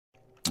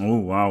Oh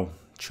wow,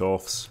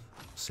 Dwarfs.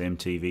 Same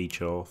TV,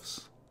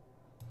 Dwarfs.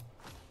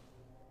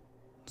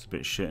 It's a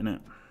bit shit,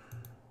 innit?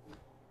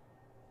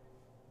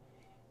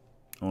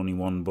 Only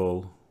one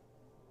bull.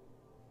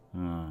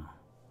 Ah.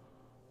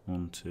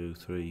 1, 2,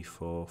 3,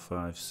 4,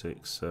 5,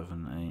 6,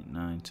 7, 8,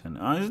 9, 10.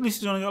 At least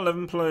he's only got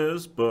 11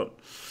 players, but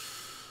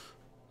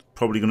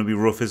probably going to be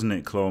rough, isn't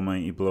it? Claw,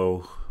 Mighty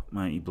Blow,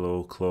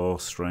 Claw,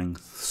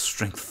 Strength,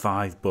 Strength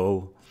 5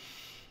 Bull.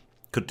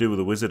 Could do with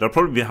a Wizard. I'd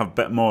probably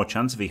have more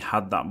chance if he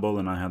had that Bull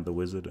and I had the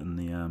Wizard and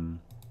the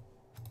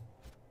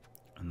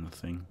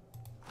thing.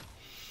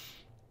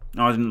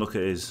 No, I didn't look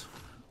at his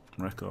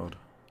record.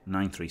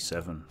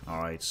 937.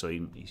 Alright, so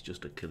he's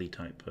just a killy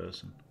type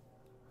person.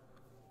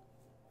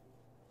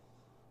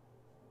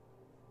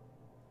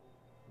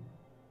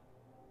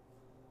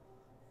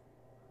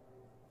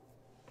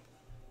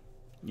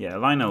 Yeah,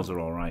 Lionels are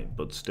alright,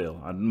 but still,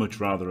 I'd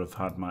much rather have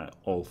had my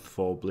all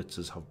 4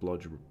 blitzers have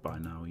blodge by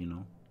now, you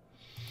know.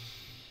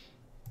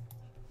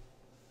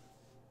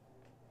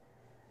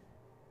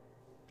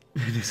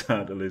 It is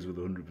hard to lose with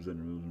 100%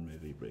 removal and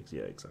maybe breaks.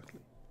 Yeah,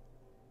 exactly.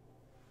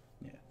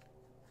 Yeah.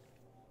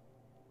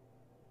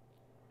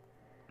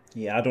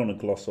 Yeah, I don't want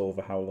to gloss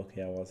over how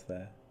lucky I was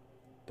there.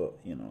 But,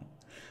 you know,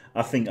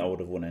 I think I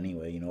would have won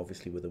anyway, you know,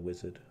 obviously with a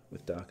Wizard,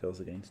 with Dark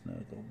Elves against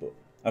Nurgle, but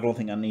I don't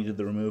think I needed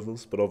the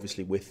removals, but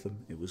obviously with them,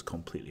 it was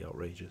completely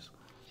outrageous.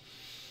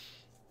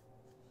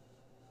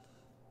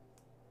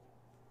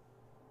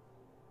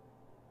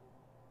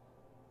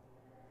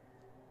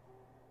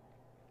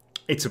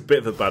 It's a bit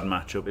of a bad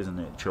matchup, isn't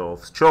it,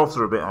 Dwarfs? Dwarfs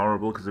are a bit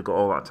horrible because they've got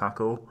all that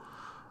tackle,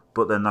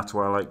 but then that's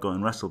why I like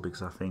going Wrestle,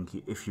 because I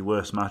think if your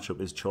worst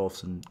matchup is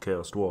Dwarfs and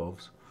Chaos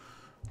Dwarves,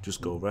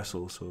 just go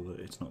Wrestle so that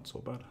it's not so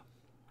bad.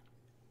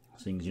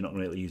 Seeing as you're not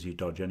going to be able to use your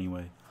dodge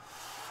anyway.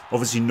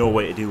 Obviously no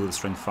way to deal with a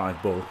Strength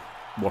 5 Bull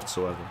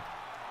whatsoever.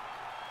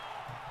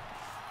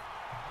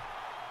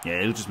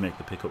 Yeah, he'll just make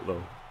the pickup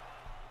though.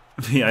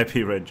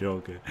 VIP Red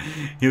Joker.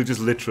 He'll just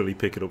literally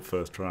pick it up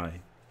first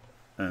try.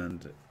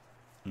 And,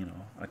 you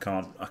know, I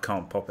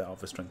can't pop it out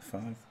of a Strength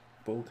 5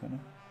 Bull, can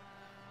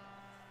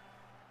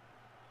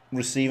I?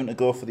 Receiving to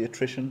go for the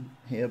attrition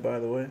here, by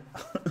the way.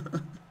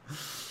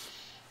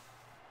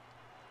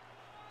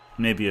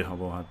 Maybe a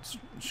Hobo had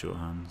short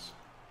hands.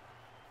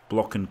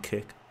 Block and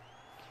kick.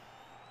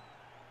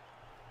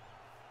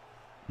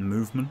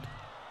 Movement.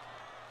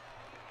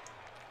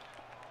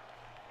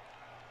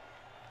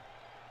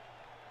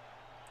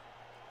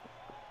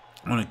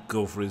 I want to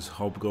go for his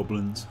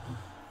hobgoblins.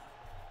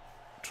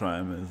 Try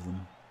to move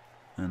them.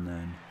 And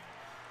then,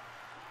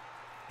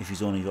 if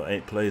he's only got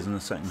 8 players in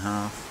the second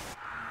half,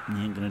 he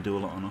ain't going to do a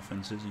lot on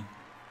offense, is he?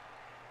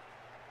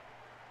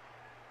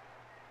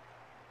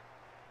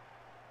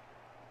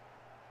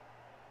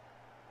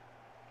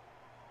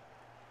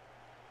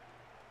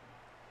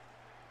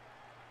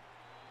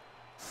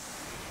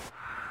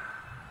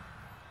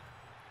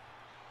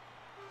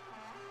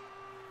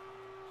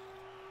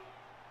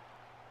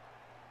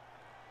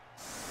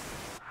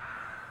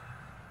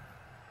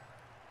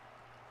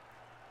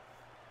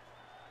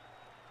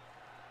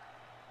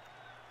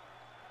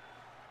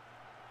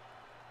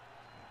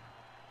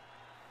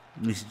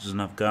 At least he doesn't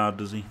have guard,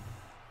 does he?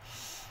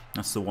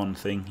 That's the one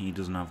thing, he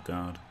doesn't have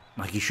guard.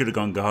 Like, he should have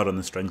gone guard on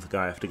the strength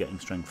guy after getting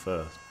strength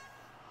first.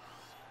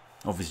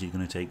 Obviously you're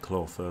going to take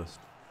claw first.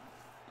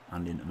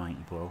 And into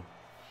Mighty Blow.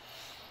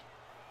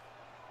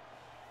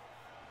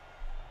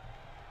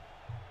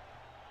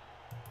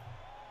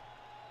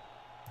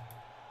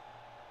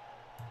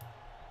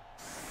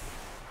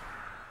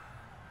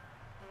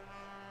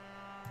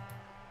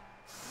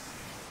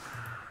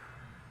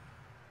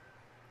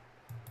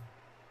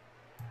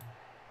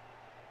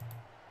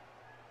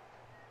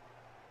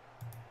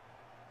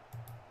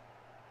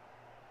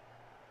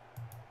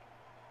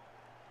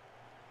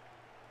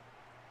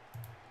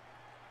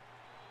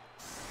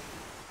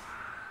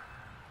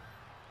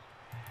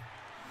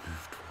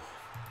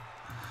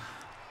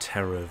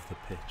 Terror of the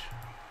pitch.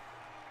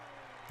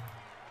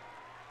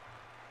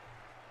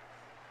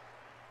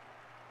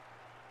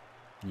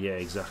 Yeah,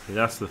 exactly.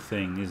 That's the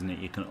thing, isn't it?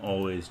 You can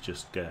always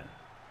just get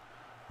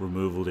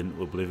removaled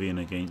into oblivion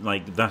again.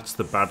 Like, that's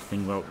the bad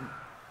thing about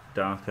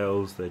Dark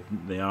Elves.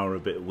 They are a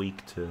bit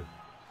weak to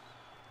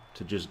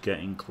just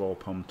getting claw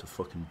pumped to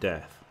fucking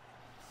death.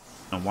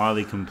 And while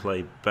they can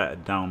play better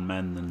down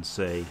men than,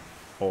 say,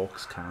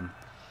 Orcs can,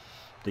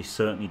 they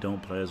certainly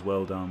don't play as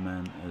well down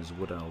men as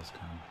Wood Elves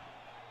can.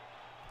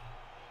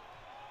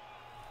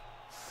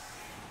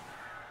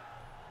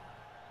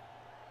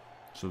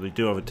 So they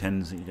do have a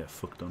tendency to get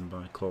fucked on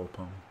by claw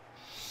palm.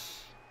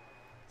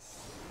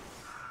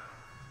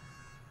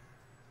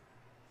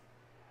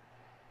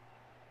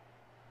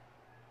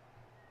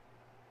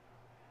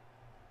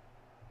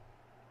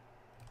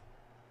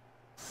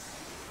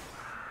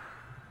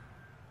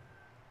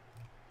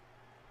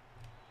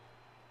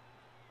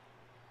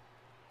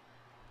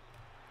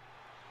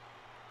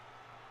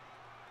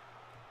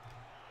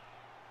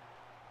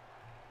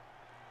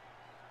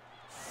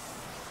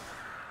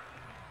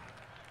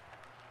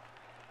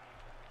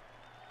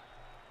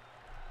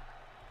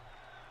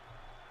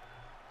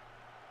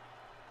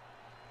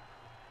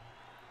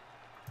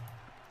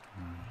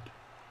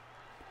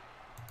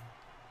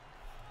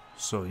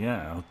 So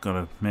yeah, I've got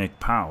to make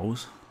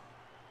POWs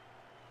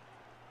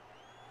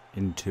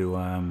into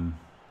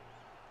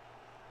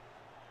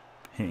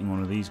hitting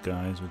one of these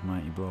guys with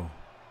Mighty Blow,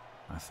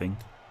 I think.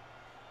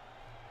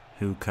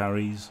 Who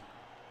carries?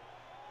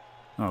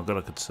 Oh god,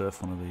 I could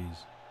surf one of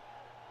these.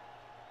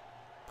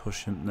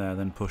 Push him there,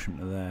 then push him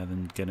to there,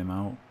 then get him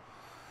out.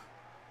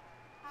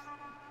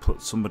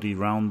 Put somebody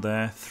round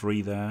there,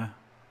 3 there.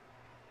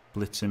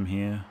 Blitz him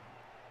here.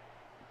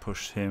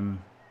 Push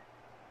him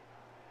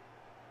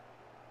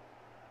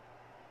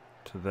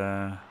to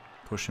there.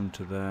 Push him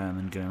to there, and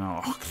then get him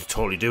out. Oh, I could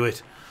totally do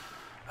it.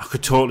 I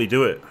could totally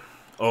do it.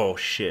 Oh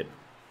shit.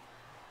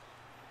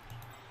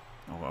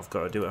 Oh, I've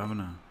got to do it,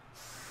 haven't I?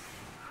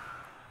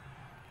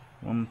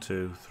 1,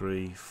 2,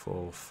 3,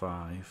 4,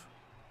 5.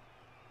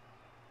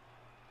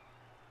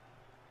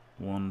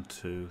 1,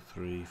 2,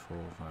 3, 4,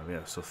 5.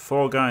 Yeah, so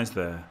 4 guys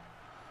there.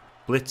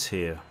 Blitz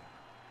here.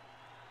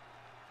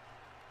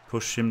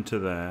 Push him to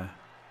there.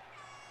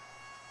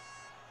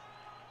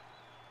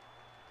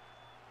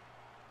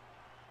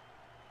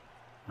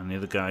 And the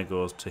other guy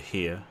goes to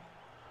here.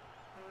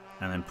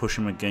 And then push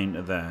him again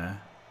to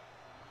there.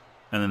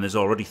 And then there's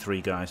already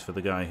 3 guys for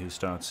the guy who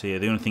starts here.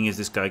 The only thing is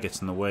this guy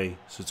gets in the way,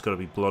 so it's got to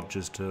be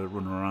blodgers to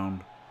run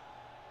around.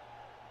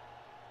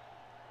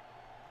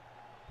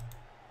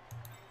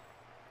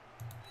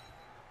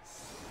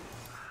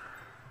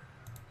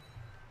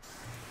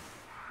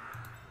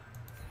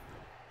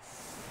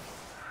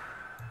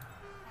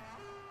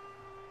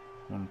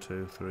 One,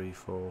 2, 3,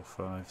 4,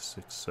 5,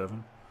 6,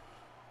 7.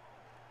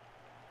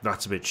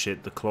 That's a bit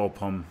shit. The claw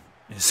palm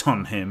is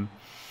on him.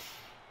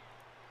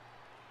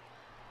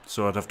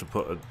 So I'd have to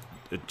put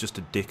just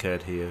a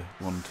dickhead here.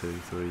 1, 2,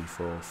 3,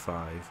 4,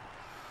 5.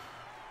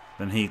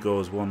 Then he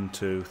goes 1,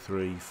 2,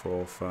 3,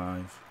 4,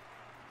 5.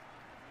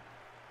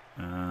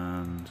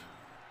 And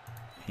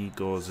he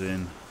goes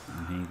in,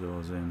 and he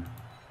goes in.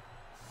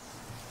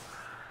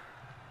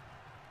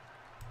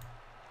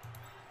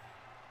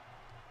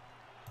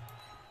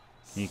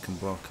 He can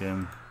block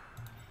him.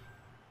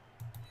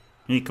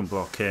 He can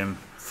block him.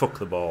 Fuck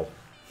the ball.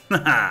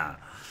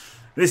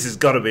 This has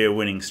got to be a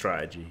winning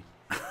strategy.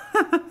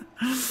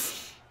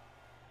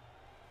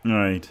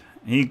 Right,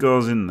 he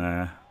goes in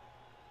there.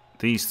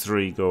 These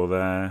 3 go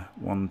there.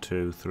 1,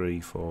 2, 3,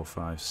 4,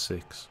 5,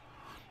 6.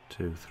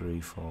 2, 3,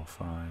 4,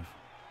 5.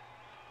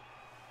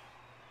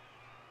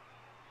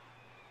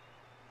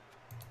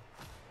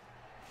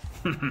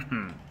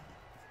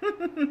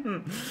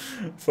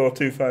 Four,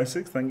 2, 5,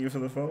 6. Thank you for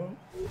the follow.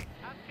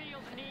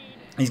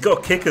 He's got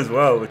a kick as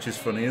well, which is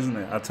funny, isn't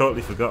it? I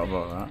totally forgot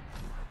about that.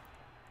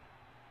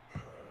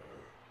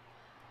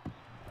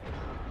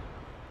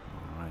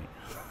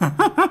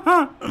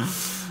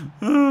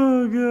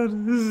 Oh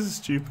god, this is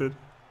stupid.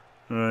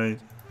 Right.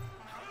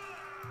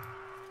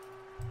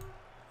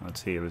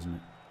 That's here, isn't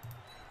it?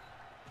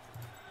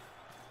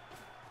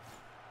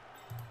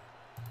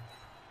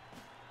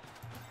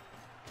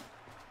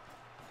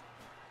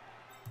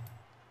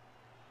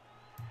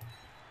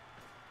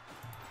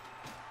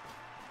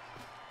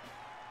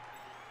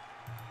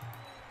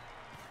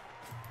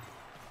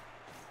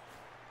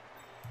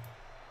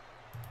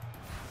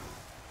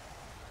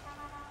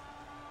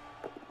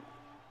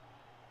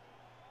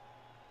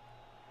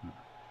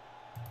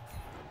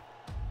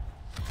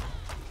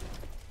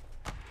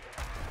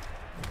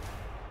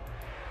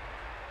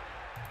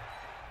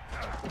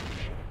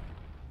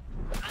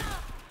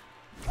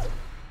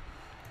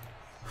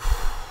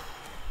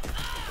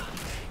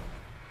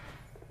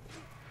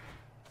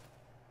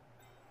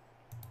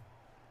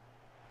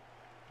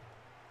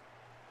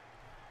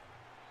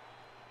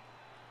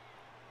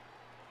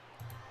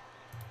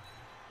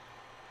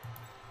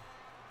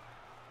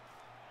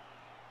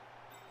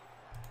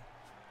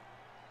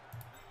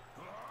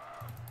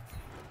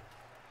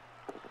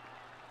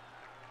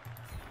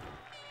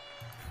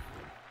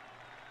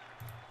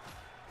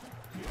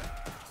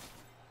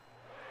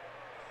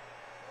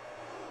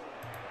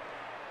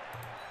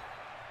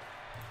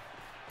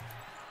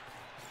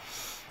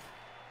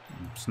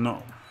 It's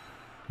not,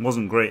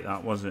 wasn't great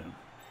that, was it?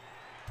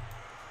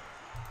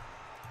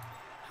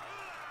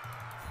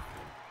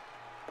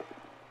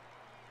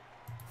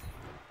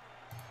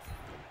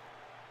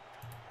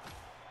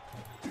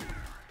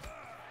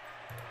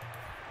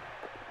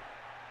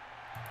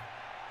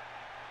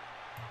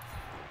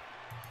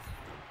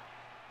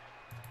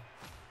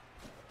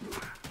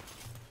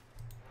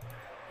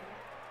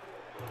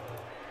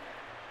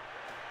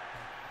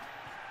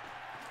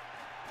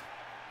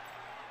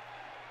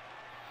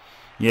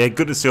 Yeah,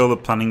 good to see all the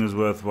planning was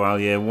worthwhile.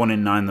 Yeah, 1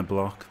 in 9 the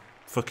block.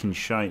 Fucking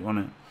shite,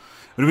 wasn't it?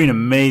 Would have been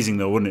amazing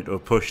though, wouldn't it, to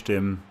have pushed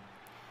him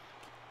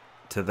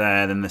to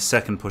there, then the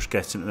second push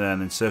gets into there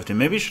and then surfed him.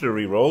 Maybe you should have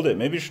re-rolled it.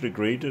 Maybe you should have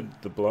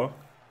greeted the block.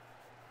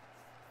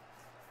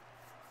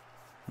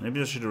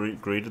 Maybe I should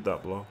have greeted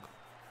that block.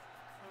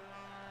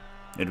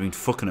 It'd have been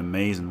fucking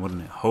amazing,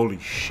 wouldn't it? Holy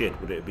shit,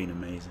 would it have been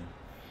amazing.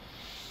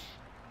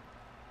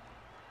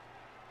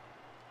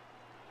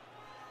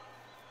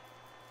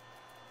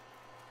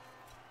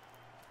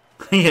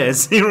 Yeah,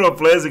 0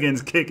 players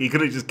against kick. He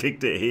could have just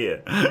kicked it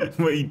here.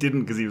 But he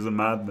didn't because he was a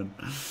madman.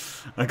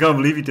 I can't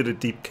believe he did a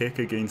deep kick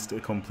against a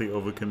complete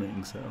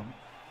overcommitting setup.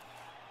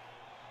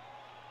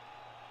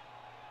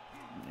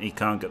 He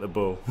can't get the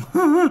bull.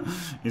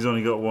 He's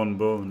only got 1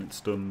 bull and it's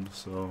stunned,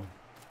 so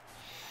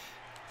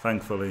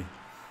thankfully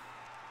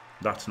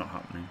that's not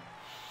happening.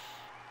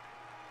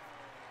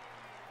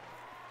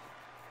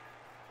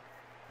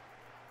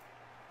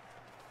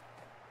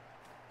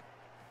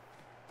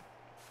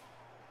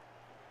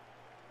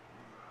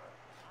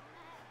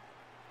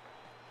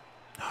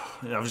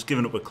 I've just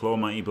given up a claw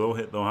mighty blow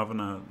hit though, haven't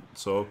I?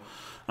 So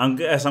I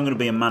guess I'm going to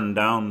be a man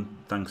down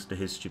thanks to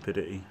his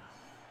stupidity.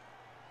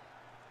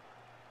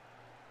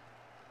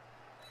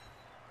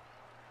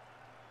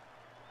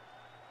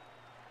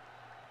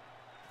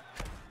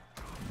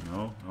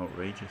 No,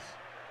 outrageous.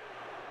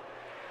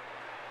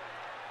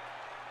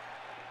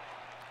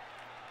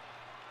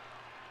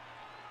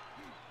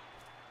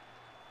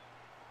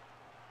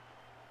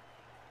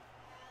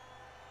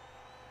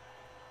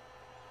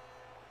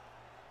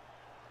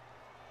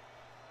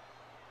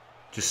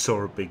 Just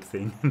saw a big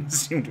thing and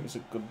assumed it was a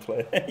good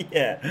play.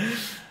 Yeah.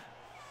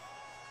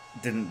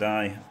 Didn't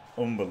die.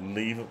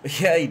 Unbelievable.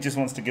 Yeah, he just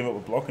wants to give up a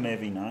block on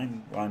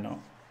AV9. Why not?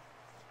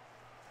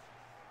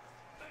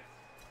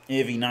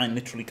 AV9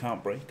 literally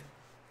can't break.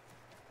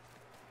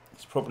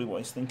 That's probably what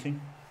he's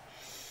thinking.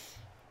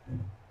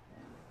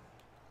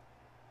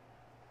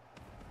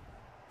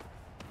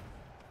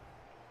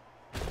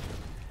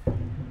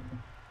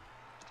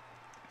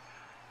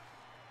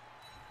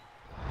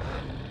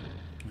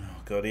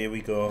 God, here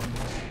we go.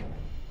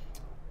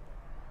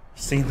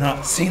 Seen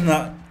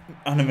that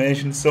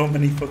animation so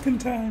many fucking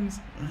times.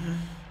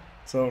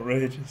 It's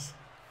outrageous.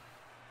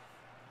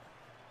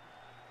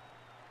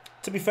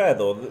 To be fair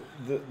though,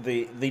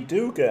 they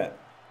do get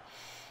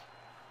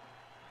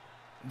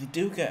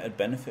a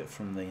benefit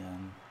from the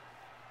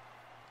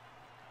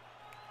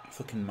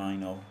fucking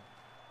Mino,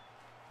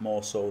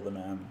 more so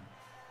than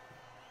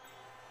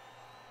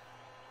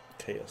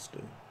Chaos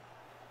do.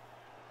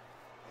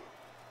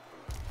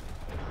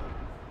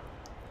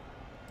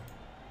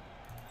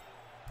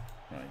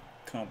 Right,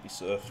 can't be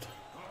surfed.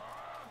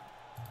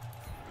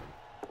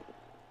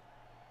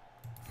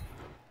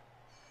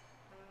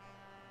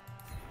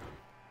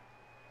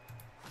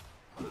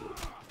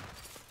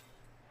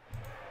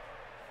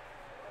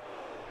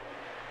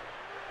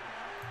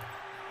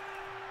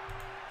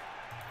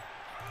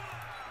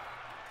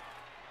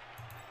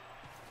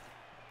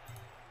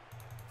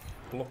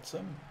 Blots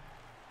him.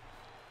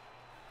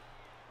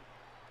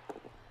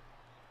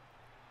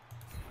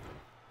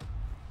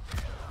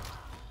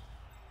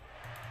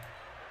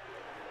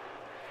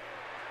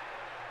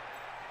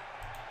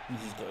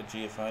 He's got a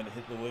GFI to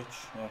hit the witch.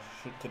 Oh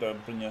shit, could I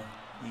bring you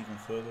even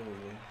further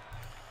away?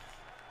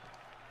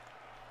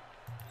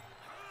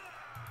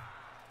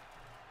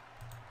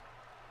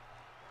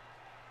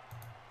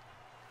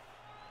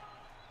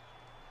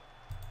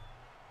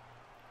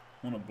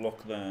 I want to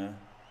block there.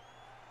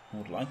 I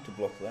would like to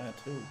block there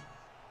too.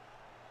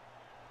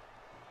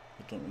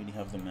 But don't really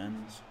have the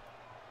mends.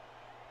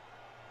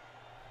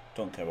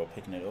 Don't care about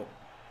picking it up.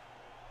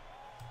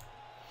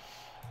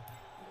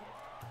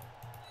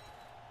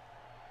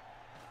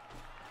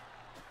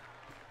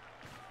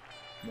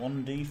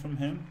 One D from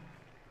him.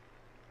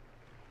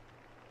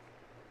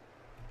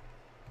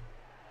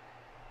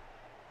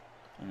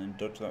 And then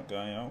dodge that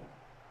guy out.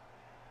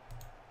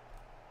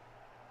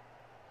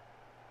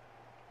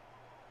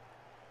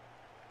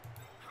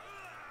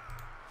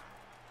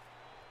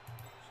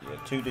 So yeah,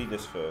 2D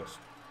this first.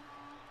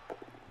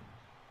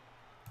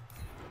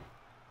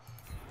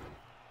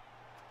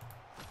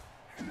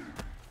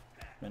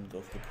 Then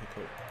go for the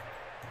pickup.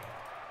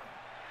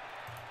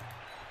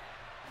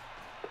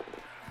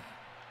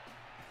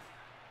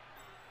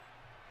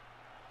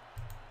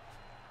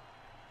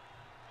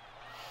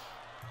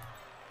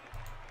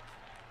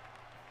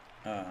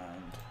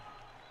 And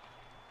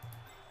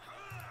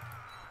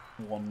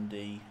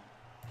 1D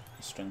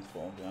strength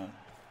 4 guy.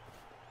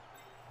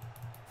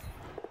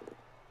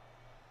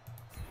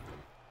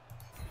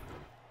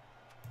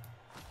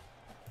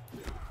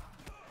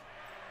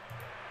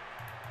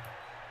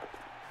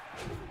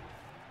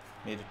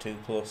 Made a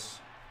 2+,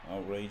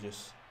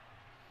 outrageous.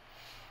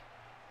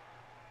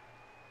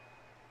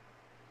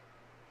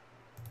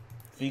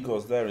 If he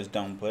goes there, his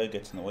down player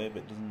gets in the way a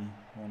bit, doesn't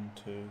he? 1,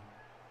 2.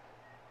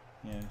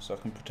 Yeah, so I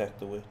can protect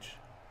the witch.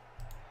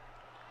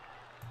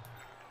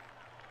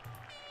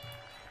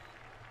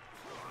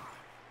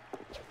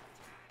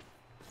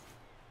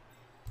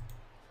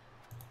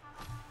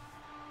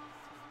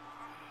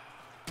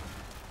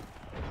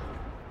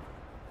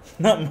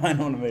 That mine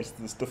animates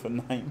the stuff of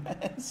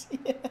nightmares.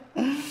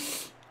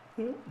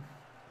 Yeah.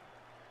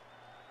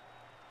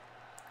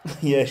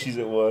 Yeah, she's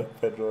at work,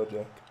 Pedro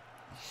Jack.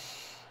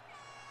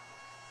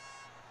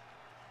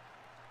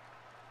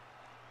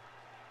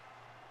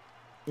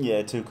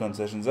 Yeah, 2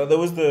 concessions. There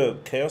was the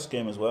Chaos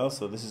game as well,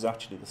 so this is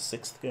actually the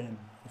 6th game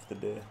of the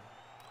day.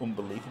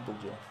 Unbelievable,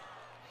 Jeff.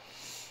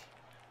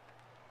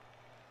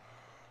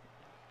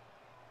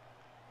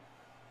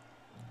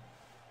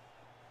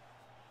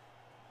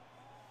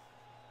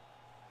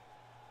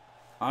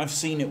 I've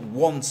seen it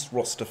once,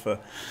 Rostifer,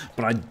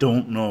 but I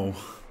don't know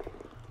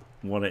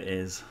what it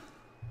is.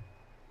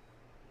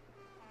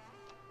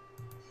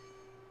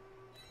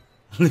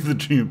 Live the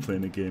dream of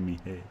playing a game he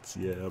hates.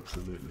 Yeah,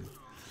 absolutely.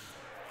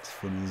 It's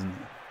funny, isn't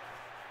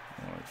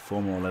it? Alright,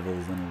 4 more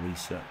levels, then a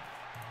reset.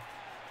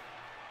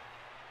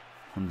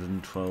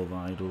 112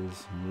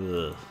 idols.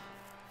 Ugh.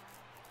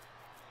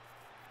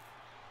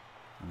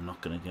 I'm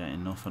not going to get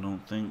enough, I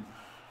don't think.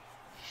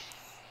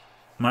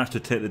 Might have to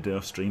take the day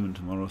off streaming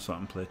tomorrow so I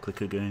can play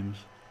clicker games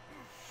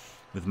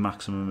with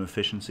maximum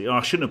efficiency. Oh,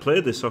 I shouldn't have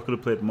played this, so I could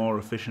have played more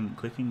efficient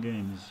clicking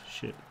games.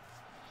 Shit.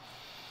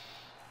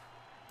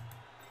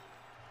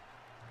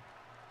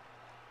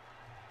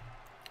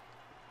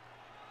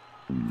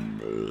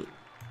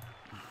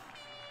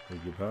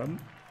 Beg your pardon?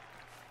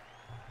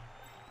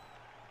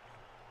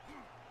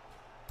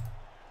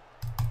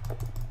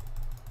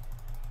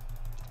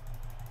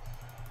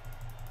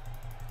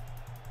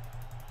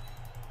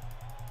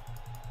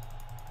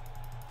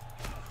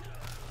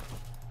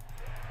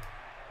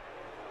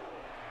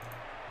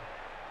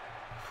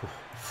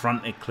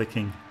 Frantic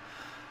clicking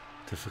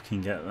to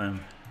fucking get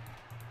them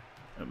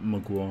at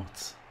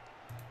mugworts.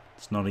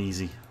 It's not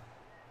easy.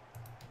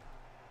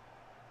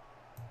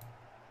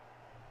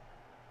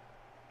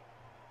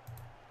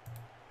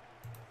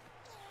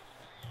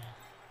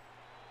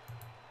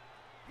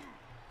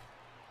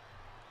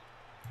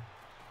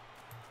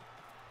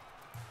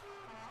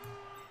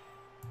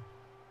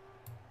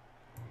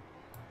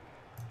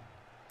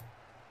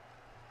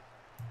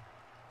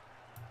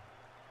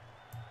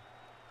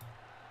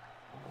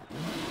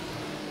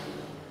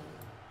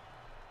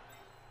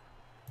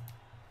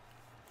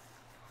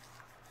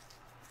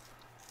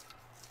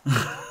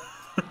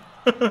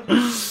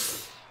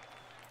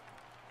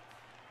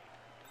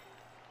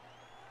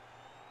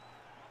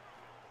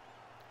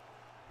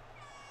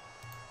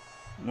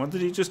 Why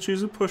did he just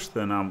choose a push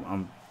then?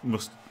 I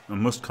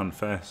must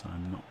confess,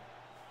 I'm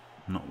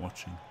not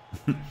watching.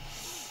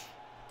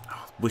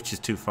 Witch is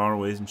too far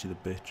away, isn't she, the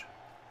bitch?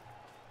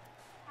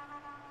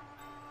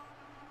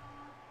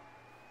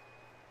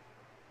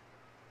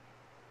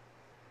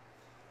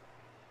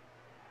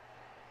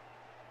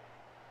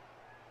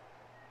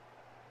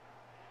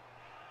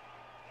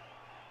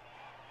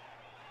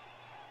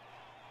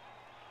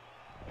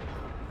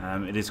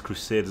 It is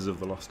Crusaders of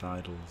the Lost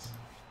Idols.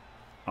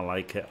 I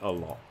like it a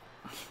lot.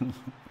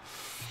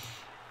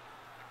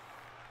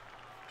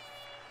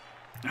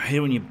 I hate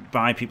when you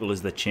buy people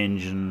as they're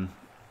changing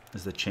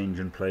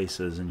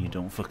places and you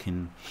don't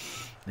fucking,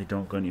 they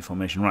don't go into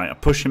formation. Right, I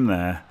push him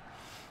there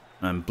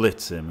and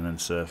blitz him and then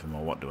surf him,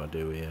 or what do I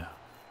do here?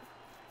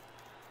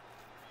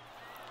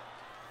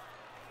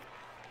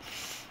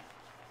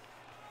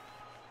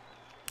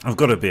 I've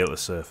got to be able to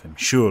surf him,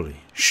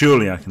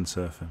 surely I can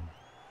surf him.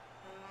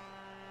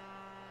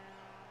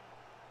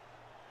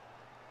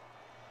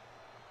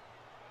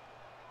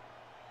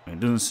 It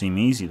doesn't seem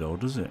easy though,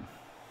 does it?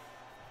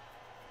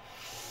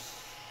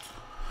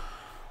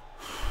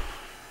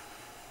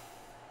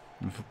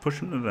 If I push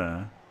him to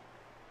there,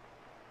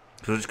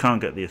 because I just can't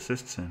get the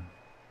assists in.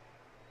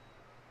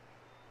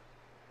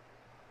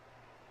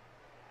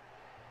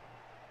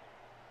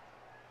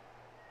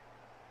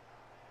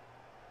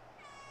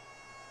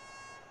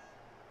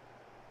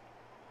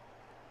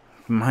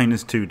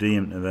 Minus 2D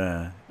into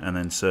there, and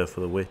then surf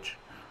for the witch.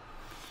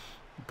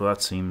 But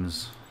that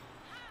seems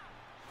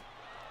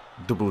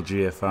double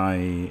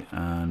GFI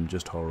and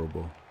just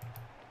horrible.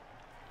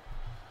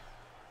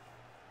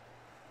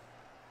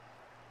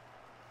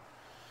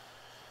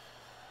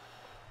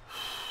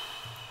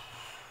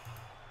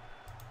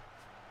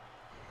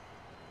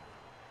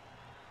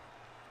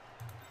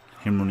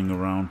 Him running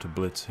around to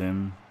blitz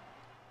him,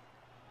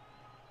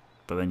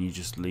 but then you're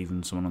just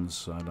leaving someone on the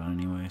sideline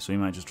anyway, so he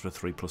might just for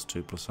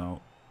 3+2+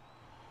 out.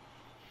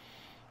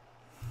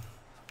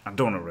 I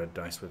don't want to red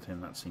dice with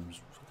him, that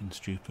seems fucking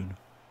stupid.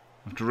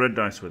 I have to red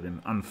dice with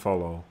him and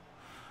follow,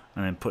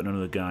 and then put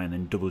another guy and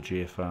then double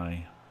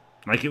GFI.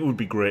 Like, it would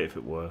be great if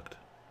it worked,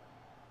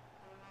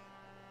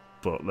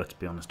 but let's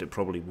be honest, it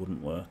probably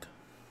wouldn't work.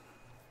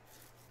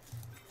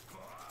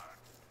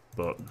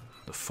 But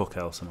the fuck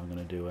else am I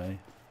going to do, eh?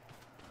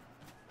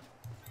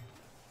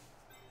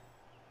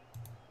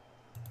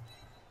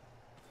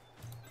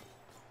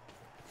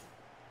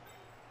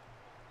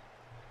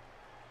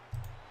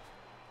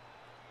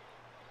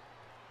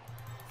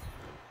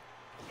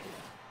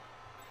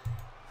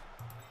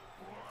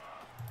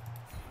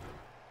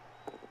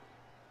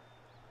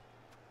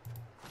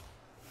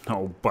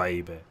 Oh,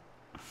 baby.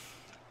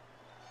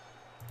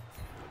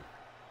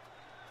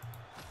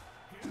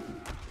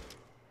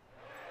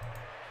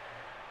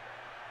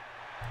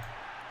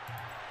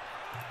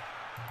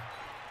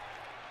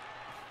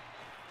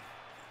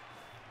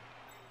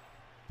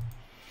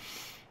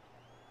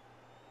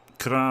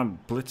 Could I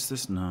blitz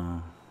this?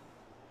 No.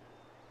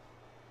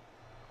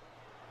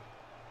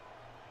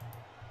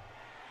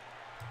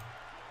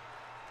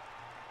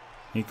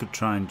 He could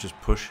try and just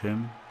push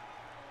him.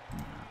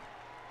 No.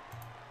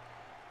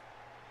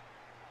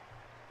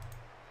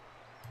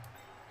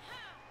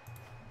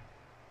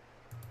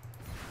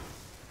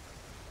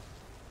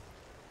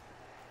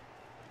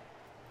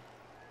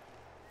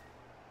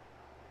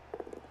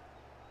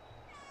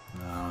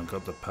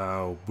 got the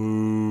pow.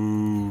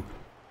 Boo.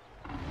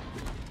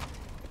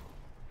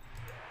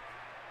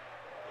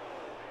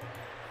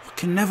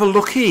 Fucking never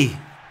lucky. The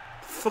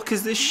fuck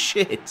is this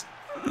shit?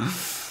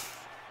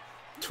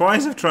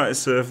 Twice I've tried to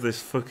surf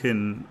this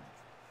fucking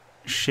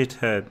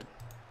shithead.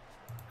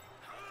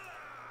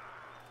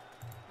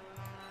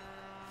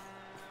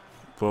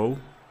 Bull.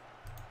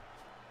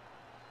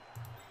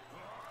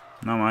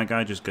 Now my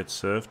guy just gets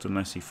surfed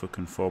unless he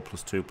fucking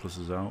 4+2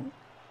 pluses out.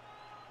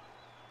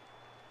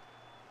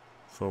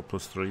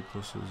 4+3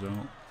 pluses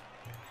out.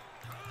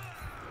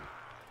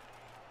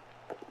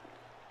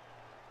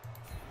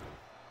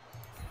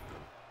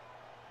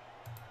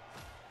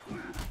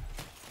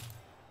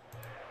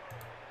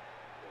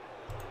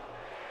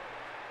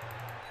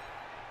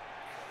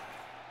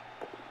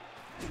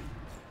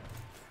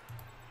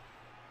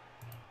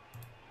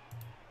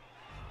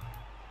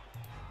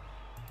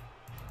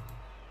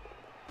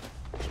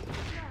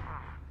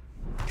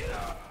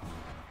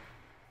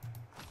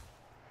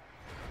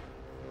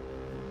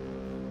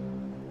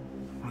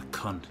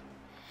 Cunt.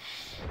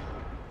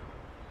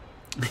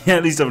 Yeah,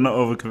 at least I've not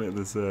overcommitted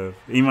the surf.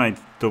 He might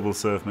double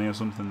surf me or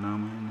something now,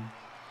 man.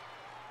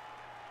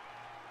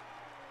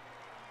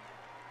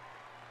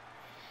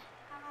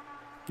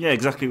 Yeah,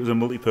 exactly. It was a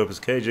multi-purpose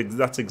cage.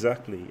 It's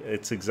exactly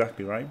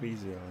right,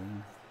 BZL.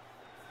 Yeah.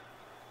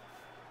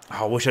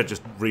 Oh, I wish I'd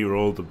just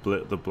re-rolled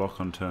the block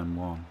on turn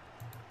 1.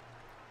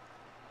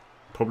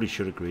 Probably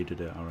should have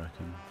greeted it, I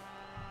reckon.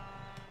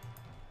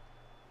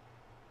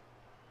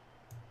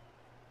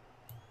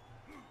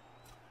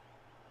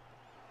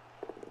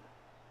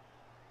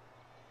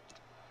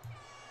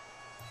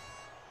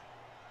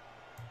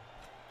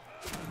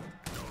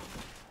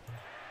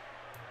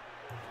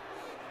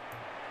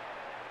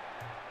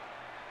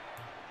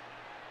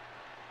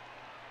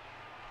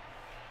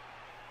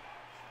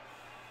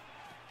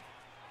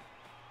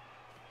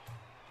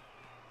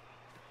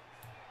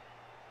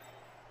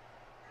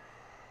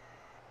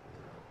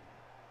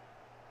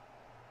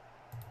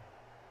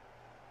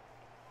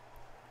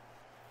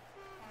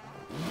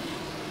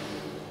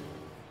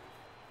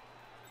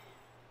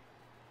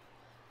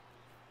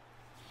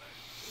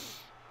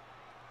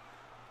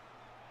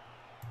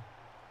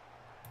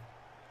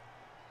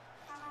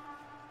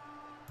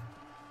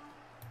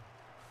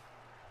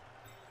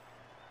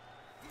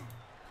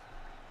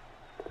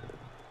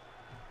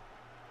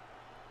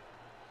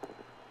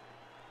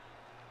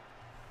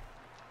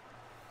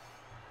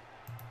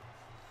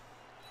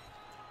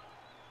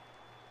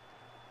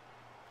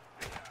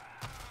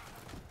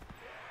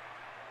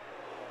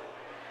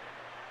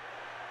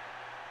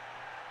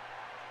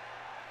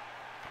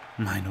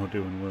 Mine not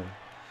doing well.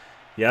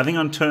 Yeah, I think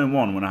on turn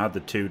 1 when I had the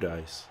 2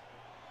 dice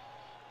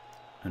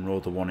and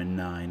rolled the 1 in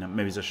 9,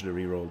 maybe I should have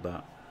re-rolled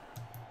that.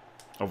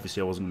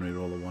 Obviously I wasn't going to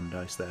re-roll the 1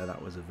 dice there.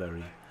 That was a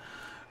very,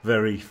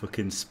 very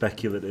fucking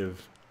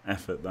speculative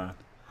effort, that.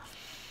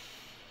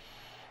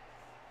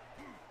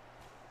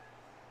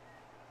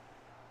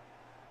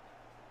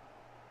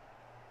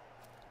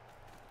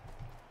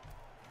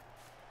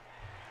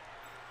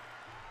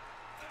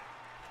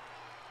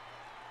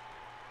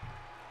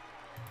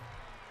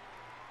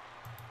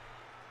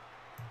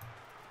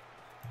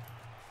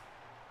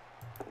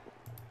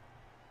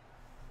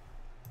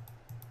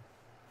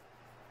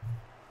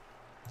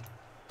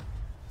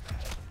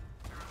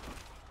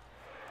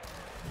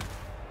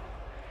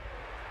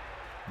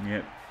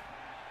 Yep.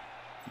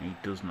 He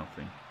does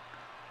nothing.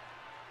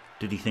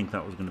 Did he think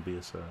that was going to be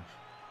a serve?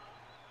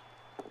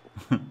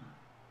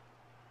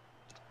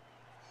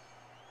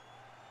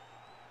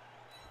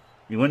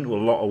 He went to a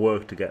lot of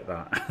work to get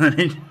that.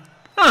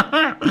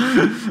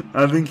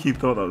 I think he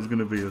thought that was going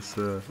to be a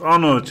serve. Oh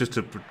no, just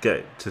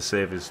to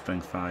save his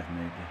strength 5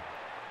 maybe.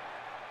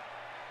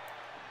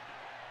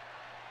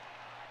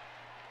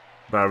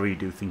 But I really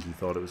do think he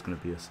thought it was going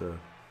to be a serve.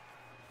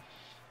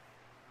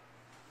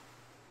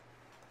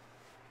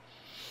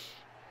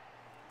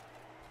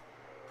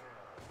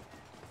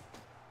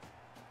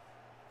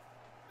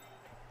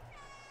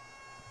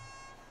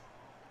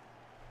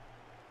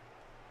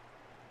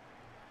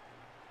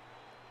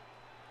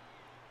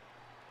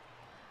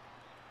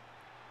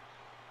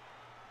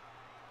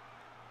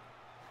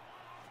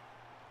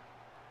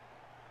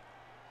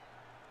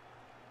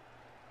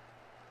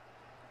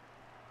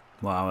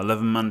 Wow,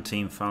 11-man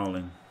team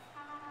fouling.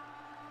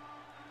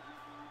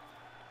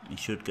 He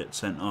should get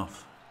sent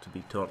off to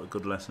be taught a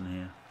good lesson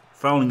here.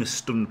 Fouling a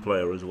stunned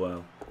player as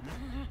well.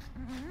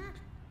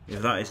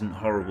 If that isn't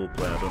horrible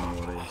play, I don't know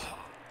what is.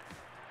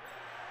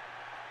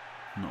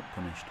 Not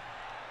punished.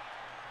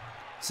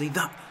 See,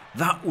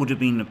 that would have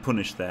been a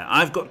punish there.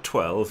 I've got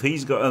 12,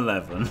 he's got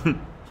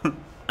 11,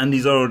 and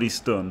he's already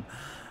stunned.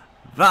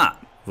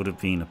 That would have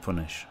been a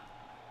punish.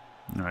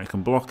 Alright, I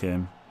can block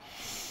him.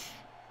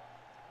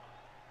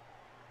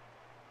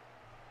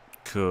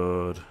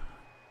 Could,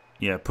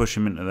 yeah, push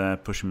him into there,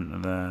 push him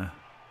into there.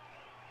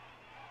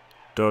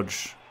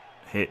 Dodge,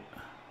 hit.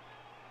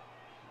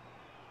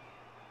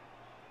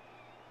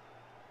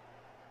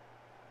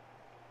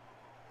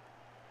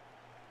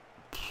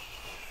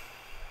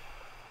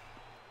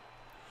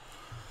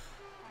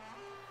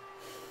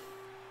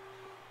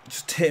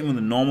 Just hit him with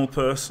a normal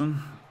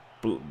person.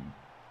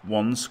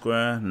 1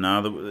 square.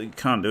 Nah, you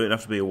can't do it. It'd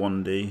have to be a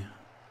 1D.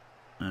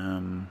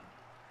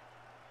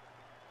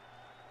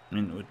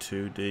 Into a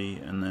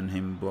 2D and then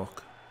him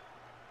block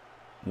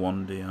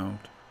 1D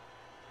out.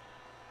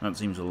 That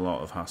seems a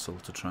lot of hassle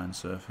to try and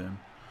surf him.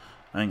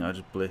 I think I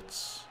just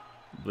blitz.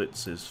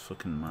 Blitz is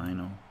fucking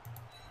minor.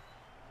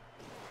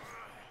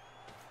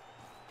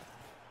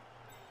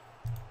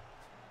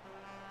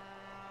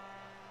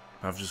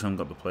 I've just haven't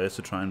got the players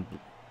to try and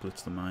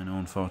blitz the minor,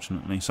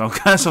 unfortunately. So I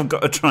guess I've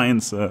got to try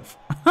and surf.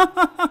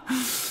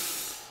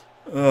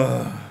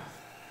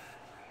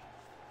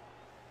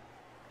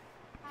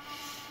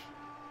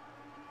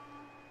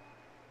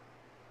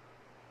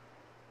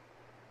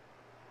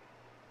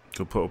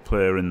 Could put a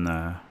player in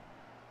there.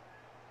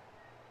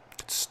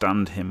 Could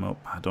stand him up.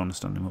 I don't want to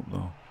stand him up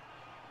though.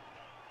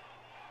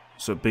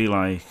 So it'd be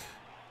like,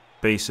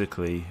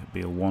 basically, it'd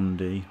be a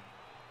 1D.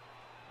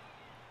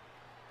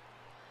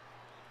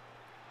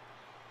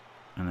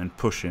 And then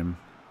push him.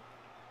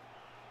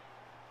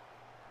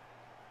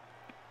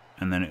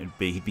 And then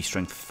he'd be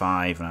strength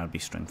 5 and I'd be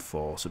strength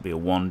 4. So it'd be a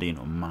 1D and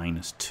a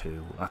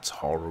 -2. That's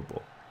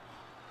horrible.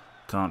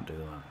 Can't do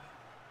that.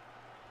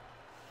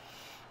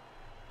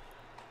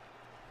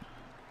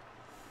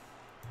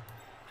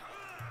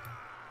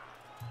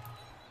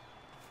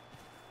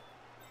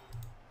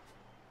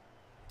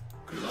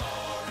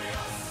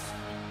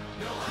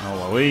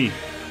 Oh, are we?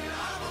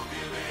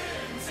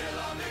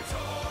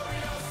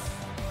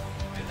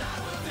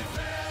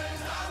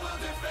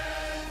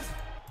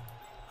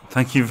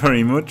 Thank you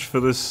very much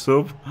for the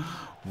sub,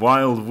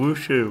 Wild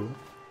Wushu,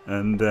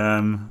 and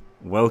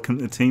welcome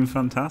to Team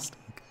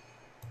Fantastic.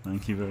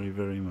 Thank you very,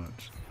 very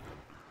much.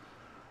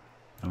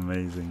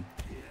 Amazing.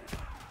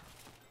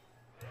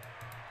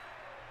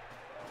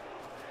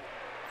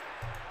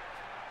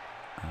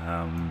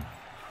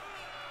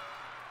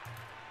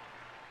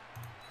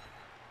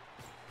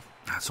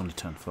 That's only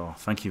turn 4.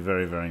 Thank you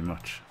very, very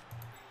much.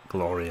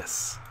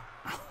 Glorious.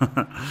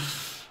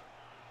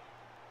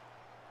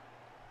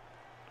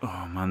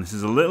 Oh man, this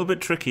is a little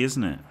bit tricky,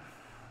 isn't it?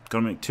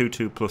 Gotta make 2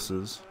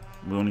 2+s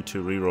with only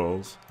 2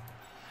 rerolls.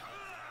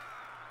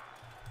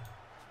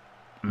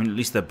 I mean, at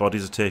least their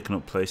bodies are taking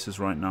up places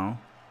right now,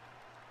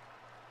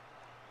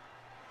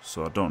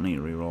 so I don't need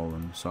to reroll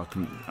them. So I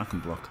can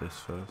block this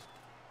first.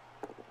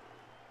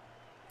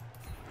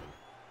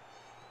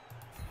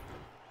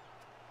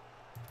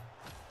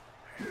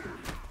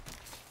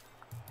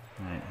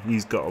 Right,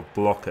 he's got to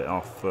block it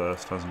off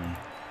first, hasn't he?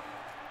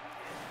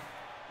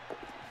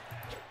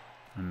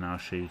 And now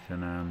she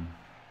can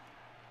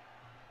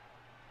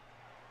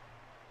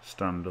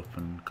stand up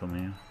and come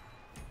here.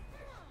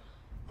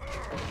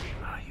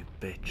 Ah, you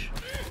bitch!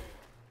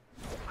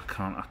 I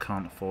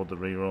can't afford the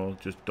reroll.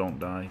 Just don't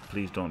die,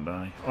 please don't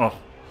die. Oh,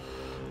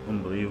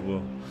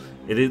 unbelievable!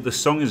 It is. The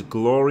song is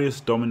 "Glorious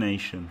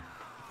Domination."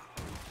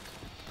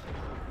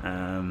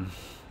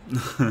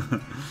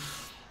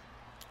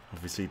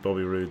 Obviously,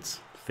 Bobby Roode's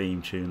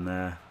theme tune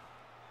there,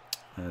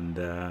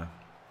 and.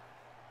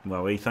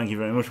 Well, thank you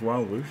very much,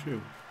 Wild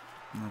Wushu.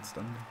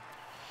 Outstanding.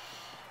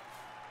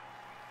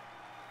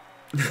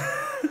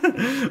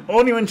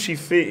 only when she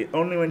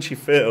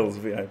fails,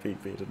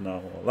 VIP beat a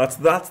normal. That's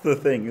the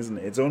thing, isn't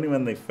it? It's only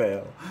when they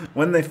fail.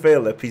 When they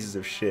fail, they're pieces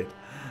of shit,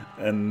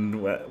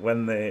 and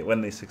when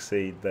they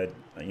succeed, that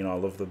I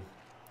love them.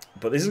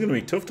 But this is going to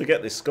be tough to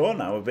get this score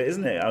now a bit,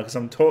 isn't it? Because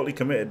I'm totally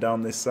committed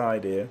down this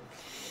side here.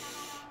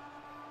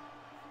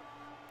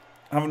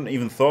 I haven't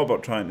even thought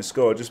about trying to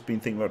score. I've just been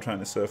thinking about trying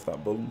to surf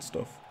that bull and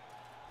stuff.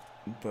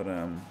 But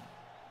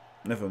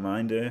never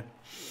mind, eh?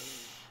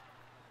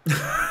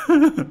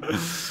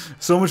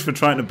 So much for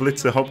trying to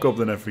blitz a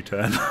hobgoblin every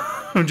turn.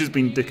 I've just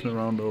been dicking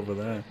around over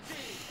there.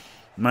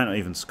 Might not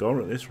even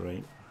score at this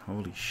rate.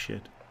 Holy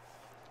shit.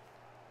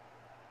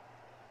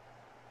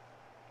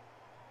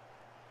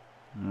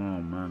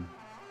 Oh man.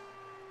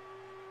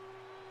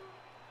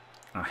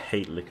 I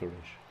hate licorice.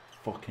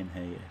 Fucking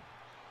hate it.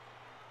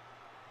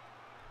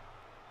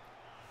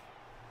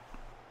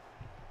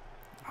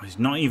 He's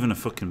not even a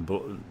fucking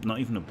not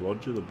even a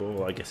blodger, the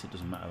bull. I guess it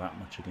doesn't matter that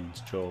much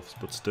against Dwarfs,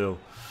 but still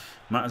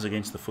matters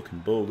against the fucking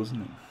bull,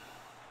 doesn't it?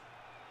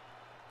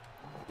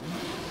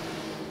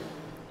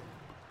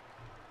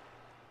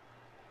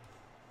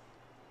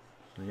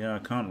 So yeah, I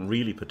can't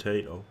really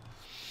potato.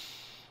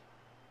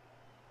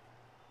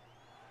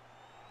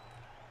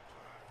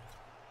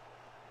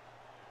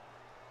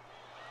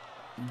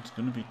 It's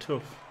gonna be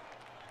tough.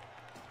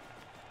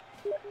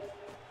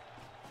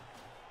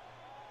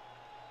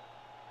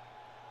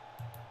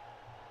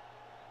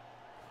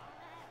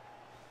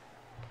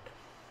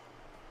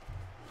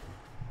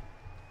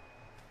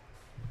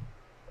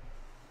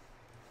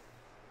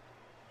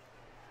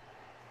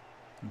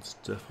 It's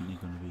definitely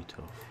going to be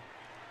tough.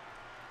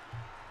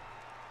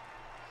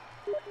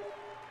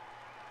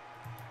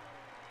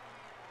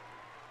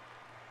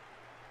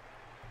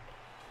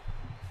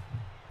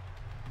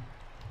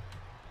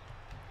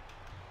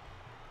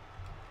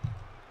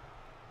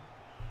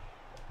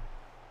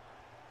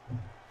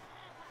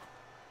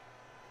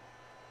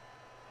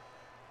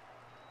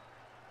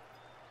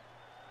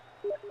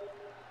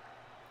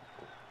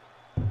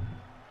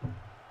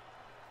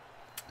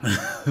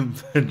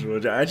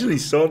 I actually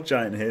saw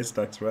Giant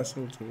Haystacks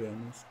wrestle, to be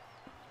honest.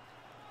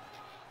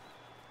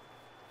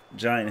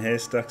 Giant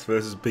Haystacks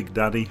versus Big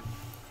Daddy.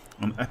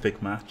 An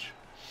epic match.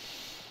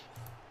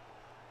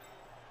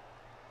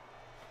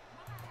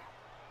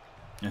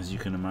 As you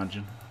can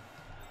imagine.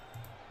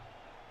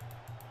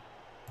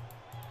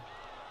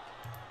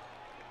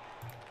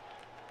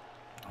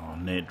 Oh,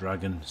 Nate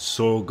Dragon.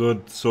 So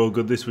good. So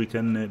good this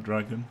weekend, Nate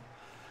Dragon.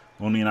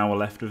 Only an hour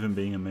left of him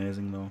being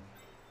amazing, though.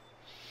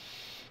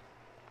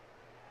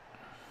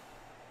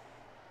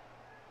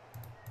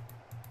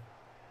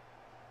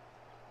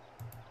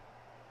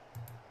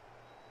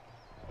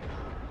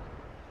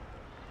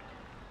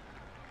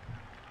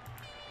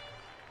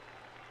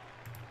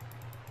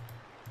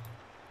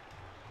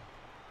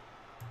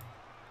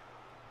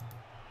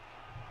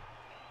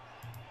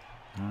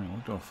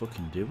 What do I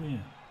fucking do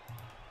here?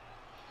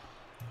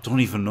 Don't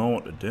even know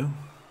what to do.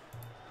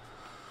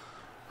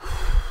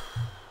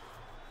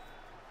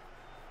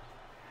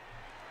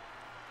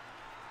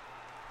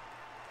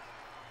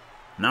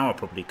 Now I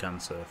probably can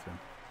surf him.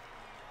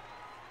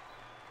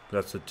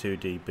 That's a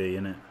 2DB,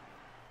 innit?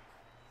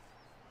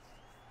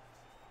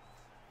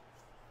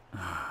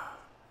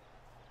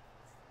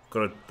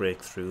 Gotta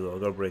break through though,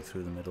 gotta break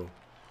through the middle.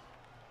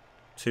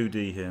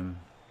 2D him.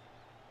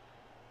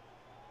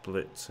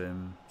 Blitz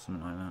him,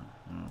 something like that.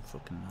 I don't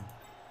fucking know.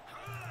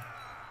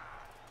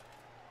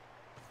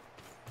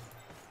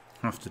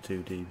 Have to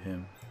 2D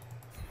him.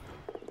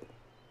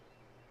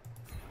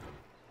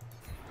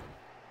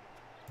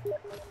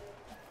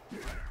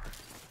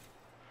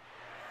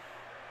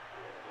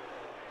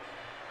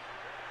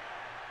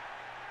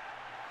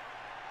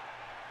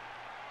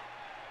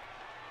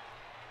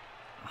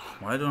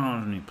 Why don't I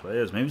have any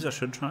players? Maybe I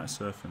should try to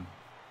surf him.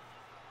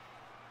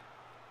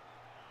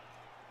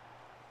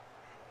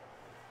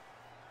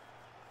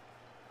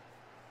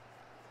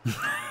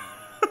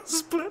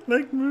 Split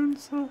leg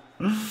moonsault.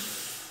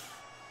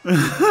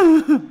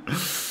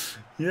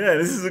 Yeah,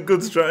 this is a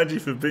good strategy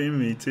for beating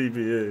me,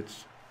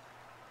 TBH.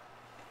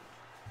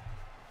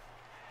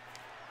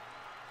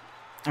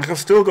 Like, I've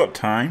still got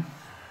time,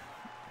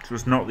 so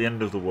it's not the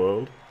end of the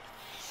world.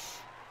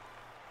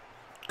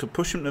 Could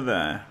push him to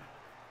there.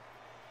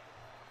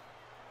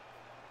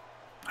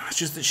 It's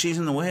just that she's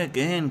in the way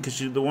again, because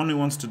she's the one who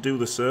wants to do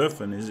the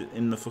surfing is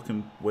in the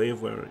fucking way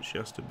of where she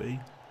has to be.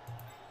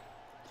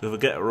 So if I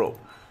get her up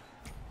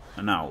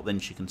and out, then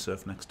she can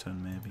surf next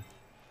turn maybe.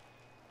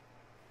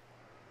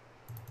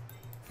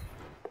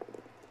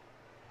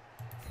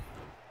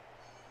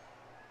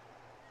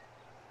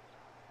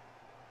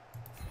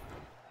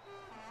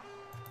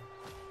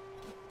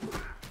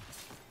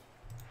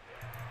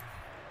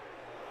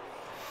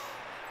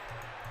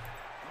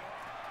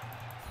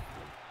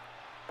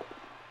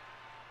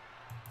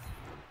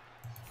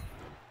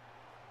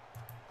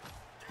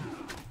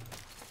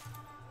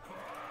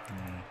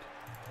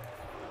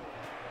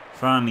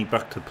 Finally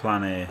back to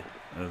plan A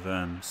of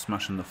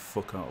smashing the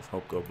fuck out of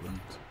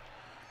hobgoblins.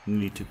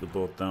 Nearly took the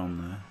boat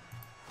down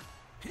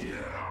there.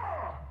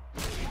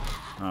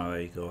 Oh,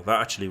 there you go.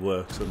 That actually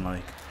works,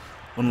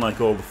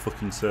 unlike all the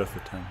fucking surf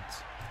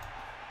attempts.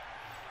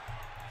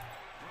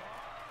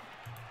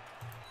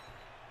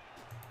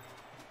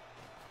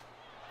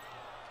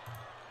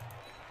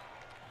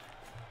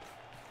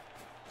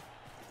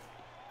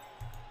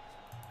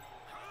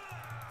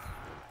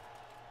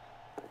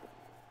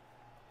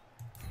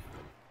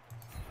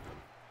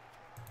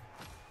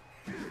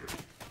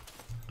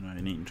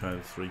 You need to try the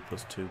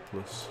 3+2+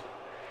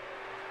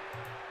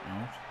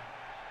 out.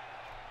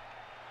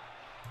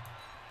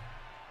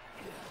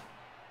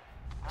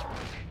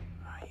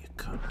 Ah, you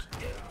cunt.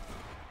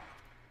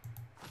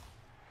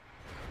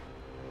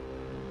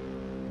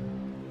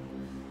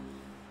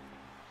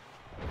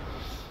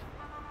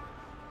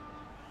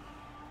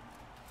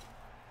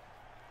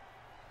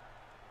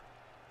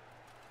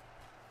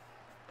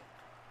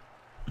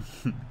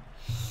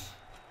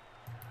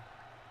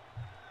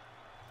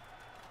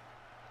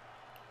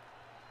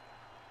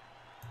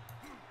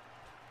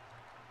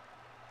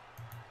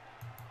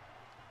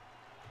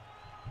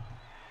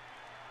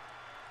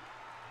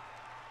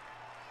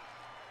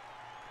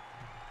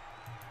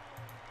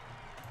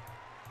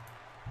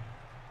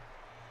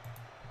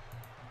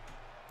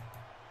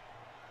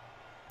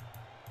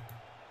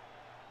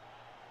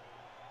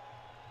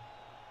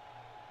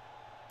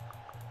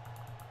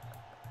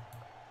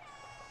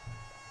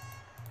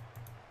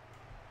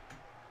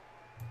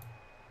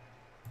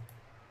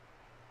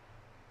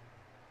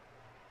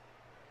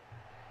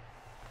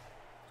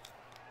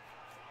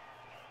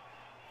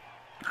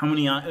 How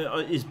many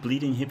is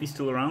Bleeding Hippie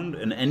still around?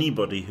 And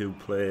anybody who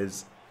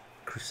plays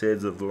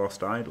Crusades of the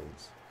Lost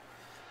Idols,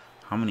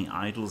 how many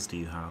idols do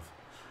you have?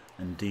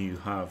 And do you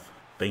have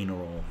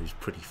Bainarol, who's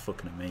pretty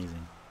fucking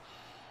amazing?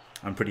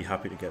 I'm pretty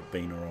happy to get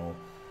Bainarol.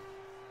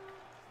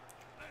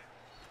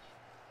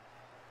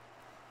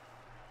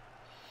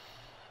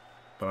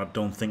 But I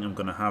don't think I'm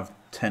gonna have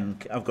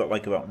 10. I've got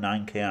like about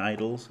 9k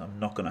idols. I'm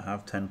not gonna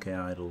have 10k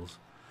idols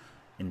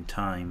in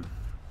time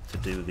to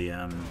do the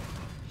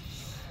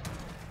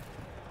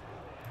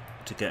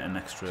to get an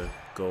extra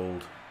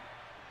gold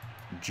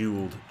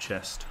jeweled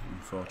chest,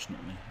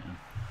 unfortunately. And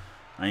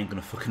I ain't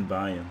gonna fucking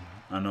buy him.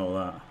 I know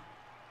that.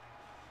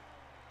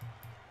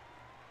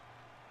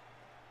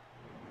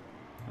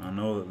 I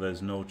know that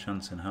there's no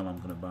chance in hell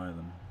I'm gonna buy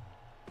them.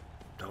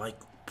 They're like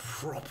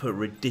proper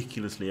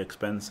ridiculously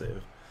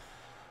expensive.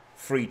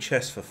 Free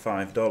chest for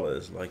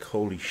 $5, like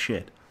holy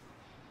shit.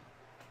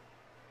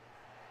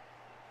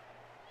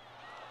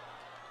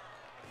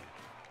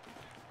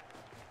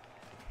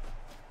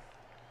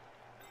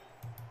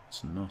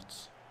 It's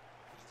nuts.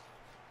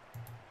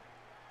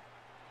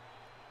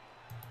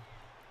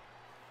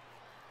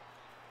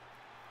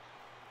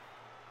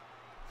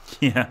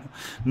 Yeah.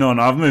 No,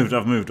 I've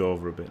moved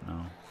over a bit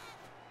now.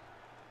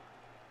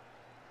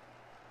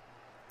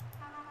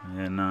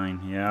 Yeah,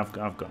 9. Yeah, I've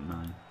got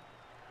 9.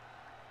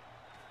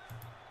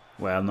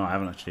 Well, no, I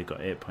haven't actually got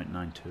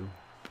 8.92.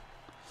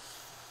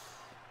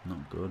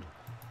 Not good.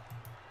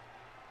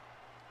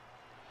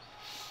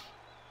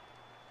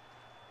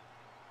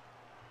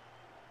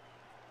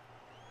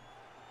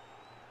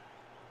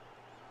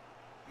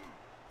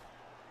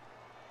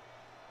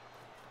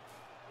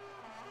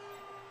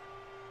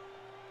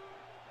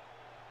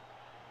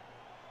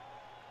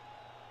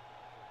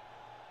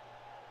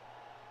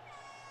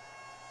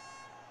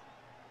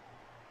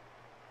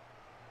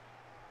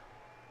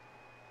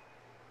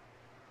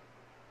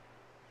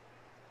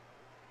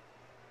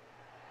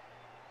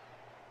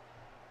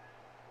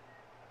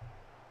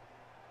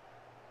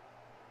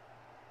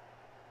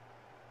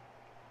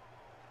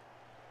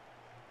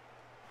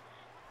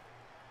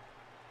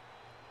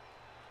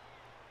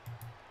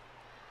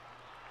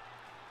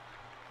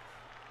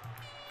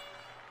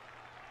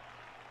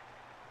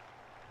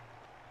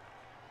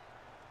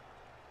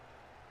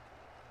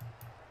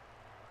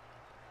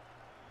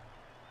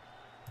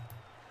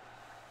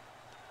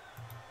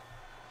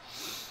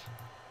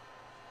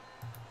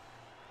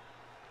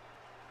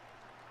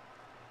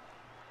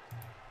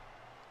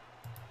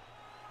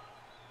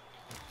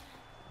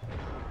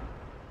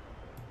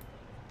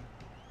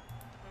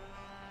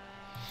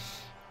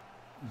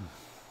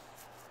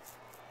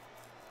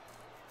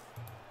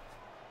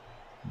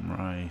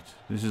 Right,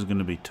 this is going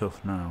to be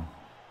tough now.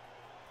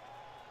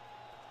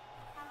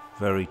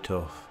 Very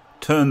tough.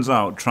 Turns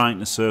out trying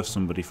to surf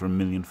somebody for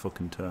 1,000,000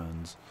 fucking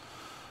turns,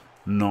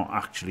 not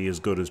actually as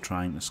good as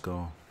trying to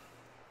score.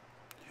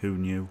 Who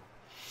knew?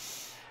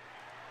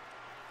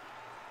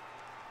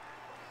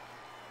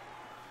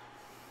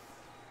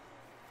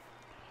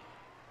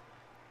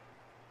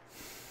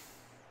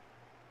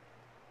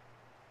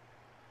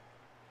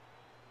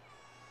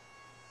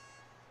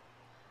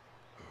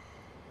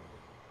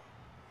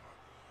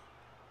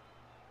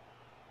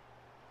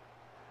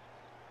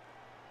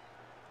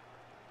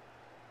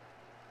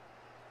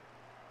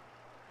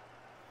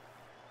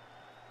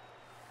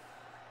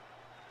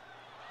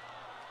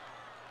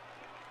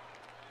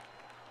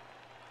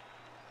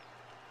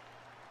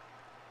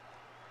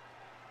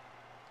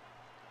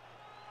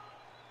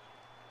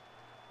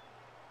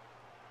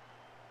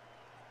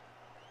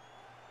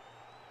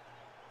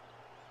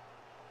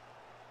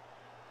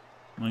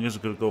 I guess I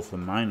could go for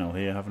the Mino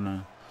here, haven't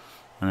I?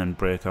 And then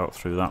break out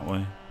through that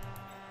way.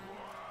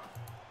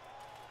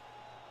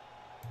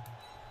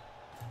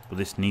 But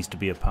this needs to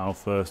be a POW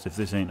first. If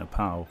this ain't a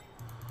POW,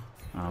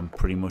 I'm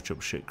pretty much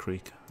up shit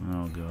creek.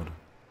 Oh god.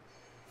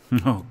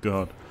 Oh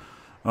god.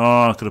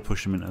 Oh, I could have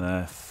pushed him into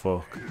there.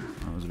 Fuck.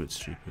 That was a bit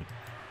stupid.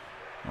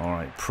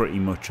 Alright, pretty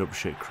much up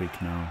shit creek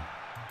now.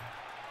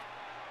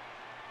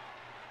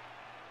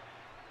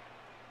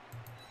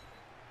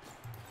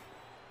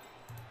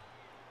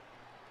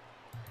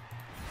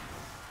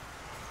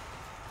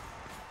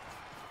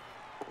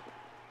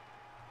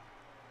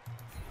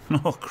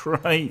 Oh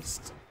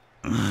Christ.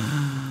 Oh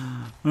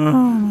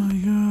my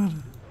god.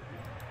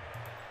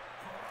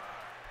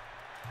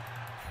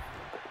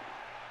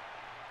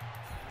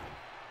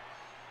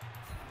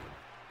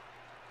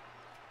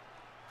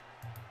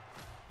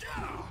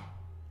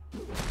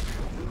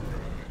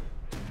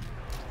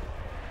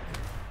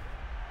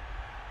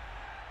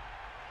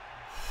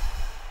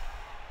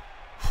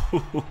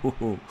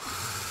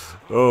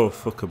 Oh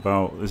fuck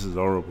about. This is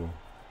horrible.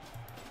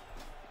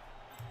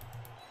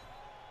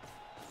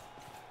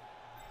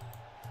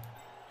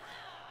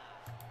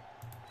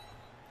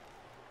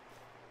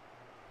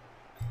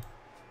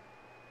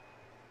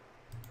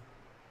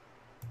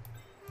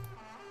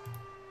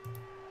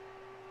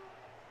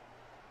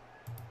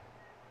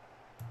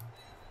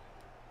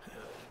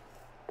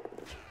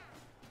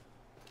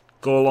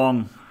 Go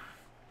along.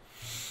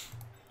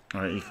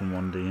 Alright, he can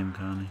 1D him,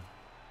 can't he?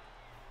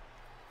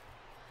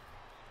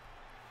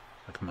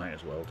 I might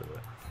as well do it.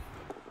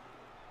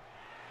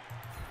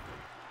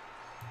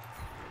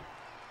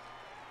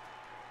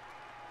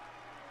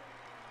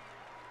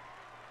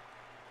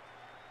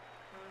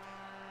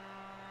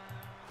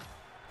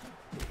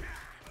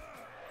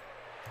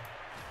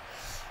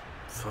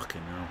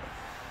 Fucking hell.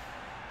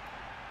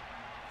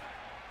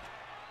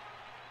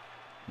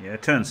 Yeah,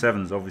 turn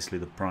 7's obviously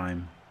the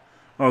prime.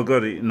 Oh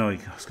god, no, I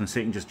was going to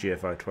say he can just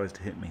GFI twice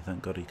to hit me.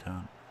 Thank god he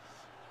can't.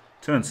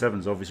 Turn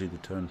 7's obviously the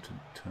turn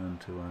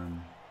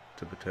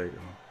to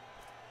potato.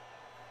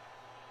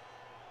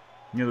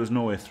 Yeah, there's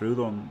no way through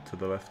to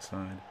the left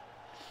side.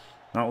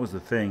 That was the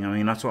thing. I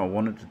mean, that's what I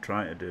wanted to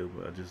try to do,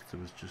 but it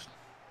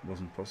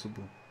wasn't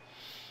possible.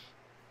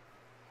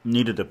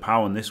 Needed a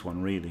power in this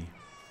one really,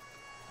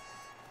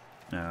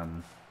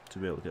 to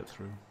be able to get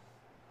through.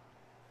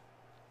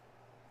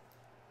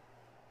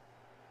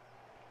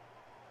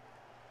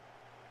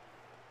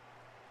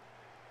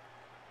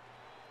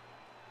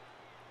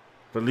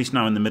 But at least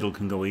now in the middle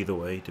can go either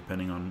way,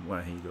 depending on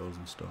where he goes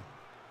and stuff.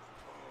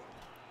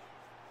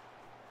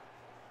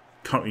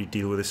 Can't really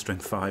deal with his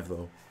strength 5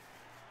 though.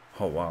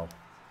 Oh wow.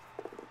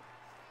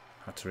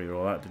 Had to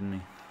reroll that, didn't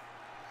he?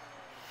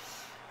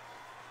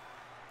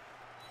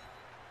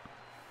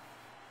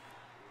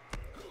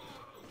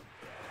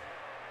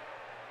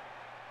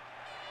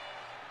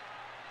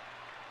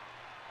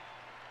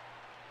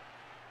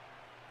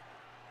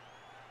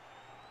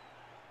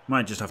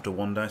 Might just have to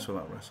one dice with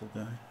that wrestle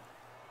guy.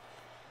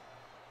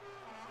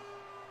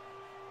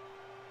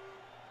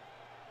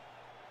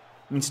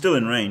 I mean, still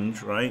in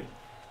range, right?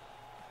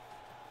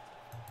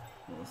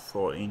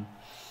 14.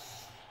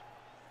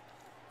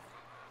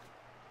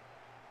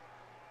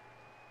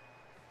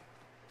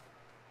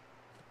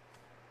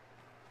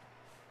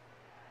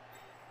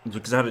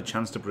 Because I had a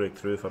chance to break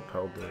through if I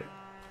powered the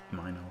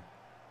Mino.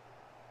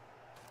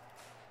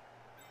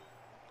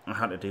 I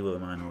had to deal with the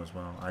Mino as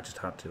well. I just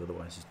had to,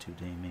 otherwise he's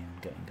 2D me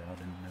and getting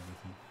guarded and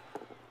everything.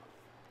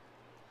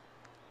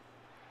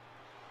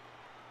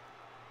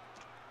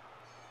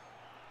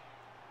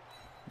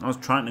 I was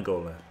trying to go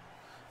left.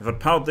 If I'd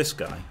powered this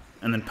guy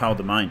and then powered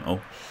the Mino,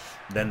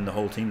 then the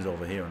whole team's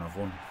over here and I've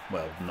won.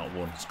 Well, not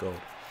won,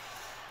 scored.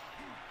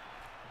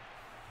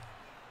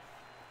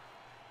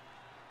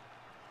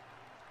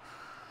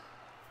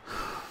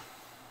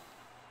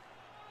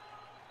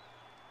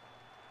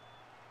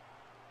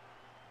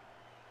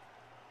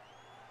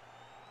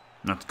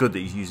 That's good that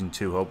he's using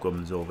 2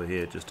 hobgoblins over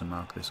here just to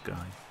mark this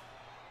guy.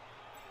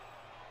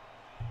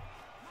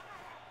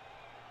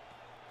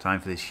 Time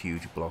for this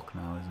huge block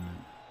now, isn't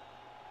it?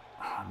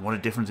 What a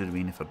difference it would have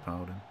been if I'd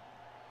powered him.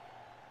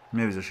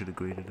 Maybe I should have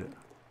greeted it.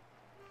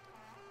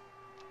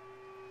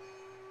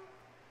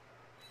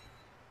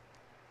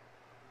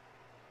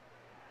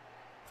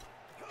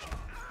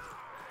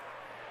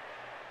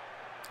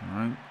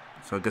 Alright,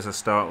 so I guess I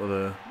start with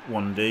a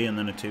 1D and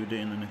then a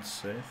 2D and then it's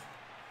safe.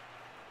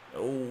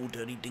 Oh,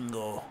 dirty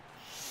dingo.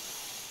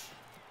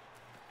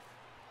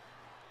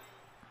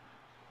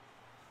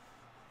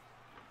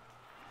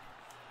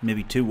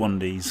 Maybe 2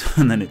 1Ds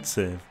and then it's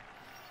safe.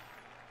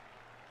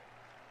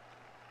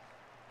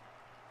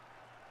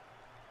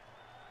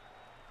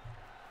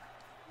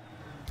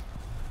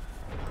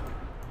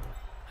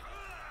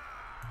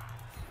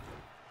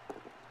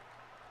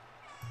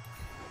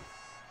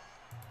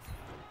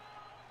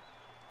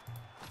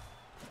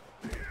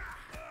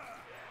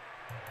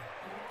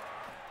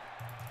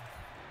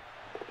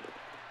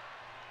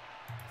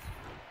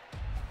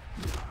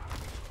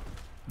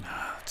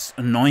 It's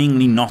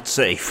annoyingly not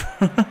safe.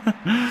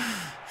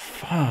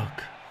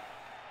 Fuck.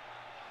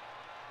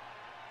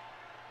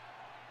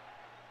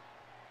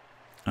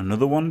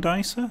 Another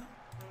 1-dicer?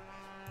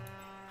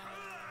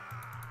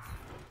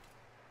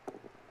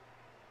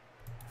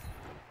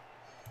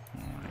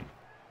 Alright.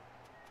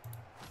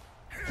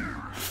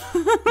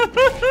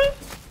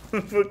 What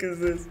the fuck is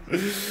this?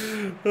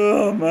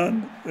 Oh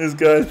man, this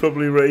guy's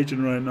probably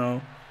raging right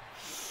now.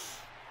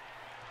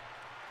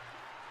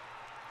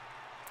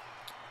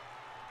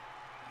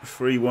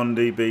 Free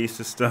 1DBs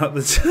to start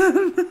the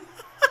turn.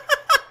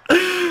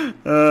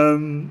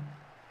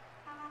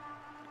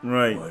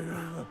 Right.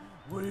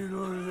 What are you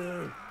doing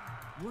there?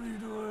 What are you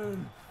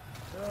doing?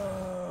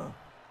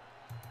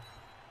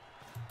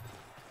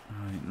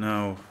 Right,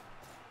 now.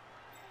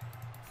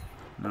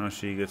 Now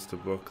she gets to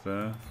block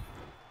there.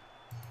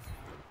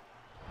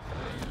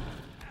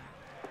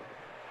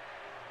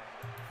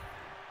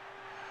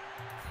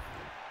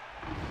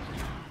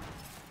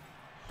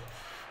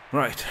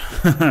 Right.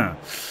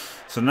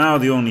 So now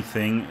the only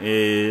thing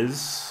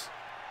is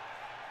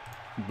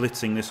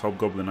blitzing this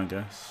hobgoblin, I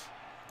guess.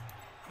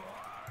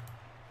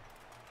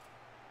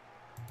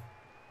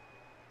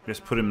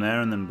 Just put him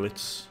there and then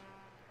blitz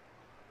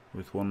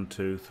with 1,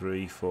 2,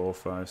 3, 4,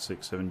 5,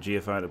 6, 7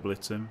 GFI to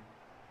blitz him,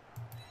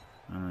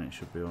 and then it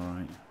should be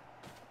alright.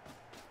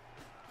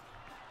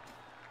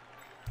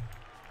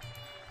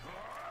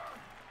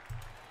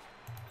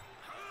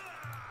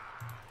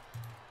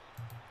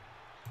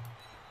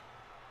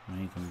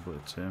 Now you can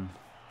blitz him.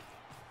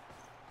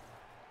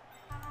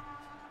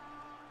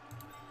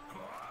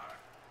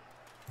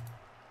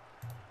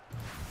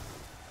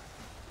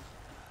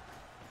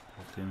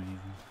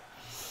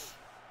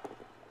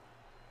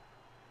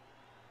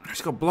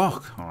 He's got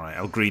block. Alright,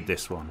 I'll greed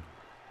this one.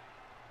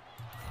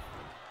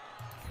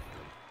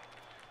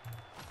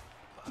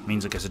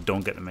 Means I guess I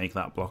don't get to make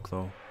that block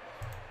though,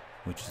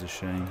 which is a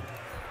shame.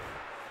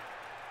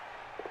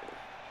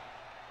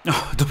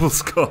 Oh, double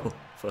skull.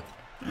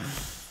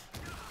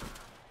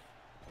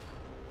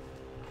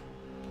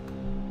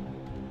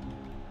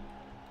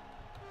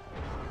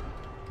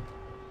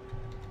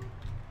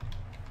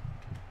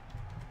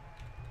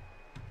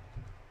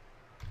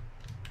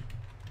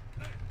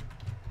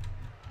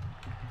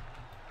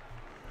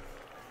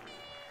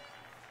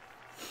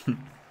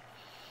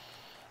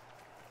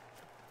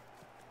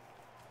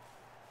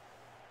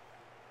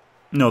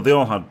 No, they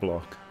all had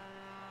block.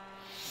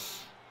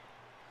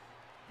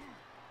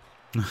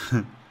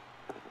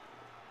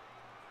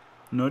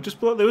 No, just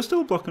block. They were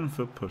still blocking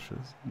for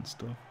pushes and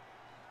stuff.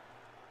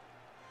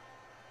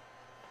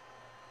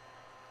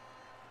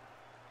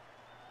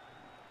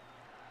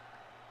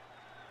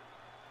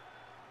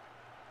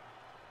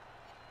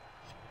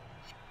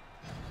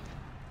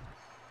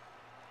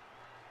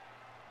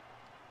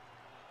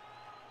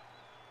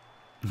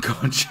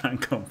 God,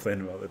 can't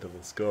complain about the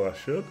double score. I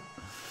should.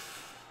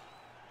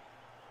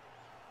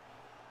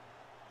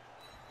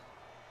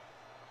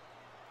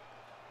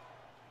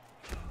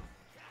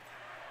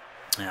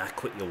 Yeah,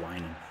 quit your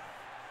whining.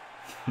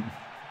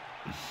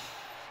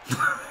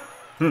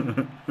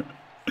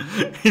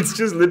 It's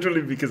just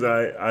literally because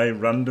I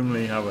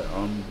randomly have it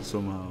on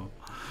somehow.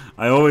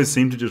 I always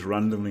seem to just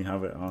randomly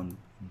have it on.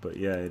 But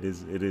yeah, it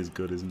is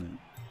good, isn't it?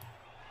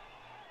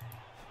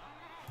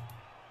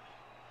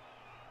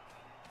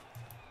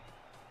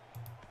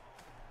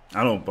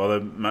 I don't bother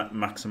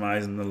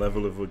maximizing the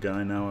level of a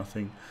guy now. I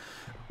think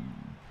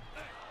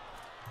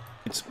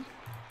this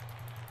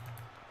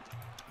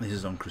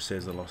is on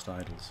Crusades of the Lost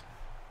Idols.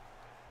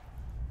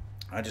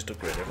 I just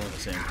upgrade everyone at the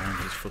same time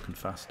because it's fucking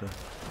faster.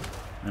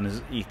 And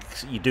as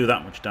you do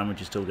that much damage,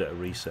 you still get a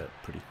reset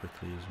pretty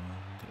quickly as well.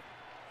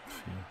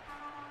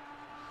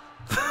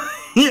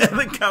 Yeah,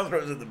 the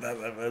Calthros at the back.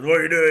 What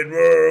are you doing? What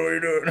are you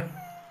doing?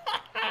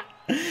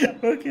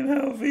 Fucking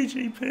hell,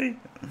 VGP.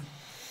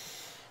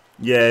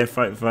 Yeah,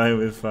 fight fire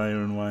with fire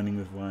and whining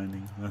with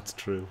whining. That's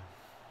true.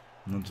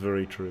 That's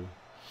very true.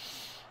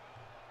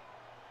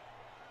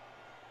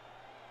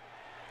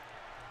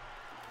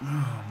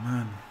 Oh,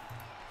 man.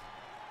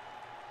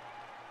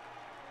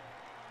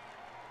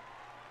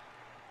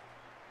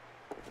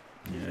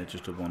 Yeah,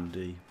 just a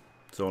 1D.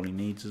 That's all he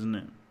needs, isn't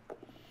it?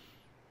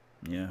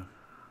 Yeah.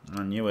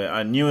 I knew it.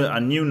 I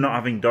knew not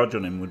having dodge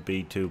on him would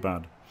be too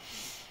bad.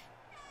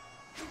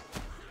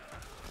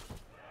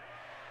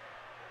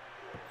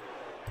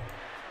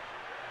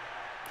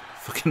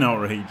 Fucking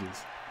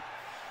outrageous.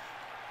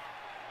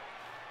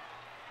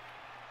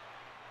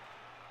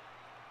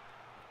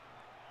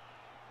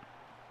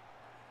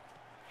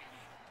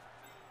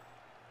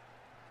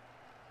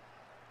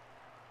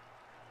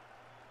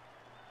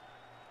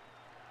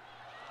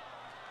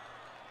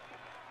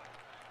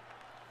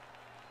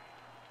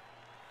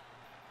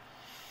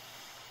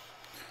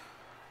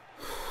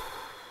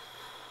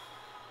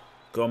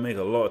 Gotta make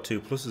a lot of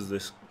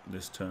 2+s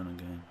this turn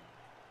again.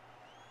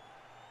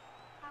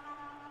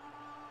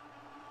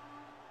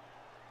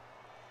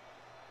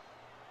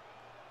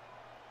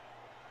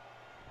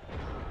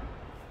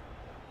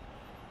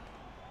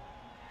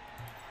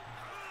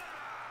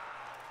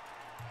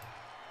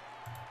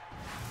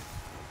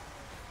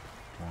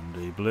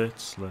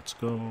 Blitz, let's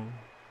go.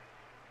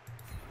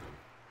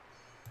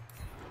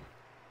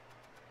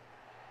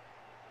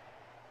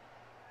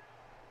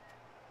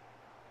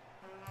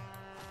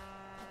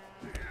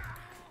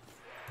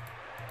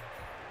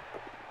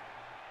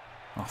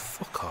 Oh,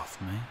 fuck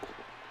off, mate.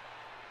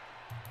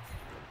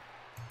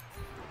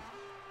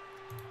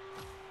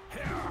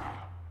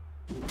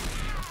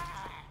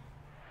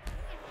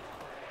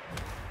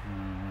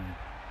 Alright.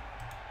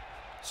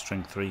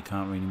 Strength 3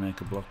 can't really make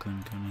a block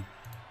then, can he?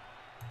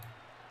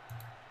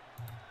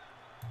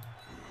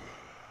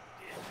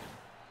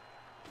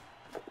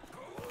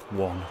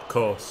 One, of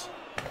course.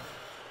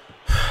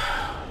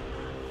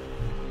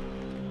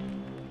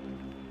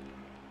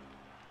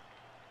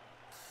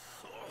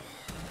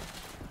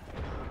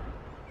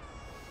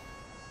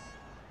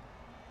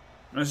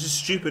 That's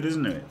just stupid,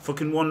 isn't it?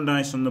 Fucking one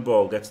dice on the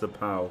ball gets the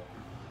POW.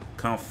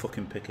 Can't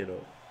fucking pick it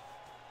up.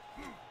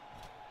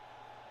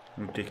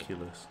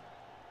 Ridiculous.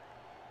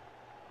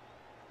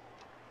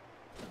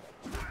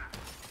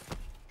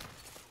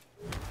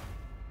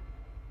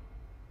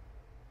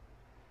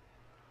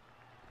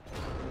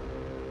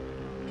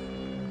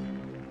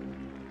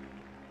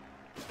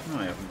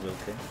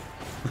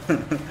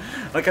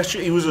 Like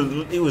he was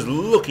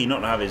lucky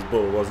not to have his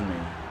bull, wasn't he?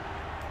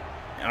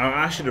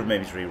 I should have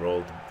maybe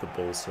re-rolled the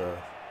bull, so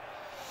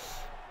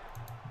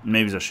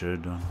maybe I should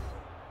have done.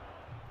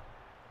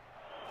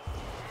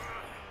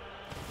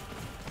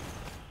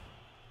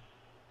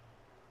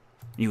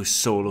 He was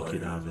so lucky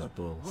to have his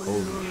bull.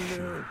 Holy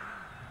shit!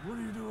 What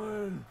are you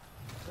doing?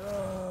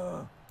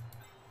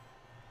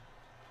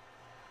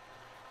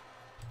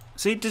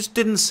 See, it just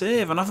didn't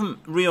save, and I haven't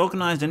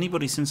reorganised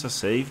anybody since I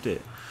saved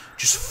it.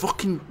 Just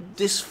fucking,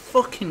 this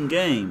fucking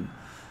game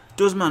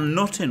does man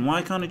nothing.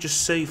 Why can't it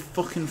just save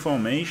fucking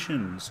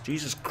formations?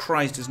 Jesus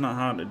Christ, it's not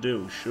hard to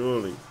do,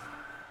 surely.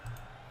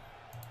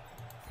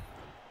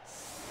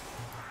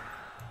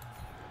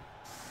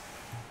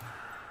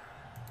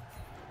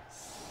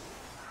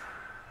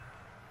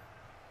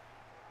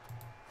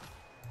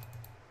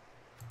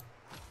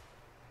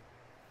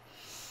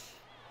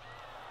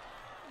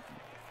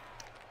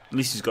 At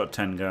least he's got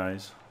 10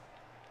 guys.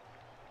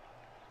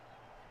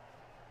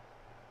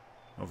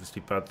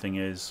 Obviously, bad thing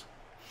is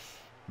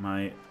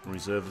My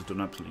reserve has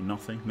done absolutely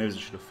nothing. Maybe I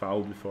should have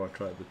fouled before I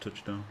tried the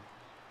touchdown.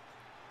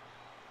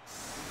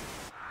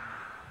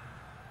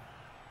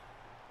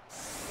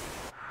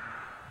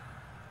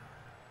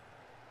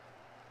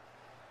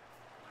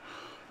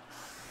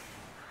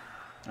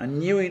 I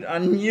knew it. I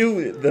knew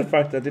it. The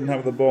fact I didn't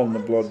have the ball in the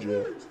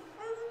blodger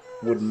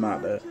wouldn't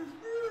matter.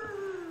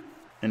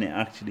 And it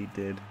actually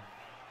did.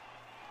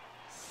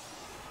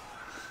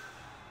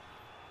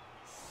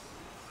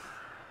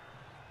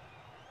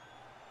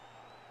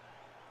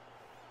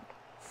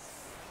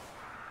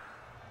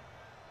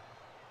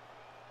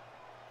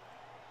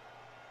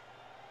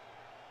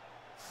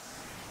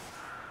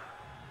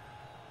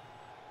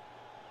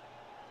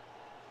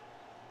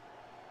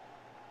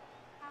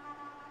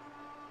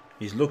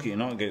 He's lucky to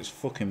not get his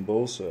fucking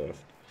ball surfed.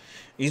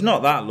 He's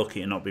not that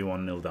lucky to not be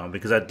 1-0 down,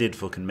 because I did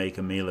fucking make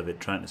a meal of it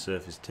trying to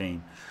surf his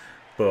team.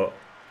 But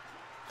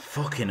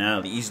fucking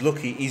hell, he's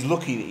lucky that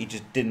he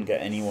just didn't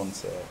get anyone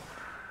surfed.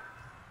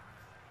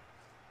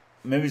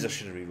 Maybe I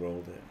should have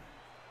re-rolled it.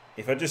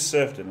 If I just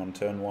surfed him on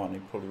turn 1, he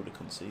probably would have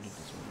conceded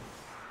as well.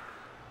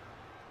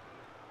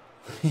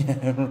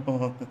 Yeah,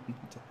 Roland.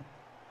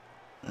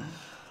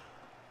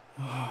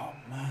 Oh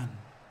man.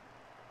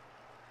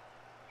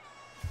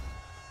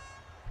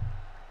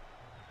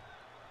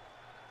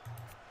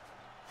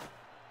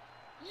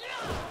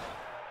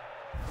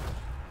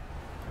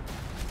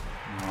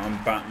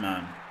 I'm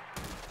Batman.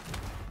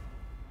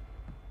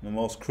 The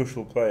most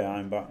crucial player,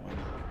 I'm Batman.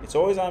 It's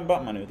always I'm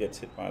Batman who gets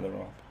hit by the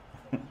rock.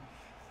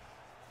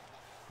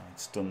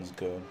 Stun's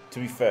good. To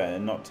be fair,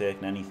 not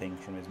taking anything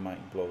from his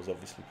mighty blow is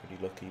obviously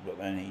pretty lucky, but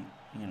then he,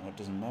 you know, it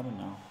doesn't matter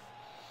now.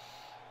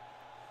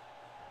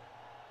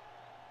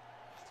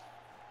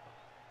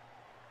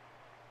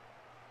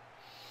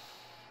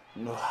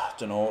 I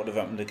don't know what would have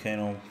happened to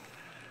Kano.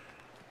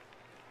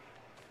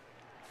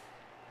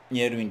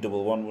 Yeah, it would have been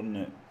 1-1, wouldn't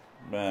it?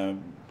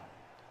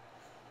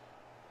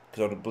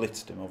 Because I'd have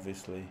blitzed him,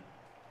 obviously.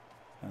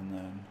 And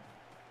then,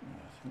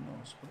 who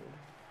knows what it would have.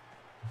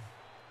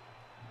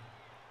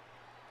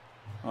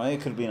 Oh,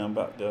 it could have been on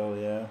back goal,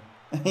 yeah.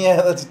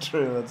 Yeah, that's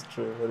true, that's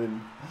true.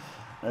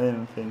 I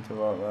didn't think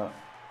about that.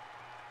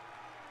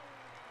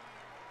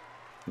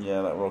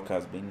 Yeah, that rock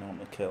has been known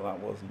to kill.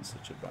 That wasn't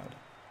such a bad.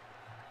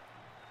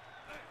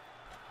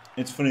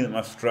 It's funny that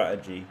my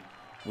strategy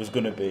was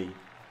going to be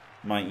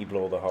mighty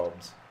blow the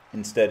Hobbs.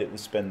 Instead, it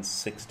was spend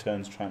 6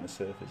 turns trying to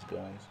surface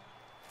guys.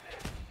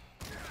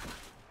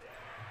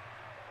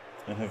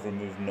 And have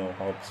removed no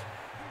Hobbs.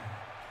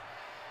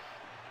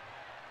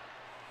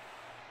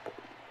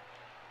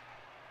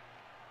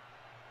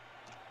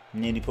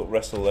 Nearly put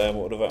wrestle there,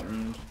 what would have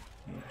happened?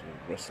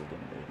 Wrestle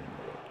didn't really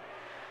work.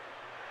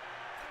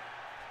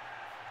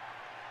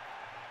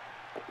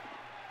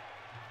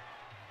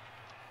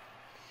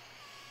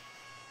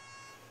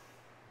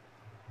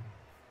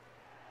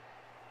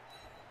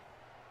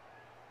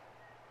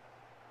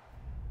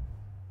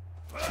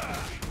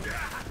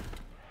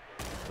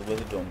 The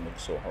weather don't look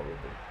so horrible.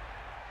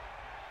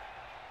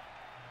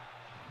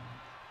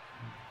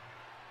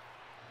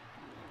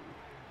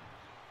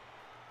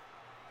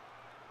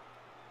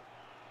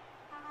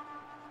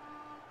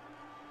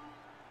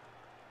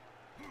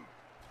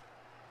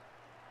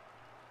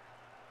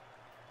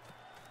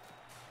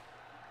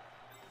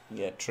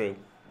 Yeah, true,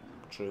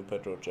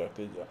 Pedro Jack.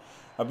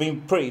 I've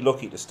been pretty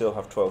lucky to still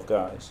have 12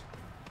 guys,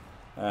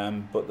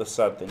 but the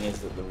sad thing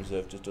is that the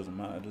reserve just doesn't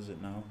matter, does it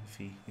now?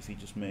 If he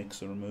just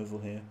makes a removal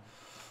here,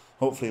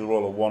 hopefully he'll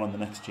roll a 1 on the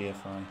next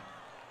GFI.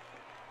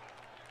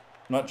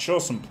 That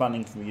shows some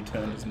planning from your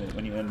turn, doesn't it?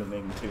 When you end up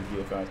making 2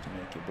 GFIs to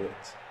make your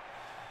blitz.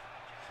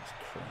 Jesus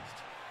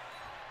Christ.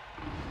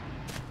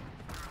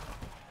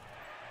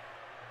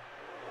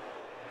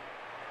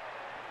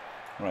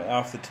 Right,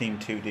 half the team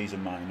 2Ds are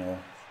mine, or.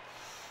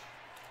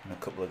 And a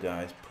couple of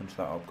guys punch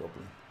that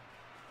hobgoblin.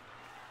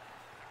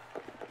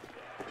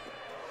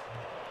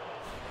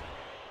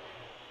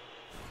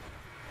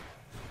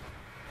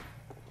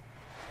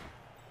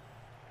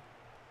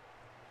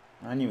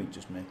 I knew he'd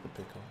just make the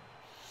pick up.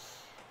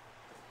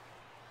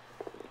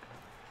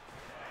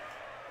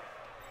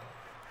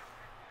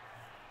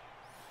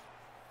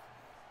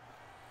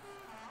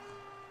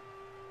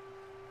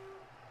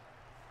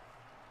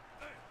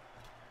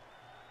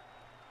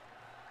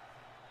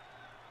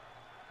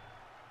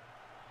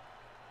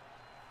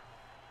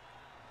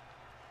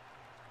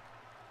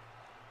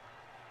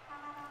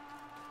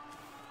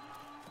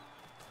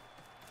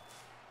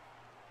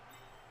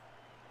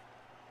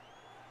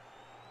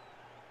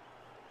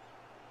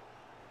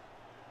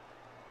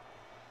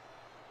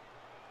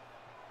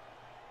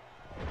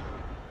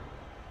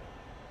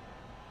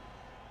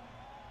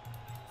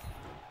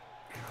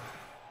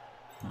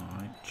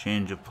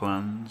 Change of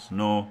plans.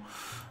 No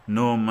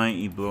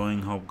mighty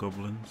blowing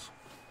hobgoblins.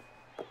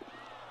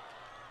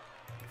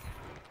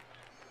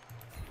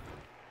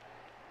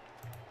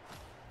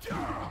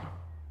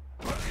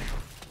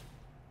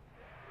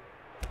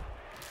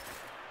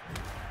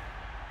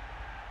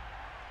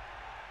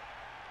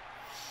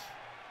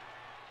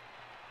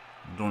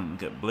 Don't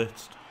get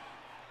blitzed.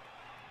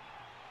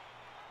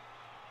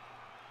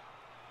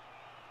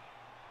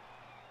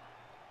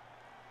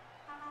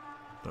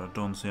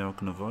 don't see how I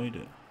can avoid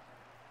it.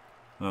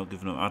 Without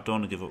giving up. I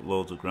don't want to give up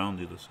loads of ground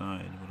the other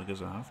side, but I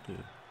guess I have to.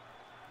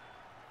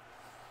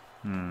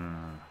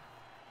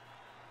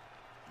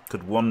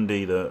 Could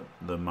 1D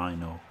the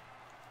Mino.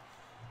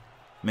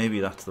 Maybe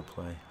that's the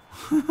play.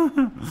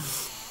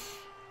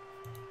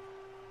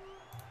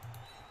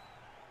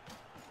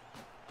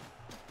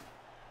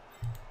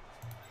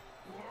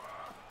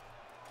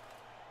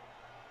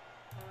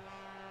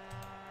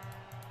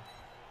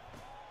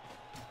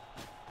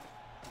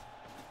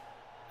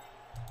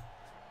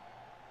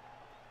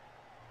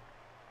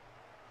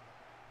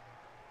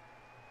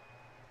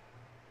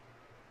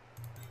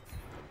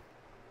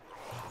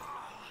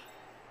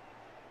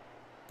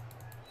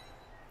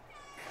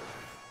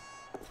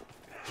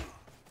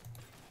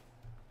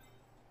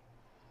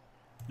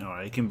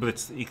 Alright, he can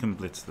blitz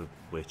the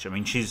witch. I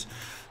mean,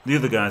 the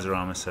other guys are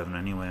armor 7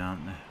 anyway,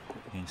 aren't they?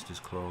 Against his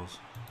claws.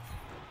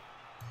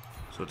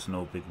 So it's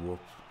no big whoop.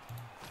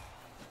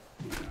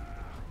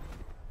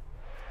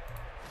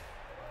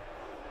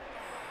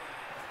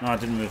 No, I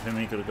didn't move him.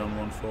 He could have gone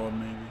 1 forward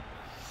maybe.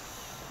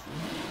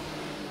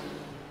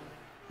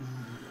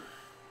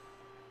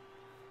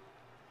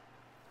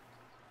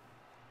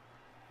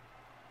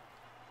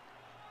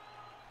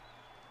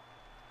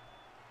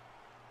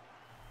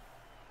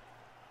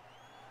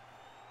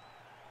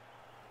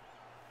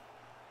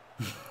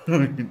 What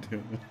are you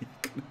doing? What are you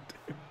gonna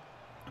do?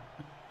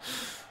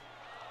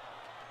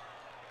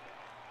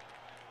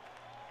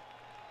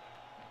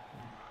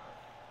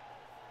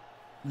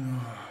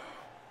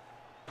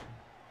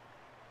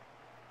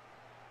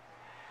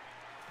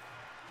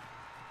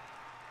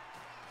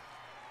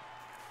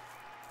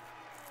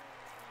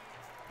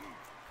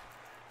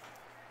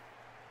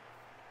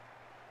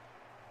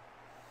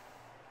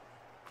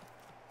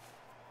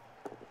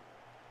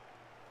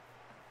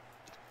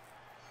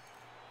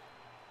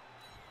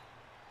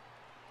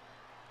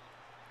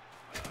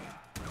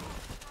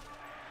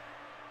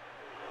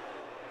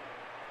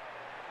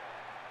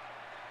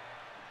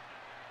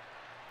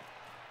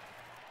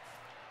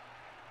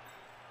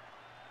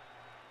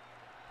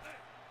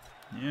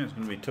 Yeah, it's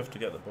going to be tough to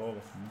get the ball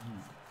off him, isn't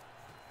it?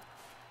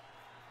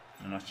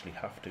 And actually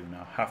have to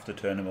now. Have to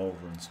turn him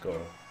over and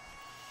score.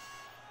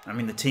 I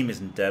mean, the team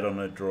isn't dead on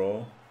a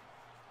draw.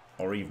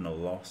 Or even a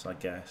loss, I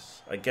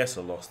guess. I guess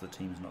a loss, the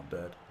team's not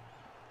dead.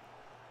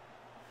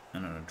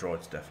 And on a draw,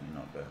 it's definitely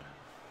not dead.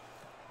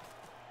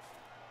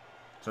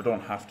 So I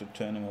don't have to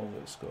turn him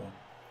over to score.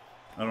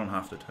 I don't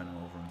have to turn him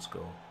over and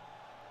score.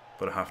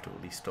 But I have to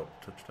at least stop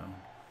the touchdown.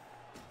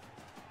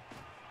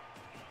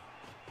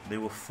 They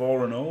were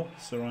 4-0,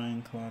 Sir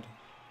Ironclad.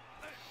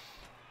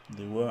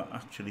 They were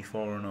actually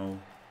 4-0.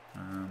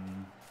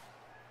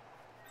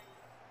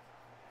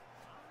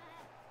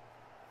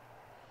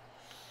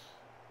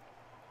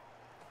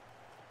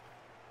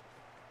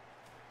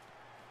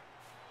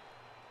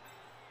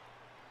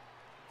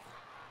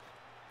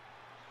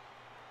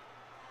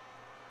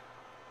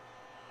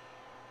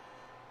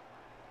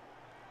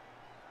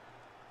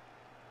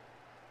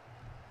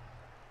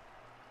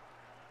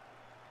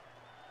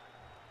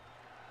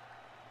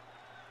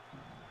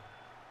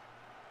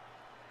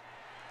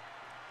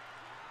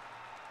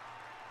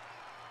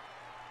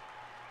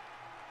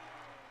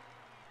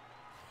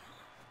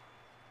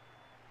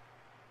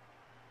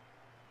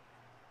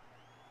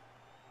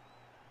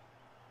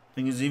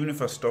 Thing is, even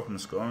if I stop him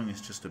scoring,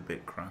 it's just a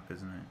bit crap,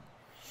 isn't it?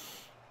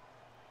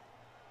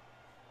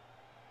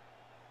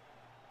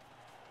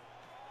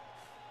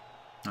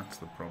 That's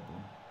the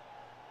problem.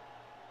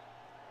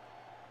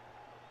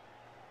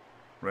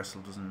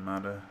 Wrestle doesn't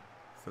matter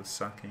for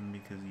sacking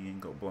because he ain't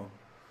got block.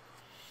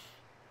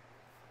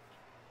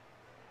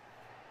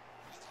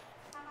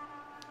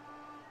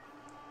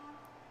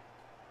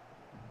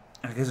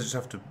 I guess I just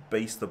have to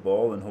base the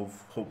ball and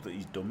hope that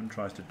he's dumb and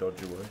tries to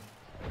dodge away.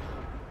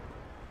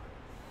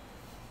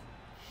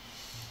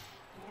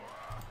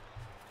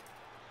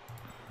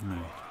 Right.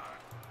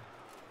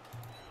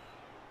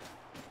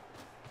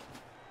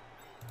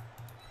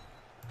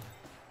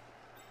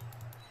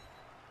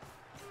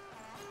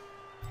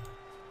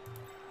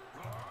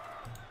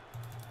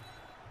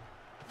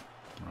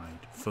 Right,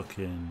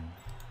 fucking...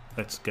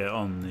 Let's get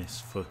on this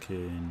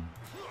fucking...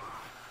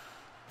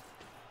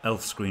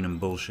 elf screen and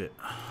bullshit.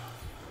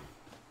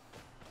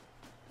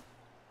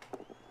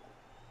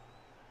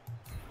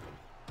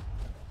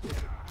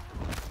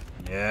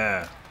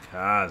 Yeah,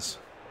 Kaz.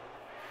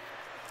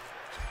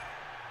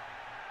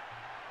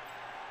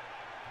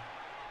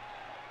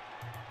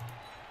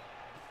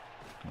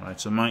 Right,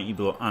 so Mighty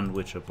Blow and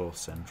Witch are both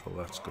central.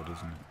 That's good,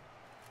 isn't it?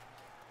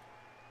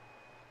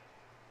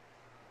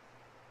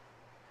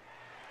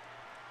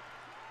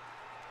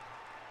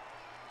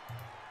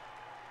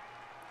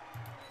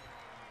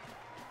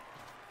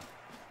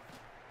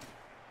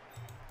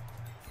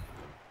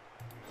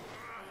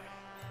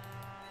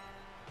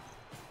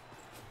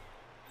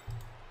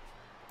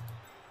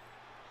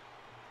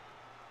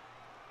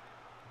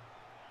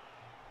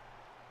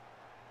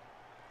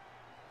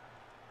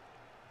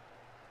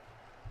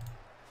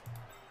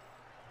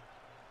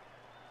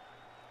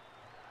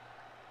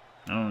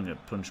 I don't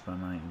get punched by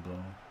Mighty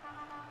Blow.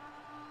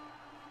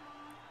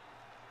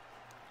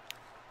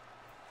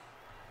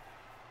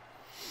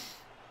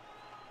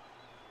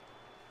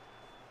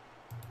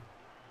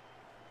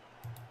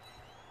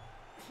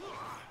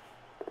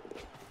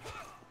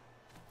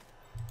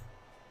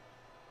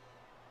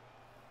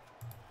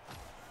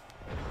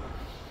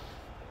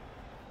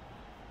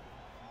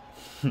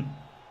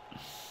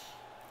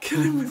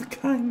 Kill him with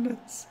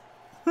kindness.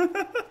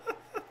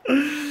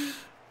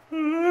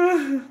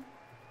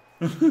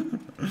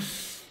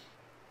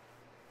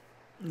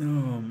 Oh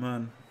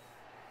man.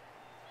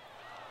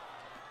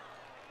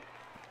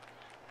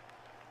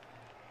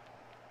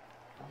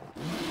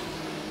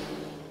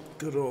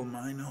 Good old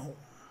Mino.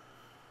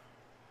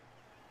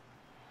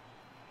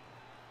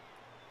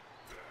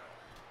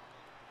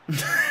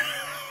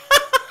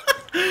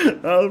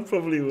 That'll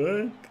probably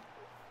work.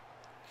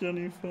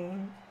 Johnny 5.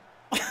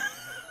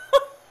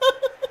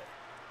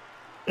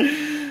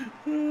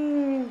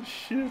 Oh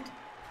shit.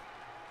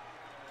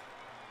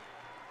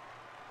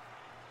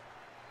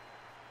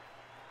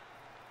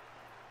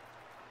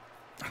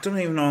 I don't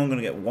even know I'm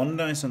gonna get one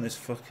dice on this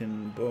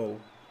fucking bow.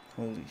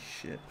 Holy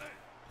shit.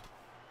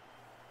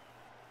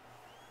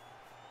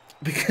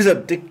 Because I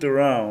dicked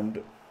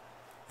around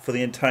for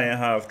the entire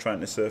half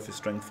trying to surface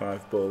strength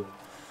 5 bow.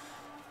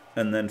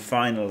 And then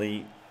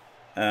finally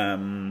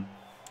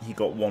he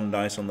got one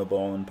dice on the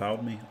ball and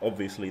powered me.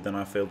 Obviously then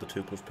I failed the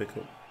 2+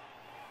 pickup.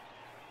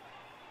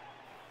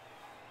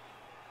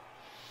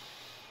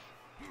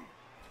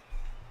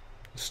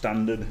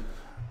 Standard.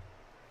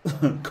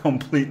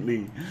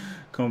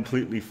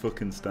 completely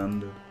fucking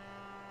standard.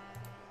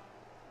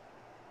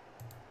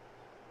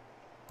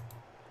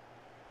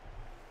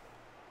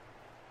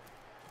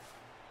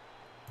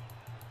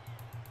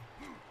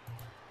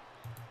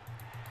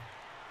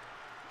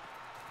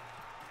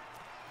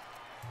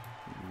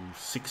 Ooh,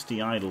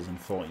 60 idols in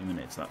 40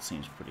 minutes. That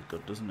seems pretty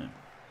good, doesn't it?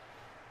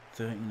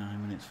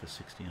 39 minutes for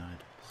 60 idols.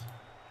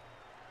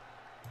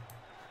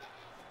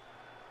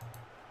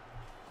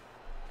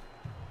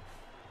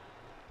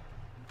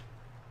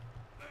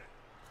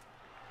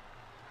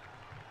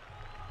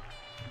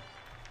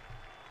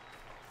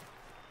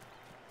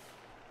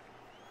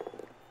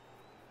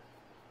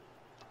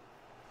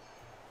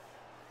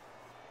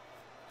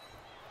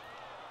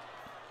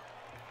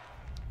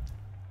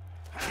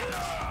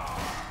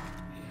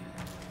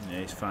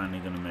 He's finally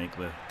going to make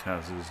the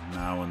Kazas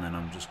now, and then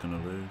I'm just going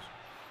to lose.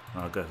 Oh,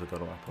 I guess I got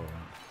a lap all right.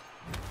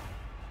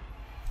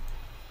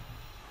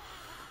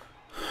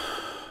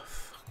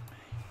 Fuck me.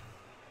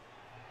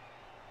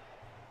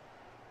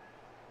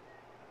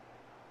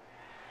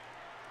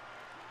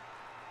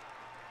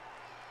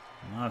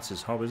 Well, that's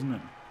his hob, isn't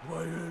it?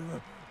 What are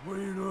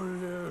you doing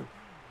here?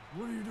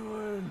 What are you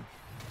doing?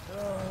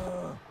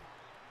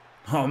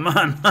 Oh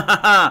man!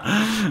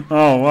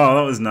 Oh wow,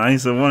 that was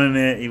nice. A 1 in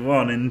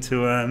 81 into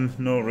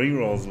no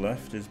rerolls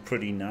left is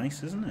pretty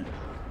nice, isn't it?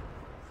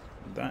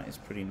 That is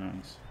pretty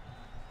nice.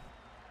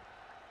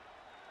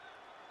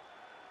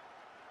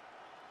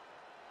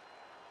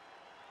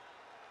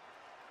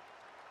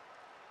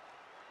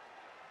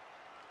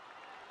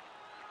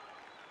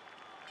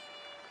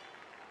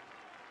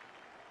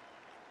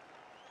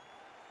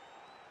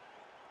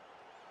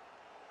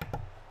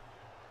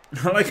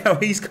 I like how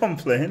he's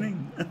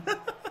complaining.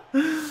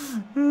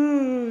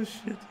 Oh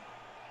shit.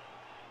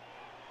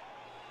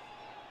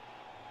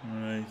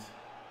 Right.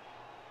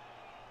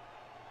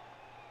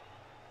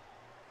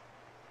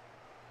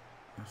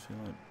 I feel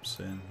like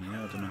saying,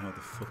 yeah, I don't know how the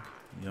fuck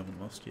you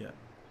haven't lost yet.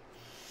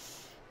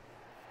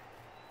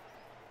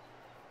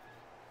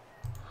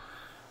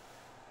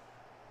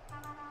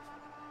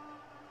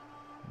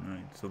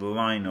 Right, so the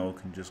Lino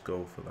can just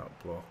go for that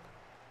block.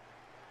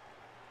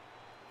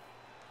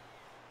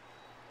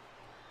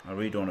 I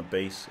really don't want to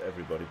base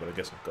everybody, but I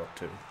guess I've got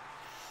to.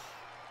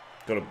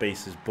 Got to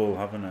base his bull,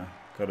 haven't I?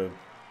 Got to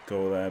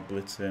go there,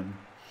 blitz him,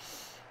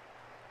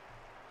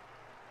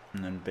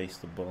 and then base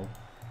the bull.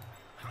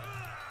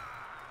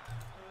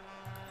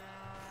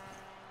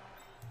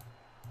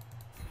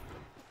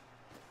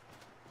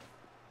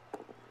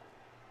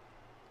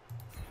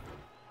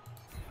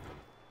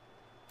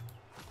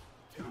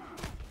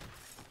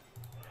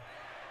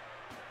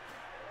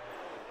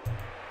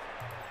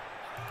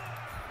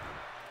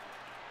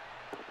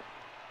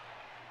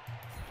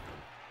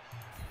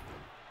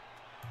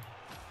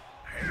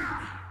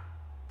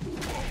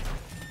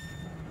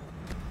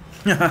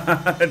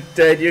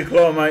 Dead, you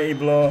claw, mighty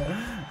blow.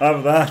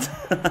 Have that.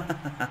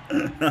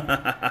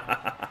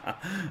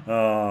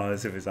 Oh,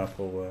 as if his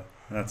apple were.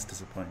 That's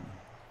disappointing.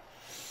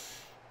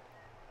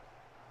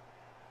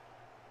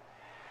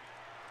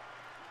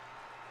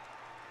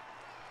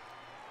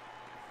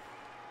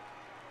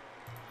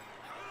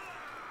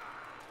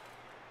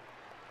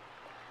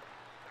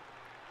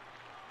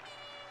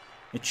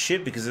 It's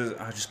shit because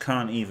I just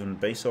can't even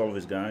base all of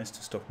his guys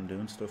to stop him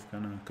doing stuff,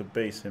 can I? I could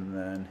base him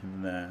there and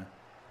him there.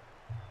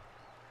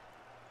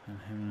 And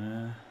him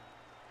there.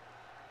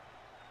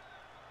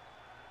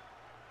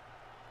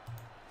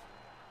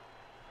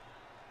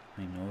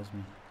 He knows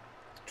me.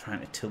 He's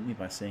trying to tilt me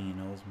by saying he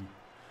knows me.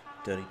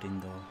 Dirty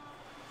dingo.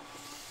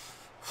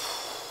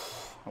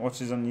 I watch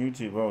this on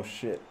YouTube. Oh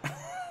shit.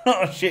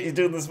 Oh shit, he's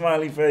doing the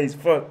smiley face.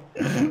 Fuck.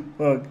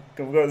 Fuck.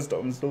 I've got to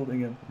stop insulting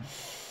him.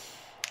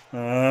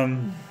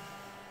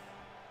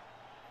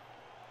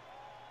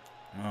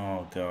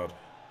 Oh god.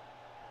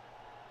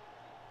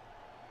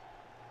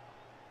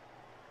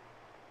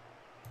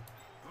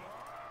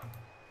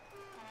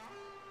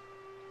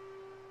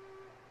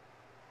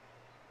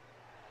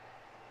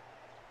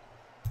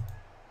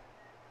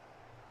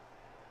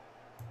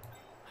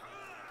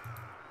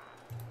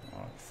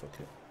 Alright, fuck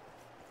it.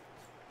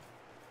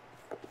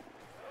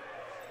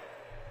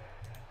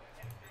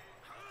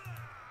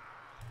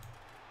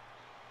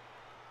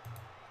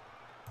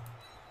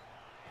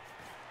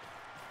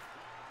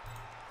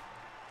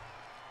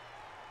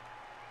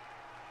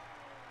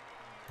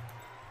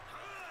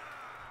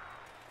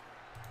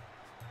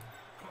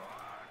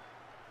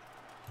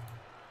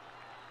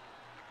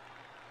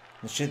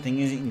 The shit thing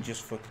is, he can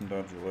just fucking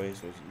dodge away,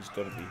 so it's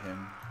got to be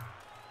him.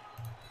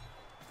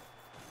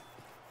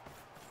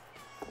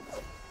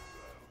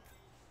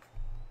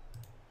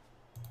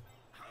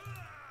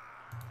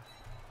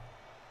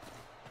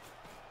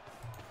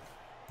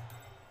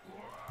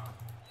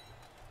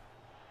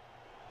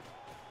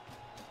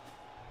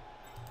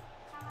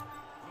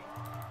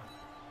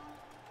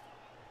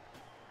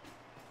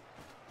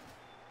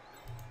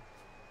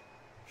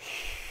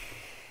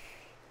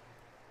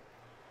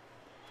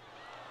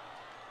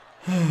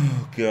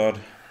 Oh god.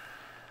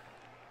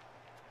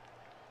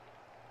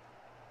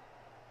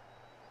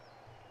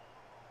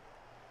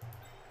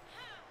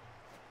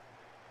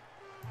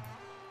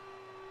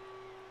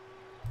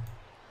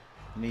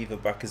 Neither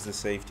back as the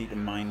safety to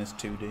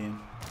 -2D.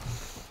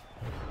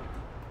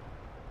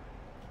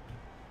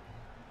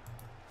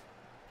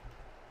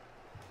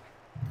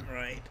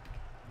 Right.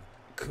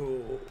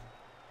 Cool.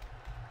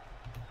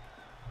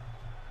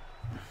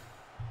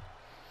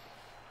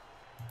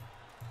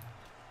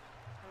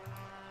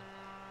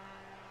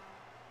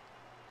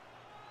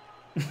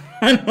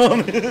 I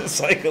know this is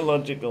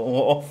psychological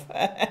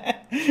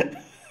warfare.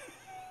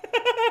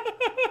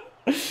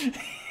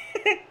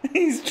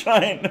 He's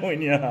trying to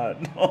win your heart.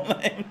 Don't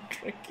let him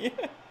trick you.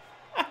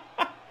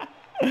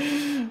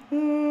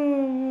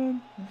 Oh,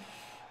 man.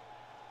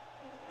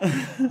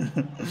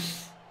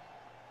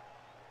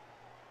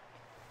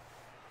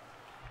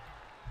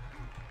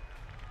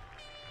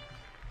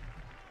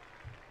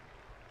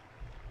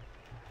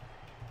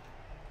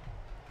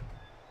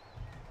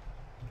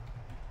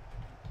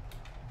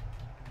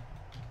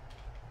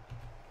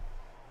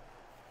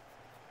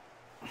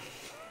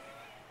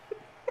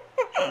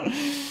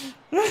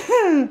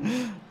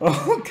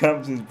 Oh,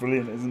 Camps is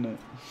brilliant, isn't it?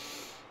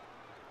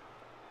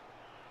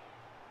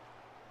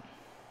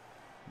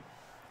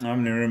 How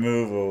many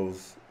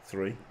removals?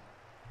 3.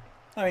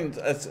 I mean,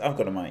 I've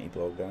got a mighty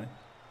blow, guy.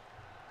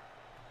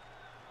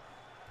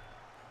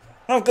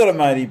 I've got a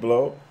mighty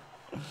blow.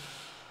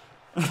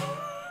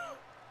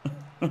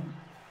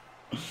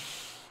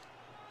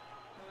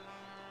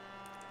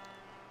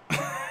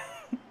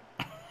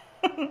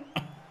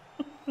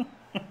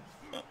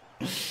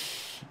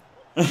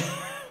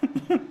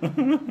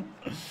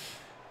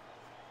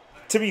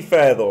 To be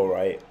fair though,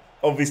 right,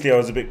 obviously I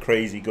was a bit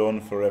crazy going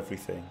for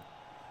everything,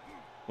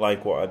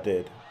 like what I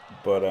did,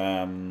 but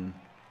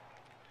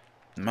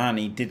man,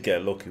 he did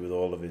get lucky with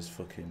all of his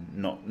fucking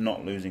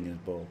not losing his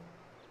ball.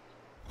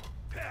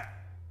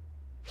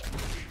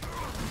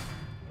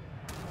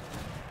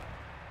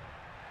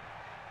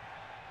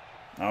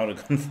 I would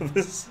have gone for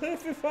the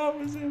surf if I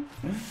was him.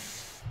 I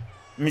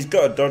mean, he's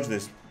got to dodge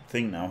this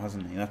thing now,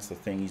 hasn't he? That's the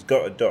thing, he's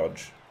got to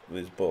dodge with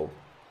his bull.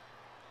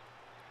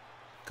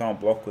 Can't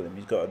block with him,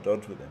 he's got to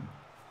dodge with him.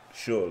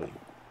 Surely.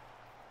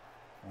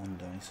 1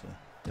 dice,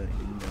 dirty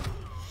bingo.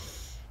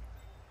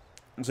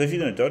 So if you're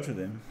going to dodge with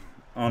him...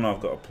 Oh no,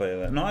 I've got a player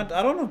there. No, I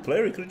don't have a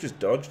player, he could have just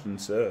dodged and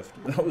surfed.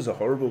 That was a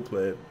horrible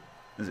play,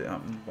 as it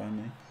happened by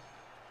me.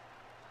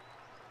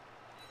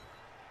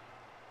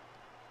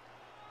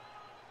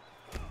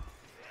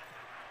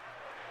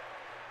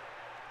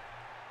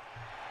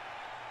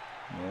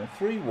 Yeah,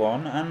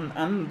 3-1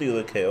 and the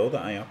other KO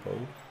that I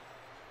upload.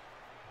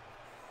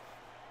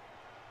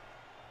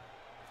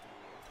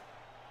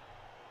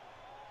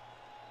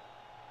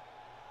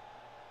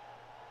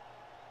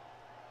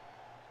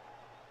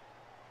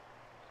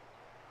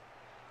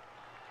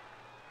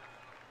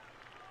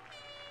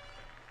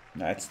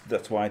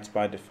 That's why it's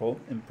by default,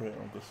 Emperor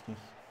Augustus.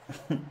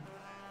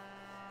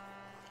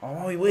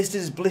 Oh, he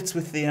wasted his blitz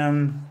with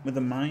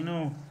the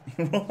Mino.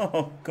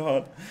 Oh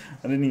god,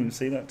 I didn't even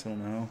see that till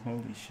now.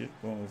 Holy shit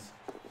balls!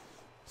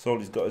 So all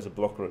he's got is a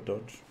blocker at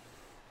dodge.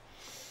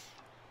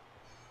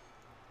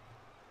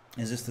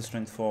 Is this the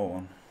strength 4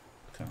 one?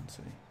 Can't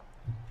see.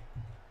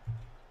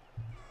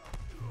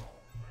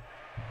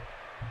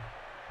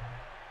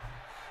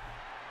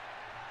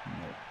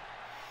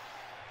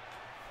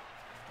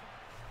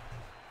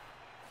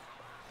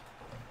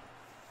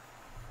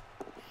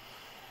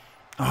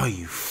 Oh,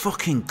 you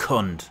fucking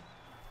cunt.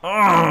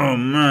 Oh,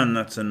 man,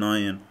 that's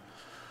annoying.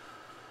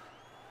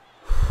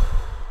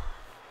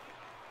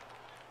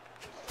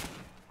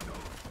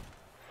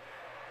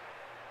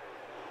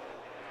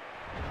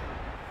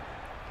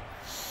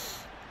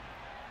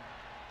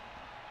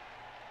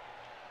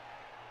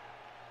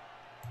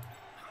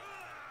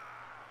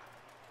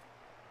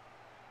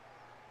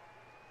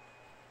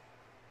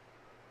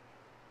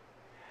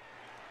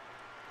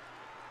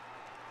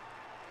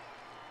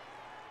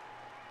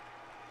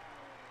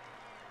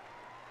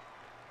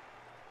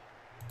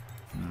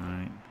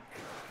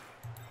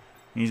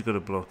 He's got to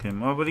block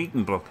him. Oh, but he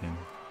can block him.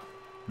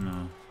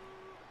 No.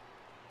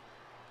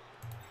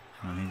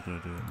 No, he's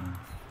got to do it now.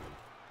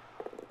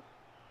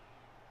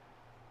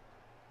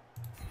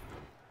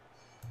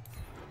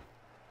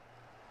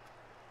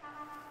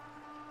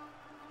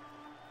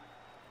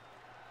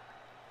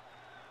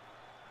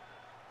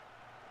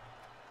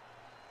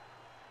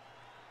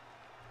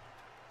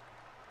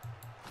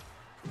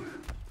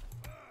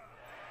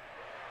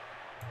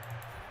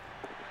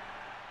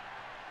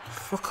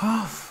 Fuck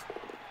off!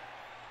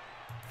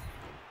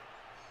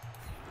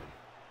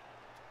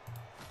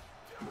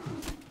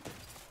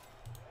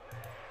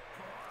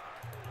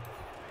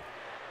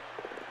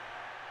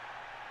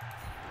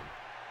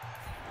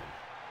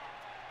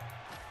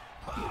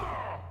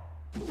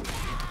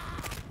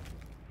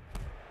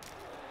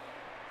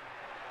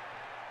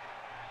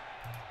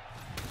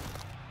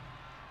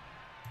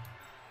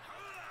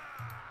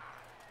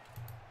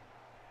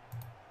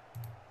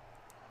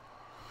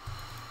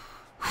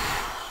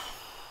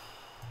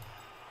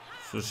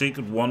 So she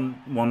could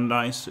one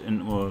dice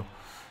into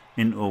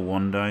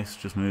one dice,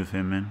 just move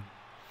him in.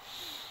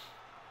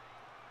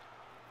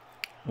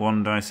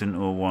 One dice into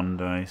one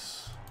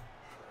dice.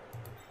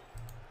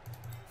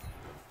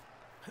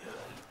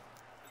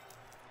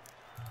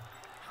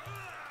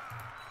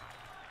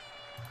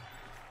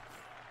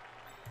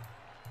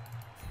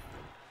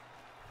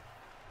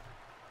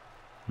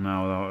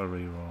 Now without a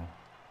reroll.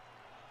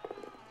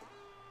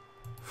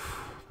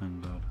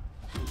 Thank God.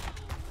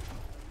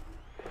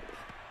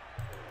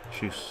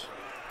 Choose.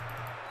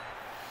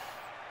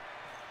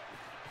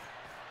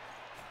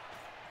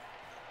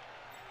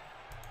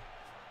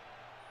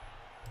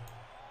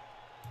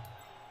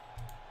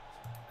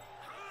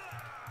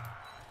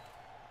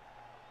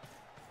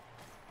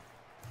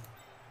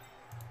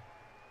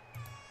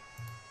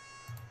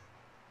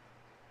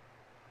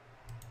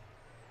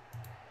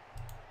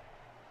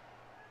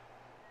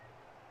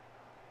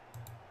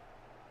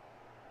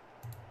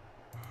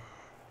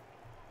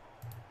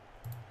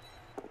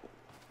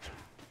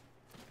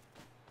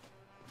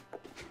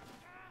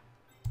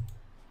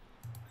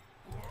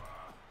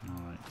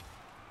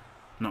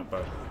 Not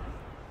bad.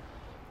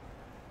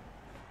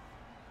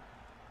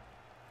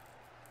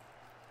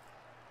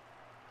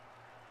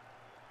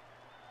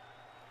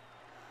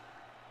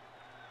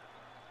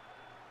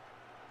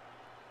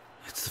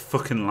 It's the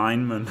fucking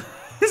lineman.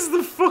 It's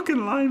the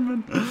fucking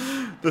lineman.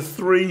 The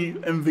 3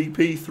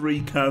 MVP,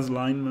 3 Kaz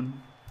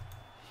lineman.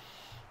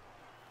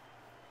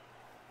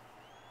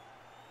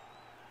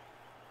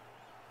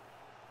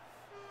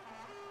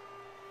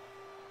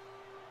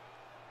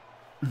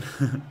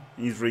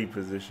 He's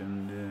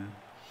repositioned, yeah.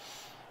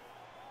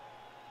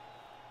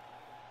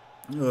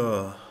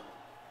 Ugh.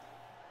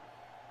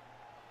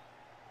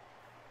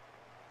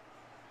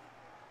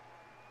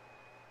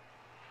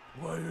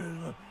 What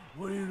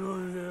are you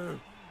doing there?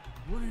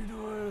 What are you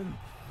doing?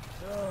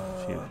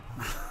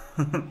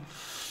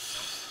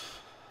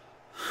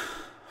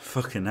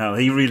 Fucking hell,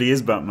 he really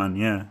is Batman,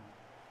 yeah.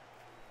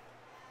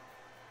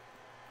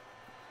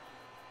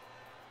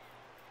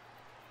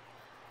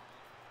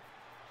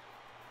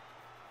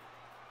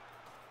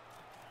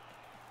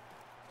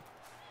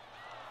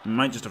 We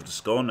might just have to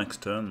score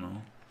next turn,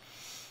 though.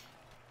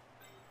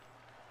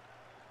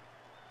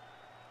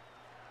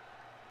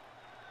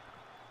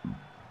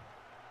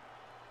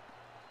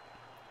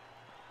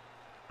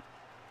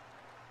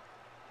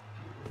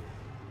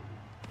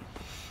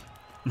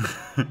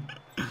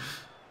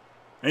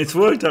 It's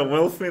worked out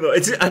well for me, though.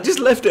 I just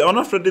left it on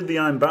after I did the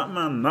I'm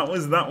Batman. That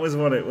was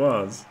what it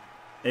was.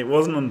 It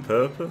wasn't on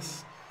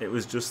purpose. It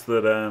was just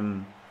that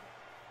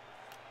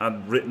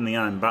I'd written the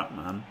I'm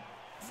Batman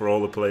for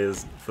all the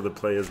players, for the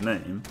player's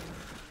name,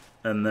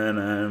 and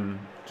then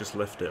just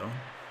left it on.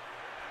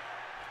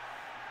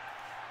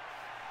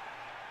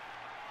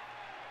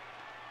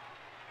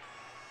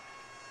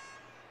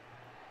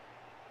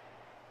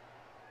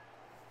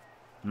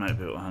 Might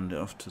be able to hand it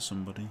off to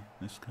somebody,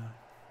 this guy.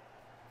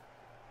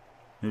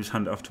 Who's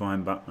hand it off to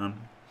I'm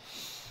Batman?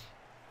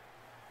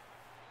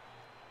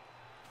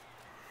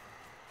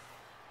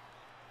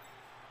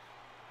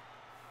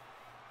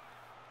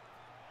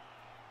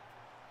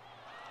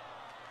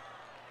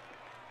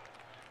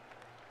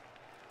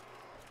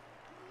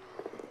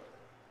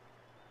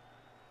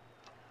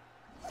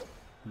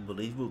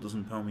 Unbelievable,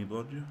 doesn't pound me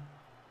bodger.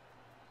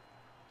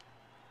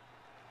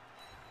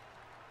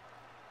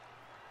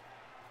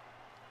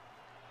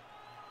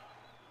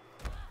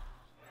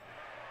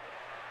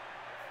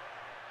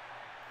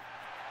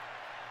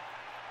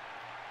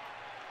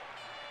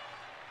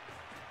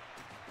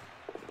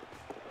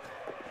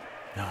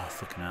 Oh,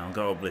 fucking hell,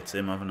 gotta blitz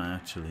him, haven't I,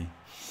 actually?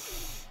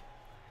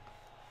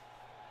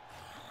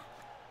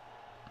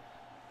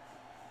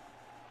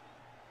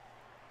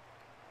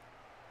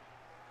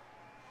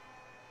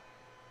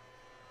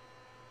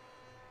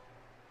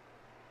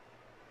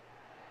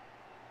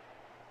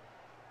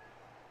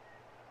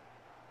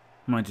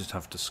 Might just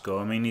have to score.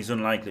 I mean, he's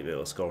unlikely to be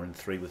able to score in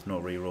 3 with no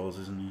rerolls,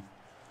 isn't he?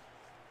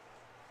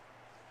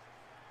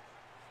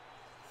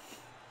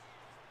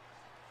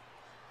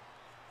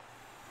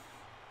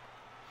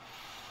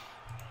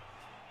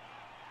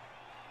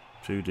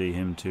 2D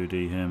him,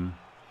 2D him.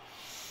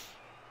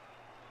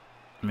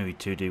 Maybe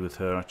 2D with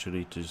her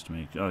actually, just to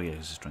make... Oh yeah,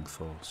 he's a strength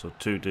 4. So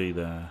 2D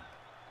there.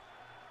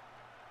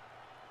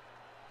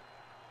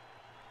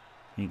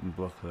 He can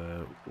block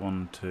there.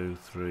 1, 2,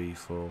 3,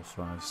 4,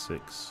 5,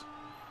 6.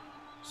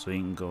 So he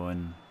can go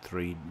in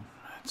 3.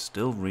 It's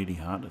still really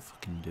hard to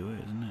fucking do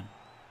it, isn't it?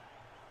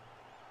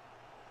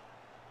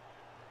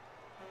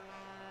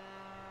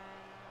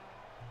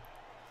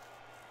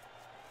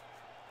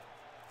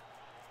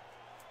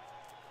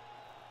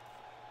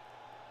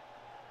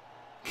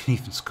 Can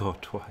even score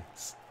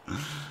twice.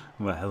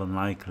 Well, hell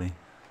unlikely.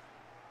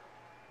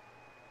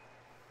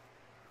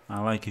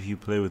 I like if you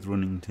play with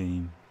running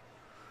team.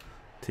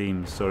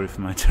 Sorry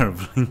for my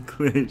terrible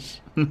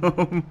English. No,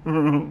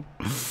 bro.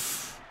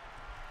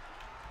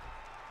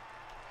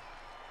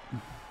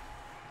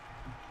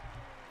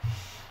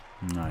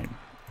 Right.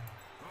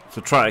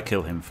 So try to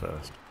kill him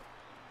first.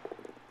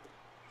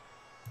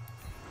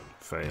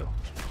 Fail.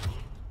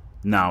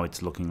 Now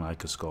it's looking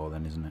like a score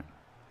then, isn't it?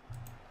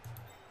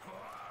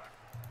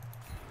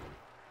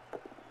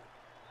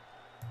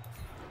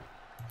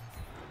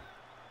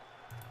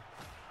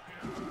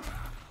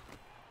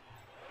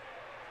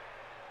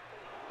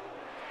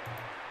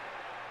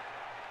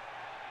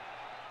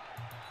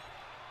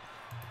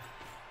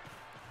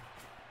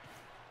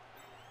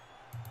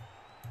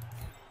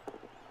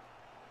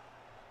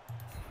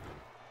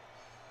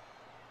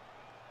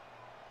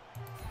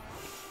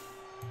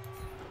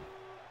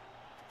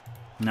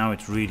 Now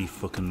it's really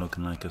fucking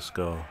looking like a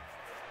score.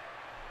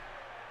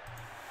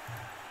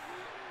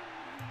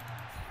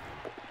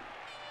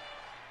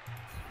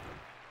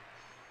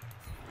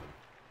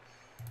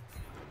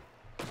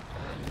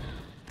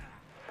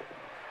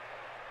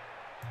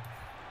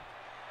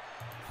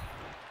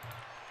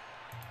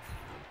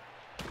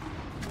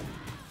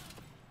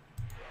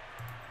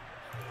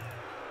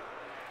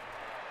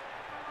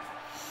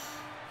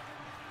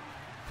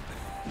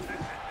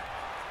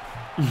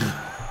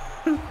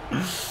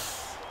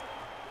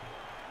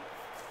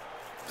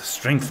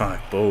 Strength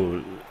 5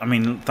 bow. I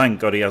mean, thank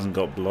God he hasn't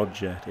got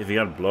blodge yet. If he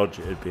had blodge,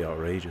 it'd be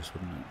outrageous,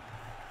 wouldn't it?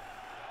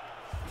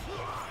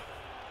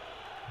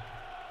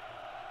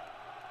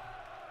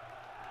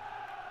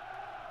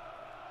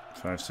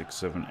 Five, 6,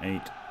 7,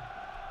 8.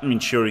 I mean,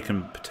 sure, he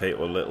can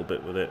potato a little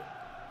bit with it.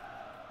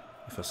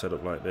 If I set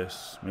up like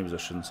this. Maybe I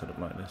shouldn't set up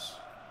like this.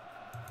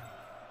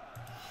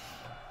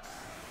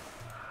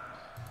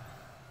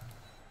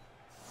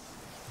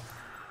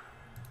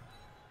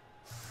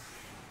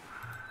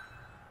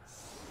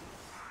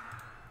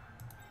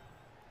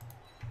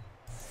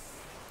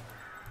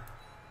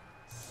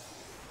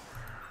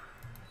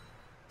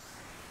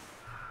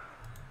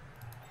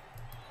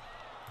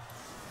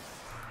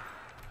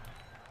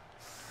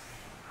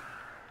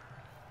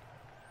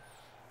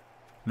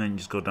 And then you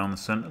just go down the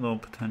centre though,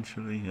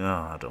 potentially. Oh,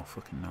 I don't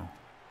fucking know.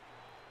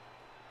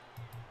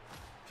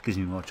 It gives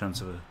me more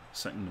chance of a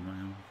second of my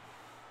own.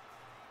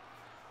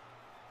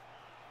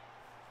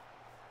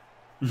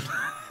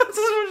 That's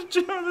as much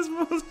German as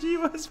most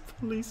US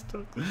police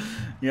talk.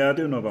 Yeah, I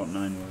do know about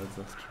 9 words,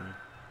 that's true.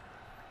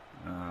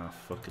 Ah,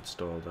 fuck, it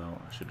stalled out.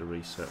 I should have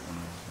reset when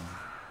I was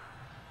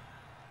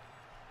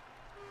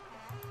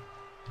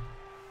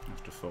there.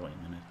 After 40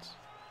 minutes.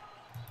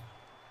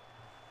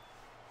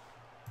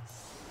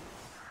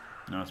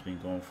 Now it's been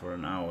going for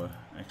an hour,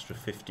 extra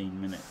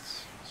 15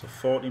 minutes. So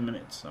 40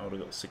 minutes, I would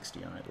have got 60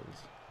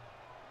 idols.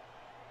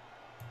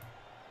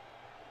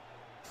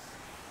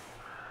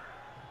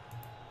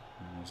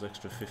 And those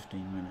extra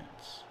 15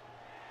 minutes.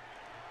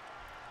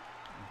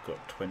 I've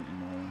got 20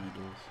 more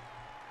idols.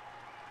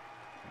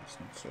 That's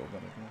not so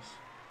bad, I guess.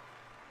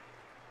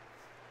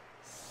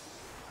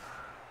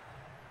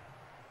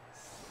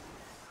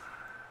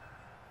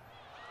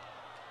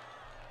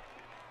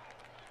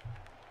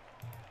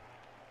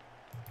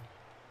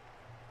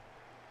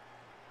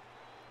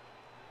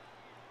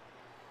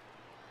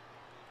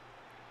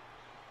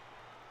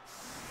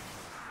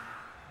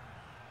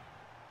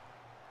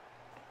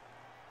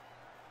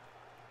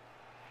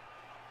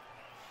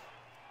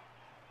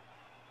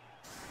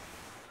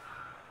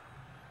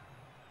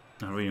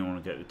 I really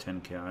want to get the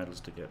 10k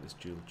idols to get this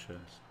jewel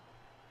chest.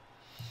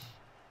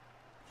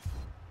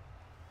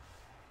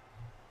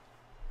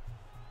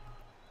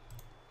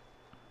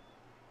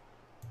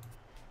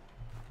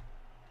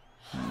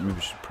 Maybe we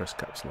should press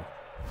caps lock.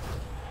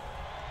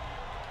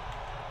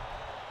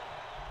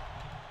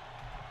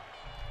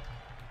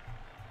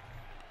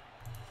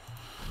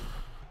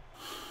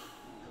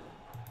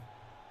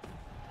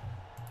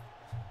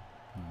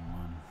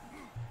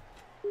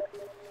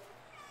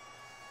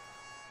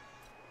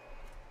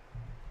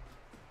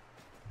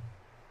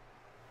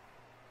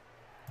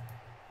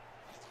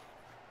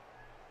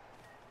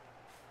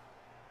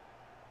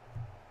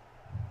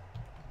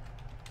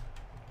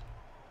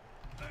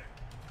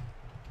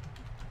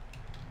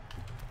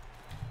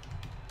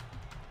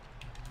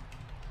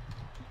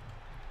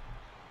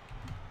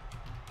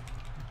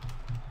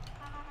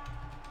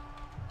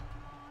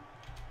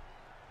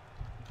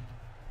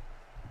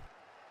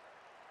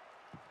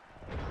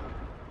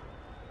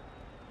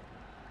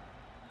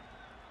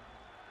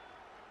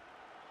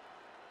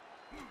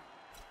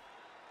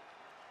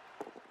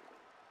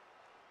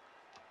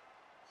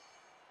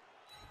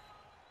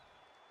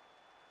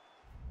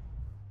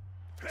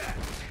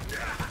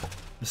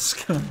 The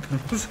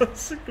scandals are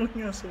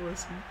sickling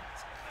SOS.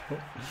 Oh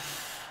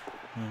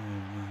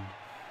man.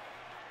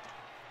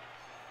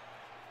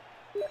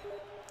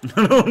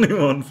 Only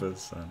one for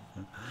Santa.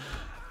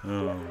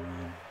 Oh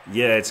man.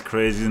 Yeah, it's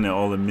crazy, isn't it?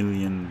 All the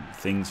million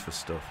things for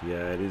stuff.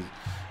 Yeah, it is.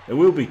 It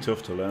will be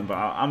tough to learn, but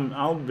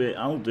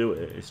I'll do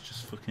it. It's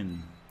just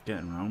fucking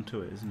getting around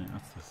to it, isn't it?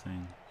 That's the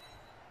thing.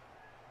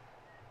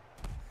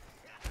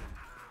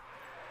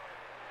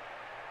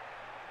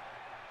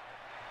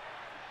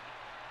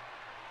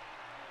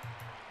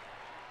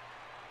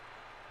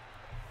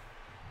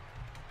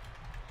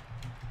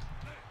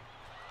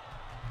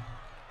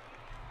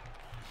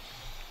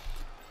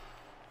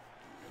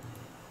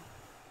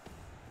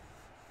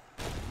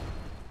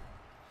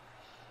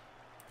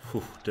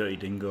 Whew, dirty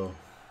dingo.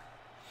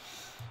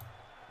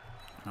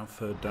 Out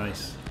third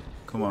dice.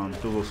 Come on,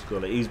 double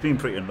skull. He's been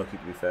pretty unlucky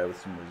to be fair with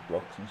some of his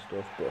blocks and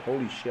stuff, but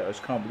holy shit, I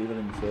just can't believe it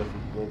in the first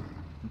ball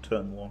on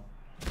turn 1.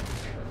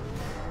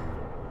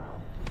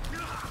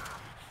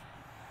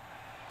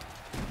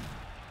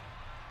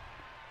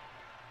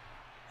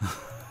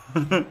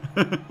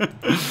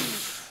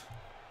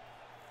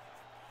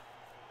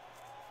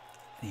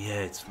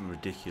 Yeah, it's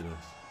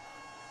ridiculous.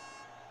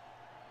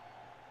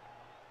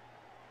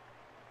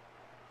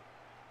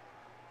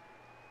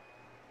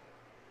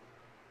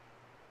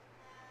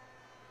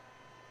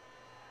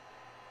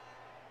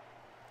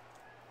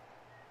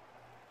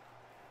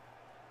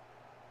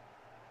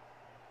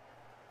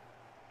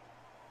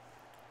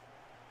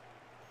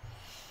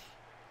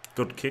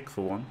 Good kick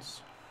for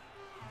once.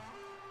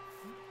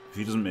 If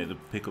he doesn't make the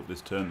pick up this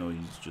turn though,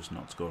 he's just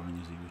not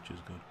scoring, is he? Which is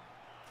good.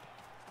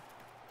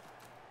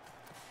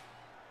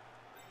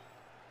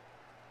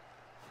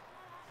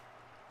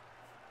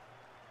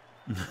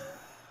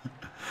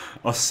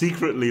 I'll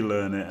secretly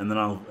learn it, and then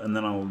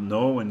I'll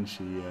know when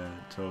she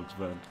talks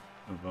bad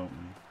about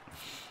me.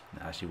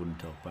 Nah, she wouldn't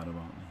talk bad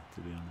about me,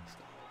 to be honest.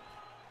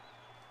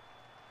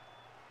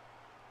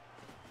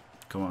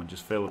 Come on,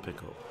 just fail a pick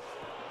up.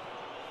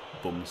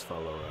 Bums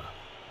follower.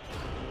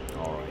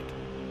 Alright.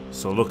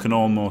 So looking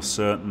almost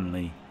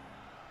certainly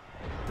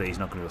that he's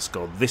not going to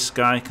score. This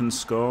guy can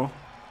score.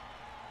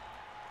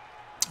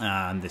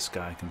 And this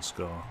guy can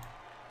score.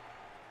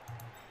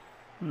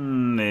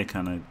 They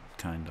kind of.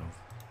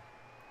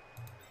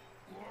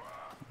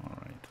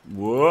 Alright.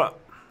 Whoa!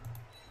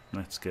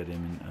 Let's get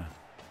him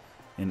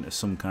into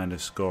some kind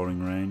of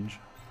scoring range.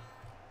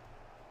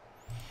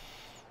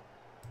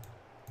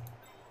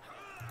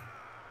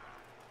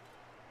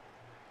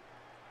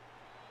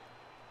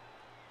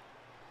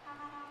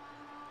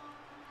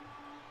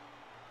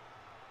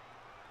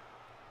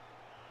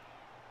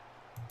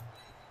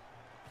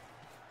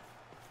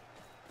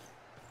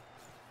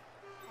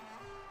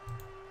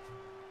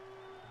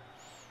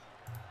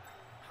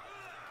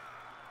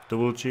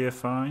 Double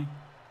GFI?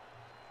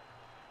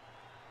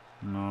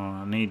 No,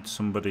 I need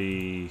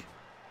somebody.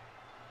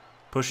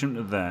 Push him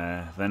to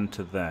there, then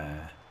to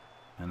there,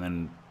 and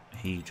then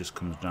he just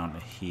comes down to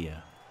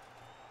here.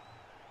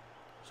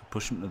 So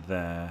push him to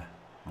there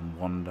on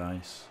 1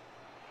 dice,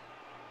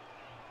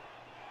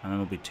 and then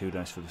it'll be 2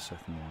 dice for the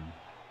second one.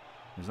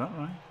 Is that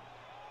right?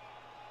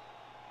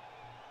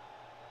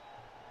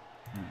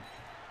 Hmm.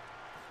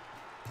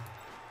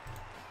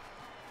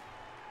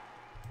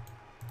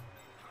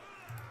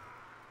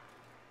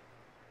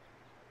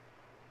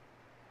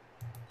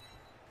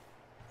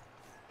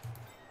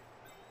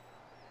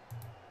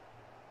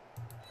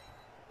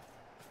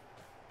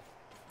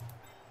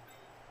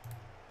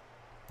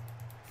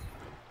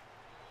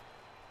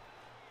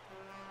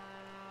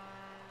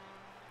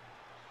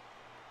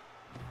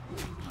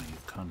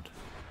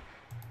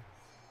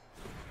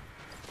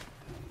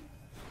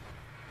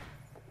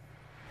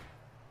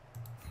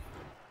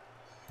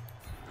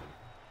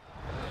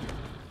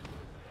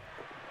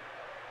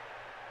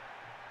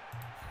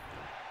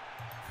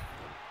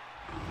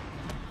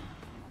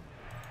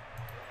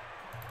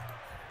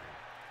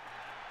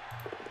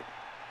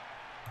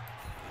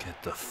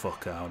 Get the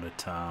fuck out of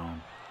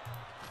town.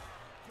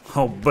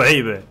 Oh,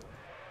 baby.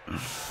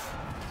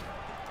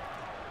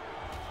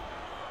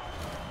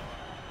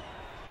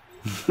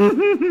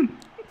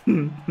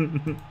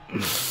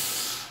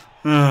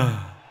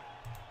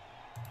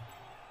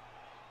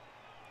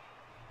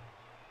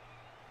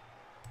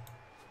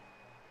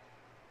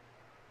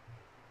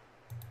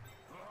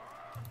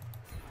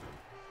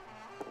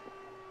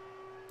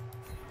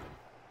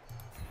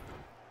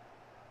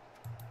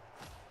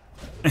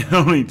 It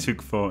only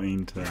took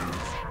 14 turns.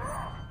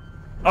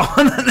 Oh,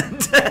 and then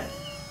death!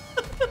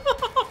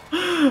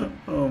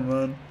 Oh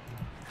man.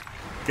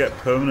 Get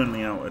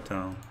permanently out of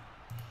town.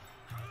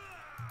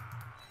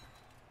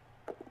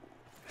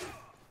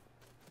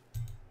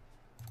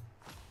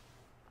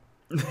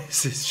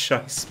 This is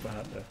shy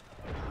Sparta.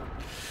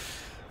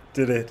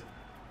 Did it?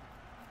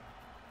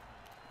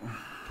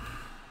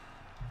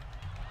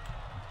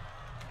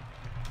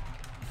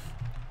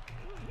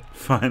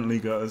 Finally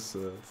got a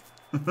serve.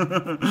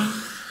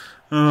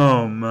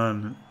 Oh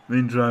man,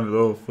 been driving the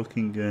whole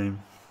fucking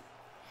game.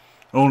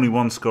 Only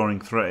 1 scoring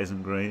threat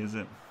isn't great, is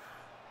it?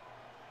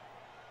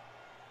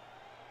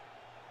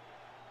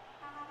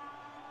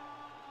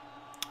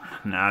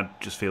 Nah, I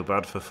just feel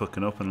bad for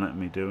fucking up and letting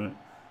me do it.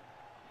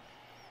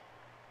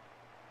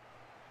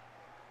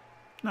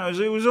 No,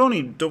 it was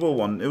only double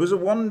one. It was a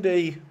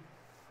 1D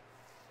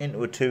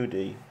into a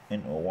 2D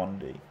into a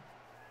 1D.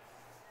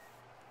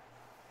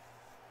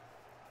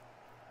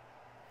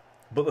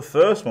 But the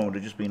first one would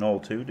have just been all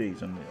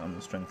 2Ds on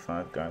the strength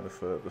 5 guy. The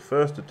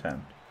first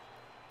attempt.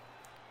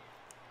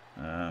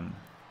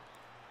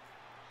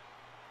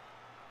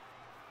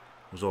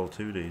 Was all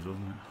 2Ds,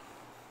 wasn't it?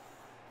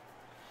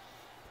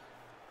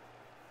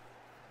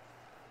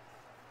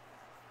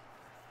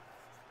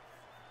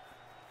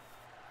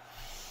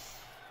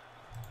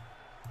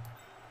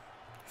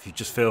 If he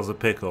just fails the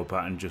pick-up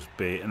pattern, just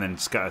be, and then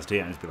scatters D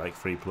and just be like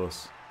 3+,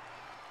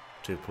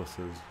 2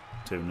 pluses,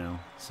 2-0.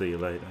 See you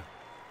later.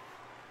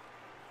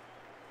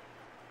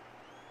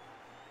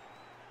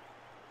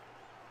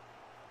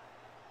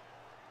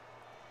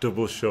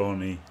 Double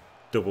Shawnee,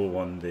 double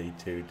 1D,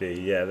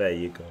 2D. Yeah, there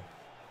you go.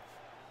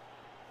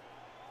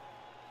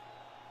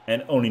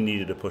 And only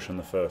needed a push on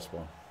the first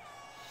one.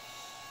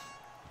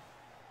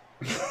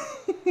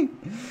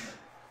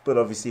 But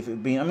obviously, if it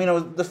had been, I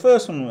mean, the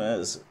first one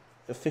was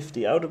a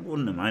 50. I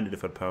wouldn't have minded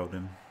if I'd powered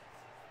him.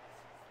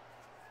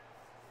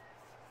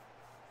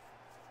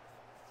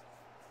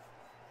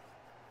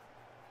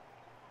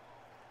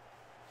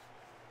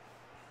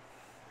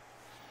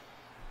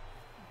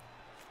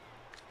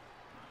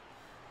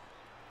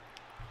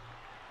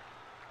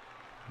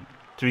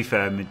 To be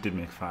fair, it did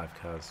make 5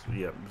 cards.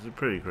 Yeah, it was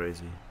pretty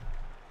crazy.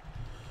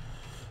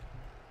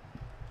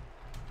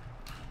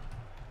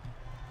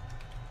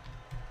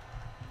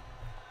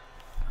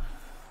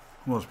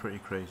 It was pretty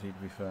crazy, to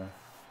be fair.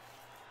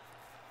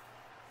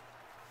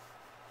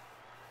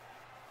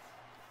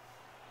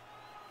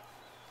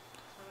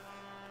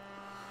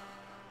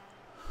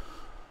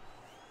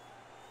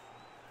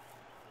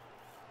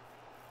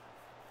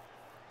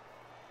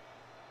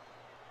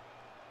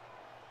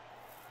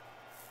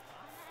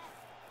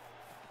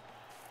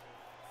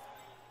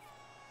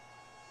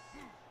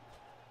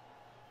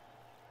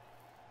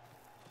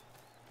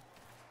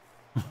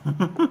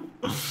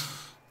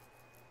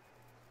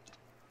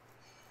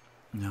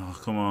 No,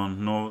 come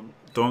on. No,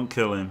 don't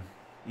kill him.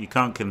 You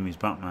can't kill him, he's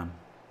Batman.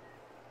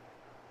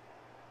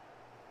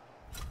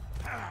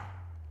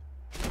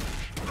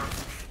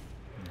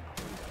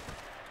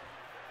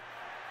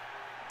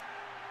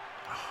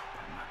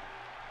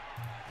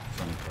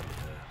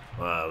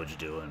 Wow, what you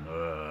doing?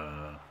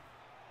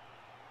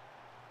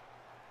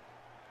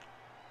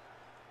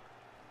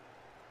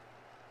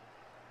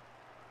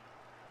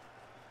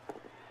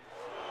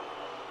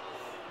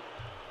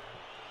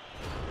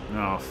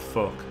 Oh,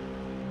 fuck.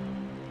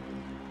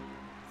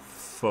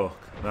 Fuck.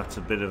 That's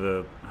a bit of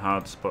a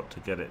hard spot to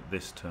get it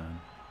this turn.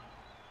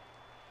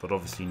 But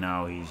obviously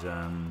now he's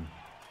 1,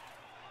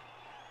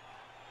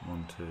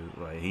 2.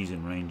 Right, he's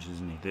in range,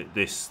 isn't he?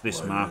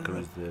 This marker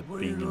is the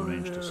being in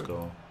range to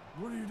score.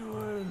 What are you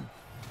doing?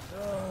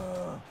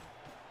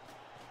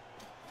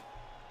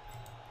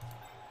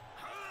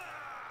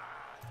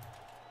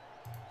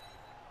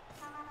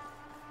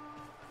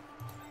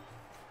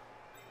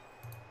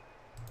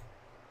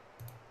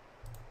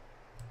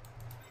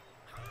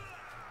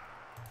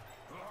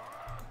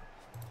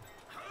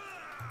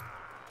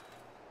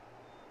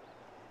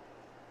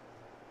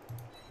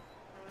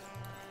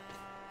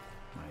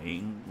 He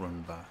can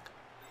run back.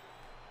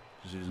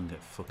 Because he doesn't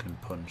get fucking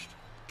punched.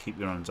 Keep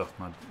your hands off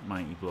my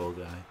mighty blow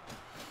guy.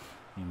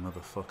 You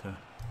motherfucker.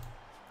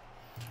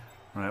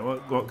 Right,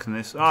 what can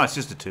this... Oh, it's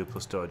just a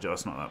 2+ dodge. Oh,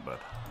 it's not that bad.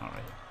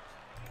 Alright.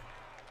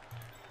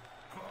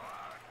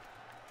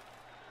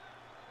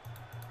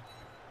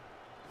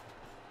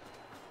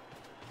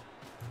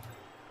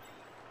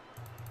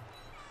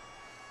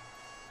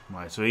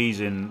 Right, so he's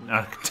in...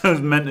 I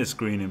was meant to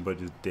screen him, but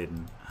just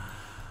didn't.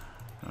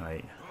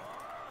 Alright.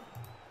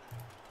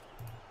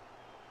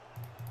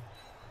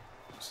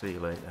 See you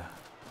later.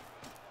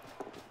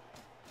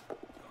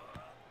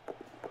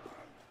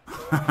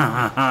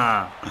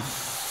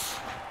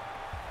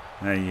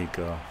 There you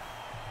go.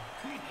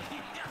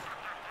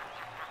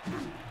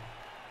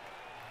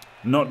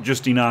 Not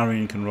just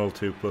Inarian can roll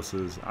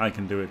 2+, I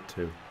can do it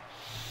too.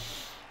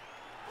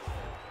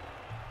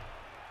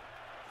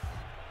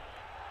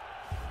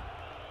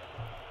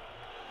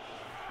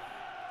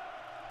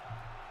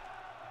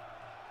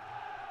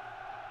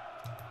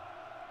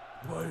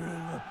 What are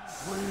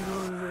you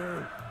doing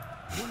there?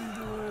 What are you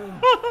doing?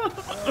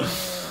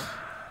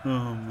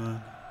 Oh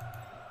man.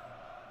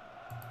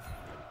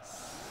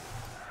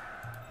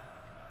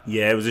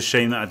 Yeah, it was a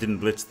shame that I didn't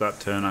blitz that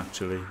turn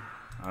actually.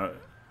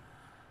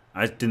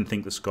 I didn't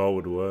think the score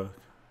would work.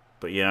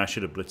 But yeah, I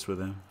should have blitzed with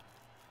him.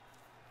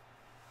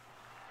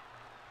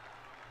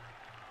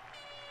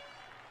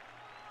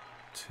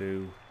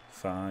 Two,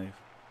 5.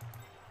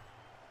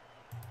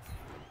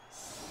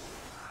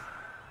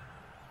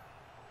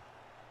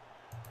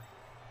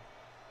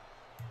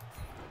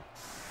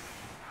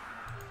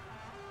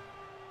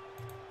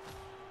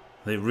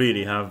 They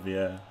really have,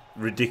 yeah.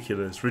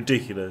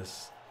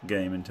 Ridiculous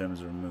game in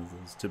terms of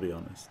removals, to be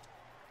honest.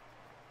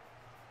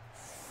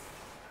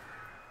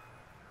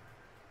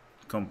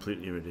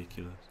 Completely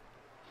ridiculous.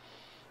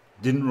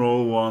 Didn't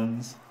roll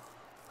ones.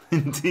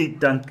 Indeed,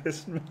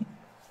 dankest me.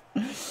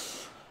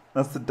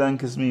 That's the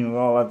dankest meme of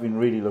all. I've been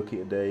really lucky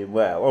today.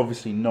 Well,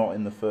 obviously not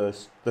in the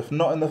first.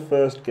 Not in the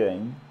first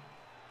game.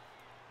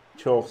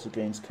 Dwarfs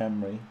against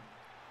Camry.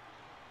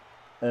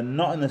 And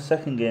not in the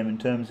second game in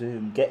terms of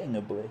him getting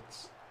a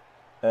blitz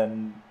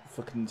and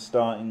fucking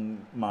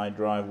starting my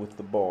drive with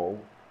the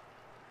ball.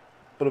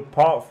 But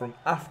apart from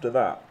after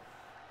that,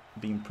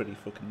 being pretty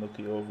fucking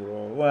lucky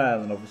overall. Well,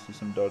 and obviously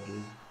some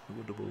dodges,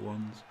 the double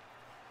ones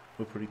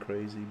were pretty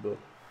crazy, but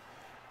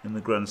in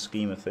the grand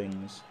scheme of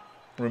things,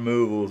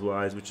 removals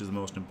wise, which is the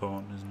most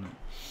important, isn't it?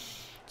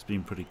 It's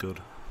been pretty good.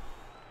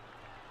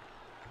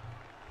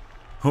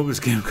 Hope this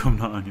game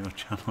comes out on your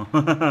channel.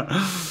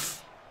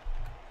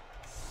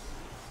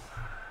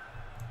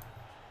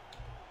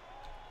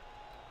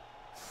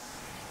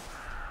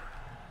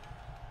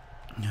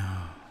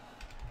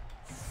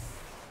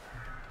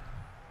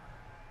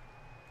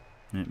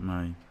 It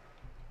may.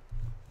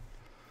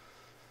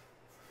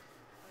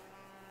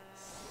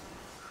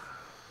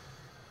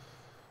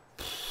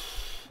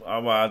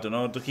 Oh, well, I don't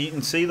know. You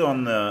can see though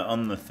on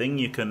the thing,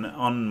 you can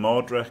on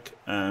Mordrek,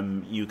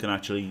 you can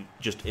actually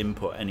just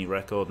input any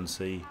record and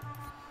see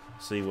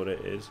what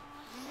it is.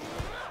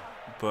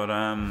 But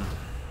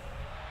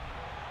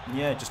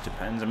yeah, it just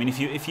depends. I mean,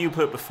 if you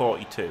put up to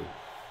 42,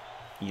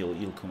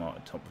 you'll come out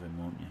at top of him,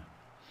 won't you?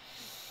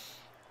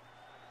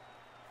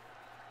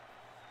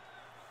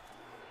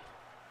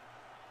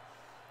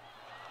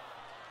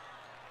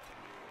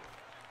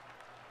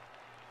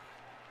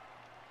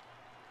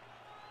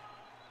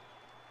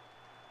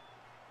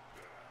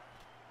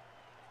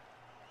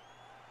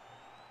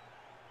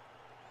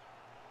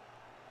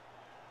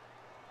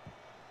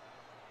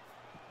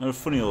 They're a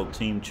funny old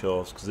team,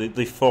 Dwarfs, because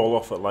they fall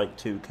off at like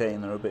 2k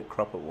and they're a bit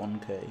crap at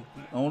 1k.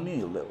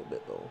 Only a little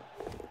bit though.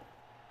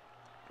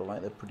 But like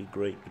they're pretty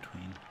great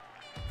between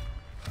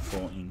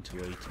 14 to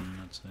 18,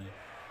 I'd say.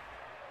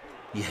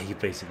 Yeah, you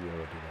basically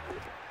already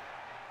there.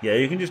 Yeah,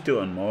 you can just do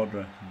it on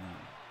Mordrek.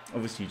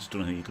 Obviously, you just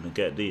don't know who you're going to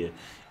get, do you?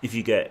 If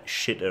you get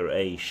shitter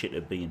A,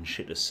 shitter B, and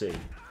shitter C,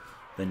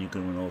 then you're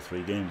going to win all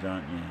 3 games,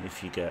 aren't you?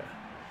 If you get,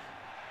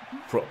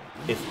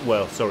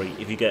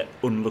 if you get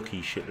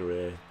unlucky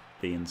shitter A,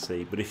 B and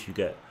C, but if you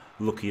get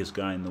luckiest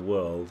guy in the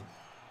world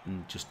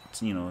and just,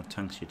 you know,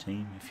 tanks your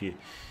team.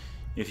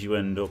 If you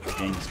end up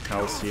against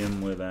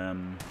Calcium with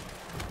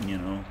you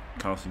know,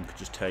 Calcium could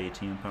just tear your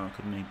team apart,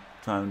 couldn't he?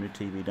 500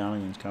 TV down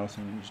against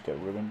Calcium and just get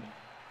ruined.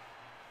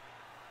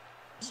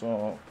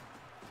 So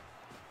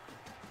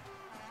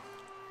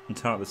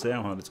it's hard to say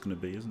how hard it's going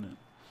to be, isn't it?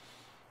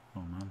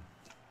 Oh man.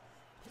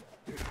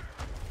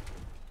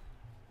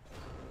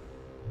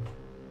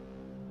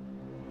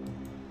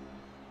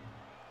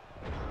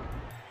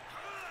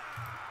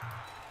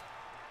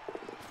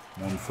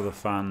 One for the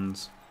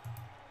fans.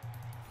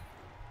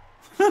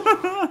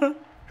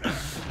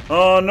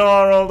 Oh no,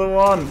 I rolled a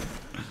 1.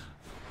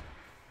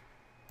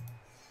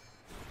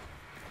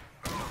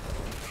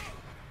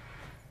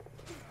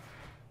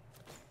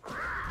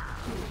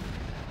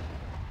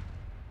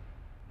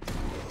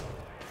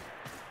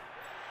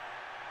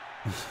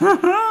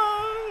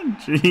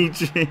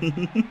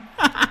 GG.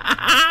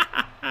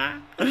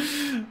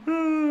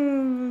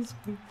 Oh, that's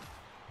good.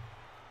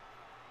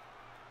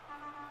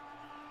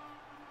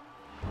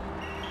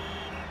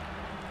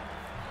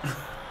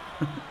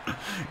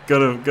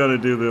 Gotta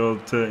do the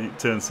old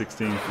turn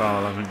 16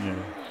 foul, haven't you?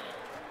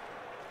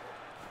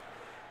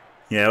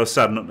 Yeah, I was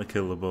sad not to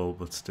kill the ball,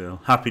 but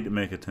still happy to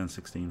make a turn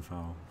 16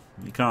 foul.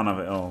 You can't have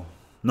it all.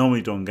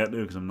 Normally don't get to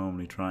because I'm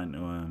normally trying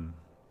to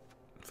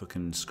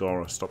fucking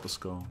score or stop a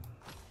score.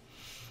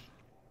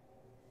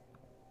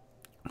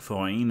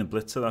 14, the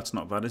blitzer, that's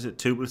not bad, is it?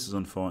 2 blitzers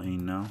on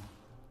 14 now.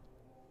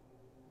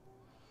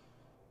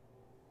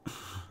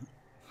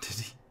 Did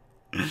he?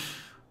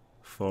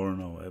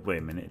 4-0. Wait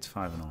a minute, it's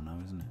 5-0 now,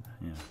 isn't it?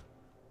 Yeah.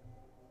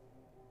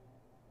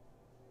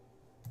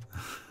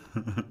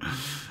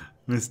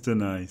 Mr.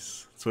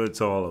 Nice. That's what it's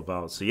all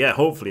about. So yeah,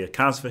 hopefully a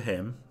Kaz for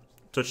him.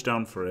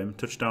 Touchdown for him.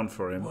 Touchdown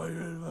for him.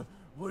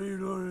 What are you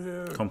doing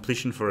here?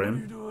 Completion for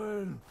him. What are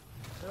you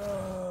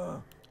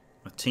doing?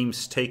 A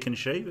team's taken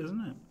shape,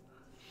 isn't it?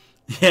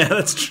 Yeah,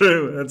 that's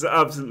true. That's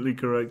absolutely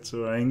correct,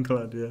 so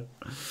Ironclad, yeah.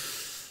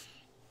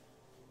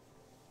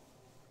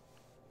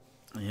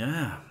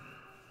 Yeah.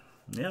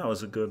 Yeah, that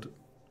was a good...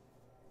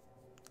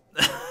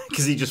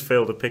 Because he just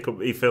failed a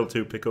pickup. He failed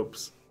 2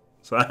 pickups.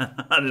 So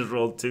I just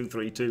rolled 2,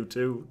 3, 2,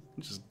 2.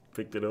 Just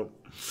picked it up.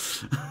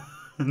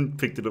 And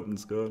picked it up and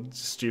scored. It's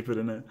stupid,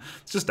 isn't it?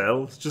 It's just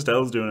Elves. Just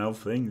Elves doing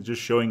Elf things.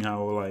 Just showing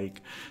how,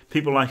 like...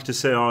 People like to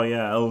say, oh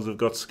yeah, Elves have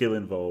got skill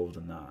involved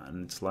and that.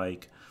 And it's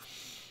like...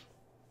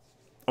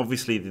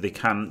 Obviously,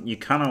 you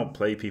can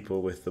outplay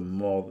people with the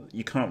more...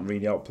 You can't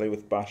really outplay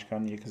with Bash,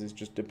 can you? Because it's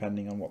just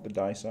depending on what the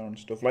dice are and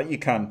stuff. Like, you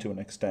can to an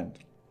extent.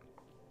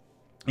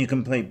 You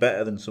can play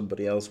better than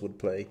somebody else would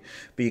play,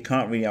 but you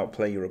can't really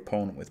outplay your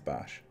opponent with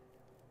Bash.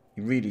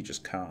 You really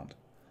just can't.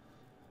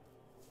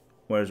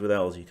 Whereas with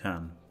Elves, you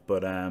can.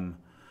 But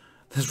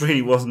There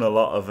really wasn't a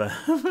lot of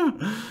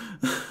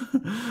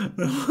there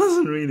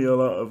wasn't really a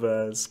lot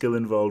of skill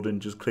involved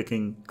in just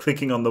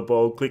clicking on the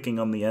ball, clicking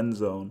on the end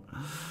zone.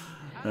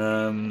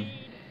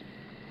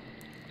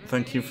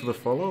 Thank you for the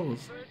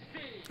follows.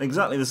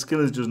 Exactly, the skill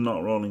is just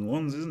not rolling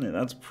ones, isn't it?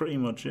 That's pretty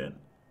much it.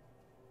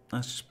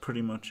 That's just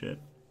pretty much it.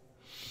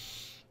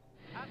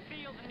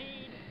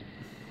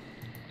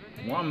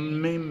 What,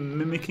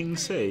 mimicking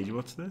Sage?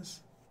 What's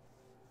this?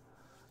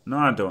 No,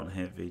 I don't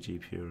hate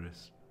VG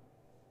purists.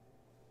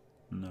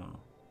 No.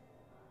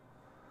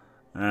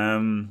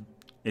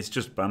 It's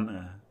just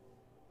banter.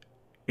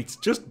 It's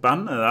just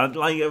banter. I'd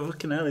like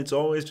fucking hell. It's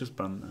always just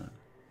banter.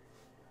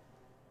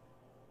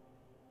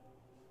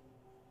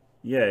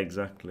 Yeah,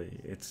 exactly.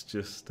 It's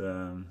just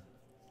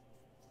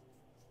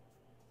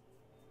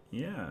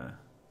yeah.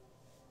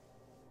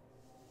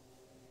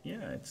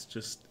 Yeah, it's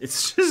just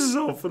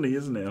so funny,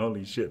 isn't it?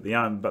 Holy shit.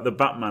 But the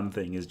Batman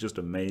thing is just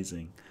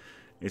amazing.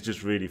 It's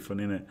just really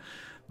funny, isn't it?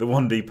 The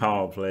 1D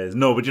power players.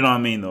 No, but you know what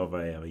I mean though,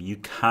 Vaya. You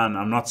can,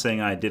 I'm not saying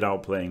I did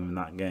outplay him in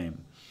that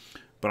game,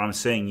 but I'm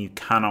saying you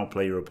can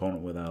outplay your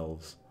opponent with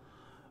elves.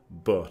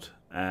 But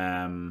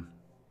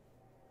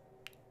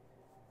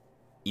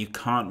you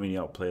can't really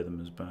outplay them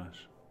as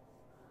Bash.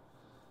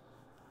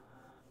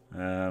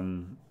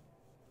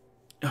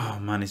 Oh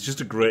man, it's just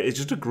a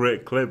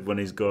great clip when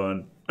he's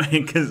going,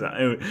 because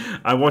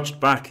I watched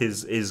back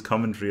his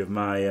commentary of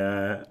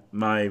my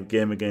my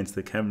game against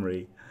the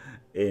Khemri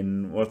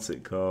in what's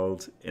it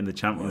called in the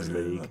Champions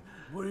League.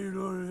 What are you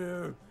doing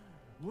here?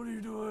 What are you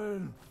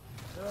doing?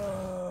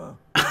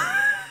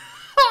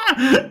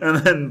 And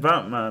then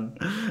Batman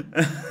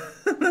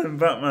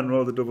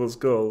rolled a double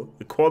skull,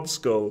 a quad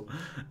skull,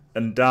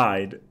 and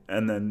died.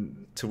 And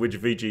then to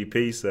which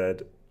VGP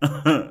said,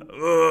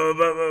 "Oh,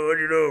 Batman, what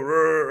you doing?"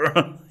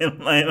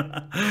 Like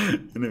that.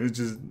 And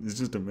it's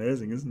just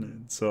amazing, isn't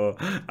it? So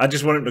I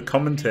just want him to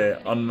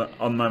commentate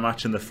on my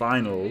match in the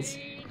finals.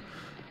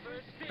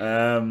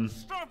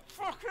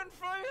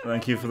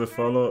 Thank you for the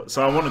follow.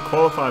 So I want to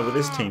qualify with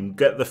this team,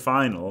 get the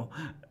finals,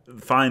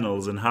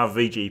 and have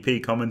VGP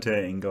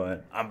commentating,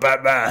 going, "I'm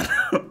Batman,"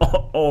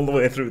 all the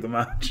way through the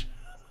match.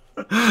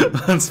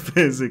 That's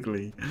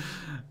basically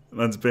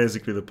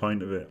the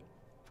point of it.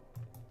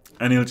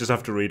 And he'll just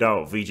have to read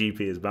out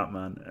VGP is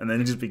Batman, and then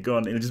he'll just be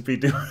gone. He'll just be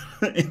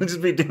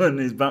doing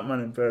his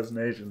Batman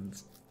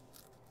impersonations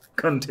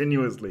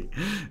continuously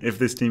if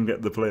this team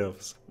get the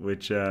playoffs,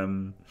 which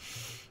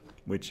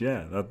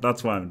yeah,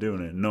 that's why I'm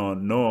doing it.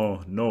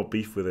 No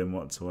beef with him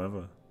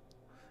whatsoever.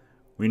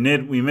 We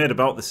made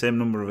about the same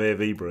number of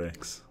AV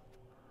breaks,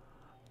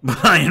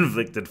 but I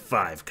inflicted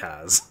 5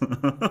 cars,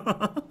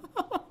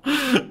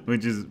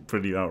 which is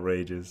pretty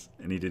outrageous.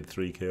 And he did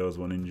 3 KOs,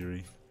 1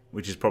 injury,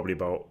 which is probably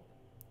about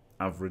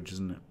average,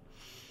 isn't it?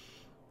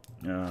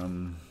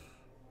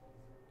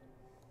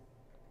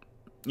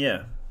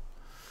 Yeah,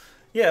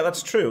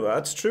 that's true.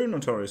 That's true,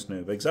 Notorious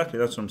Noob. Exactly,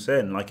 that's what I'm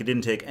saying. Like, it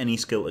didn't take any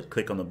skill to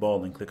click on the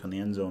ball and click on the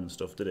end zone and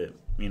stuff, did it?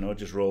 You know, it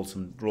just rolls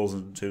some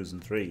 2s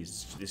and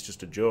 3s. It's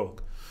just a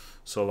joke.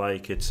 So,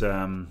 like, it's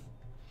yeah,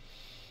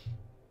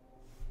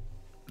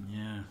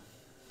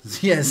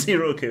 yeah,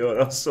 0 KO.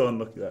 I was so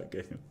unlucky that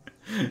game.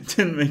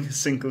 Didn't make a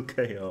single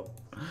KO.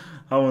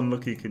 How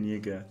unlucky can you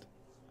get?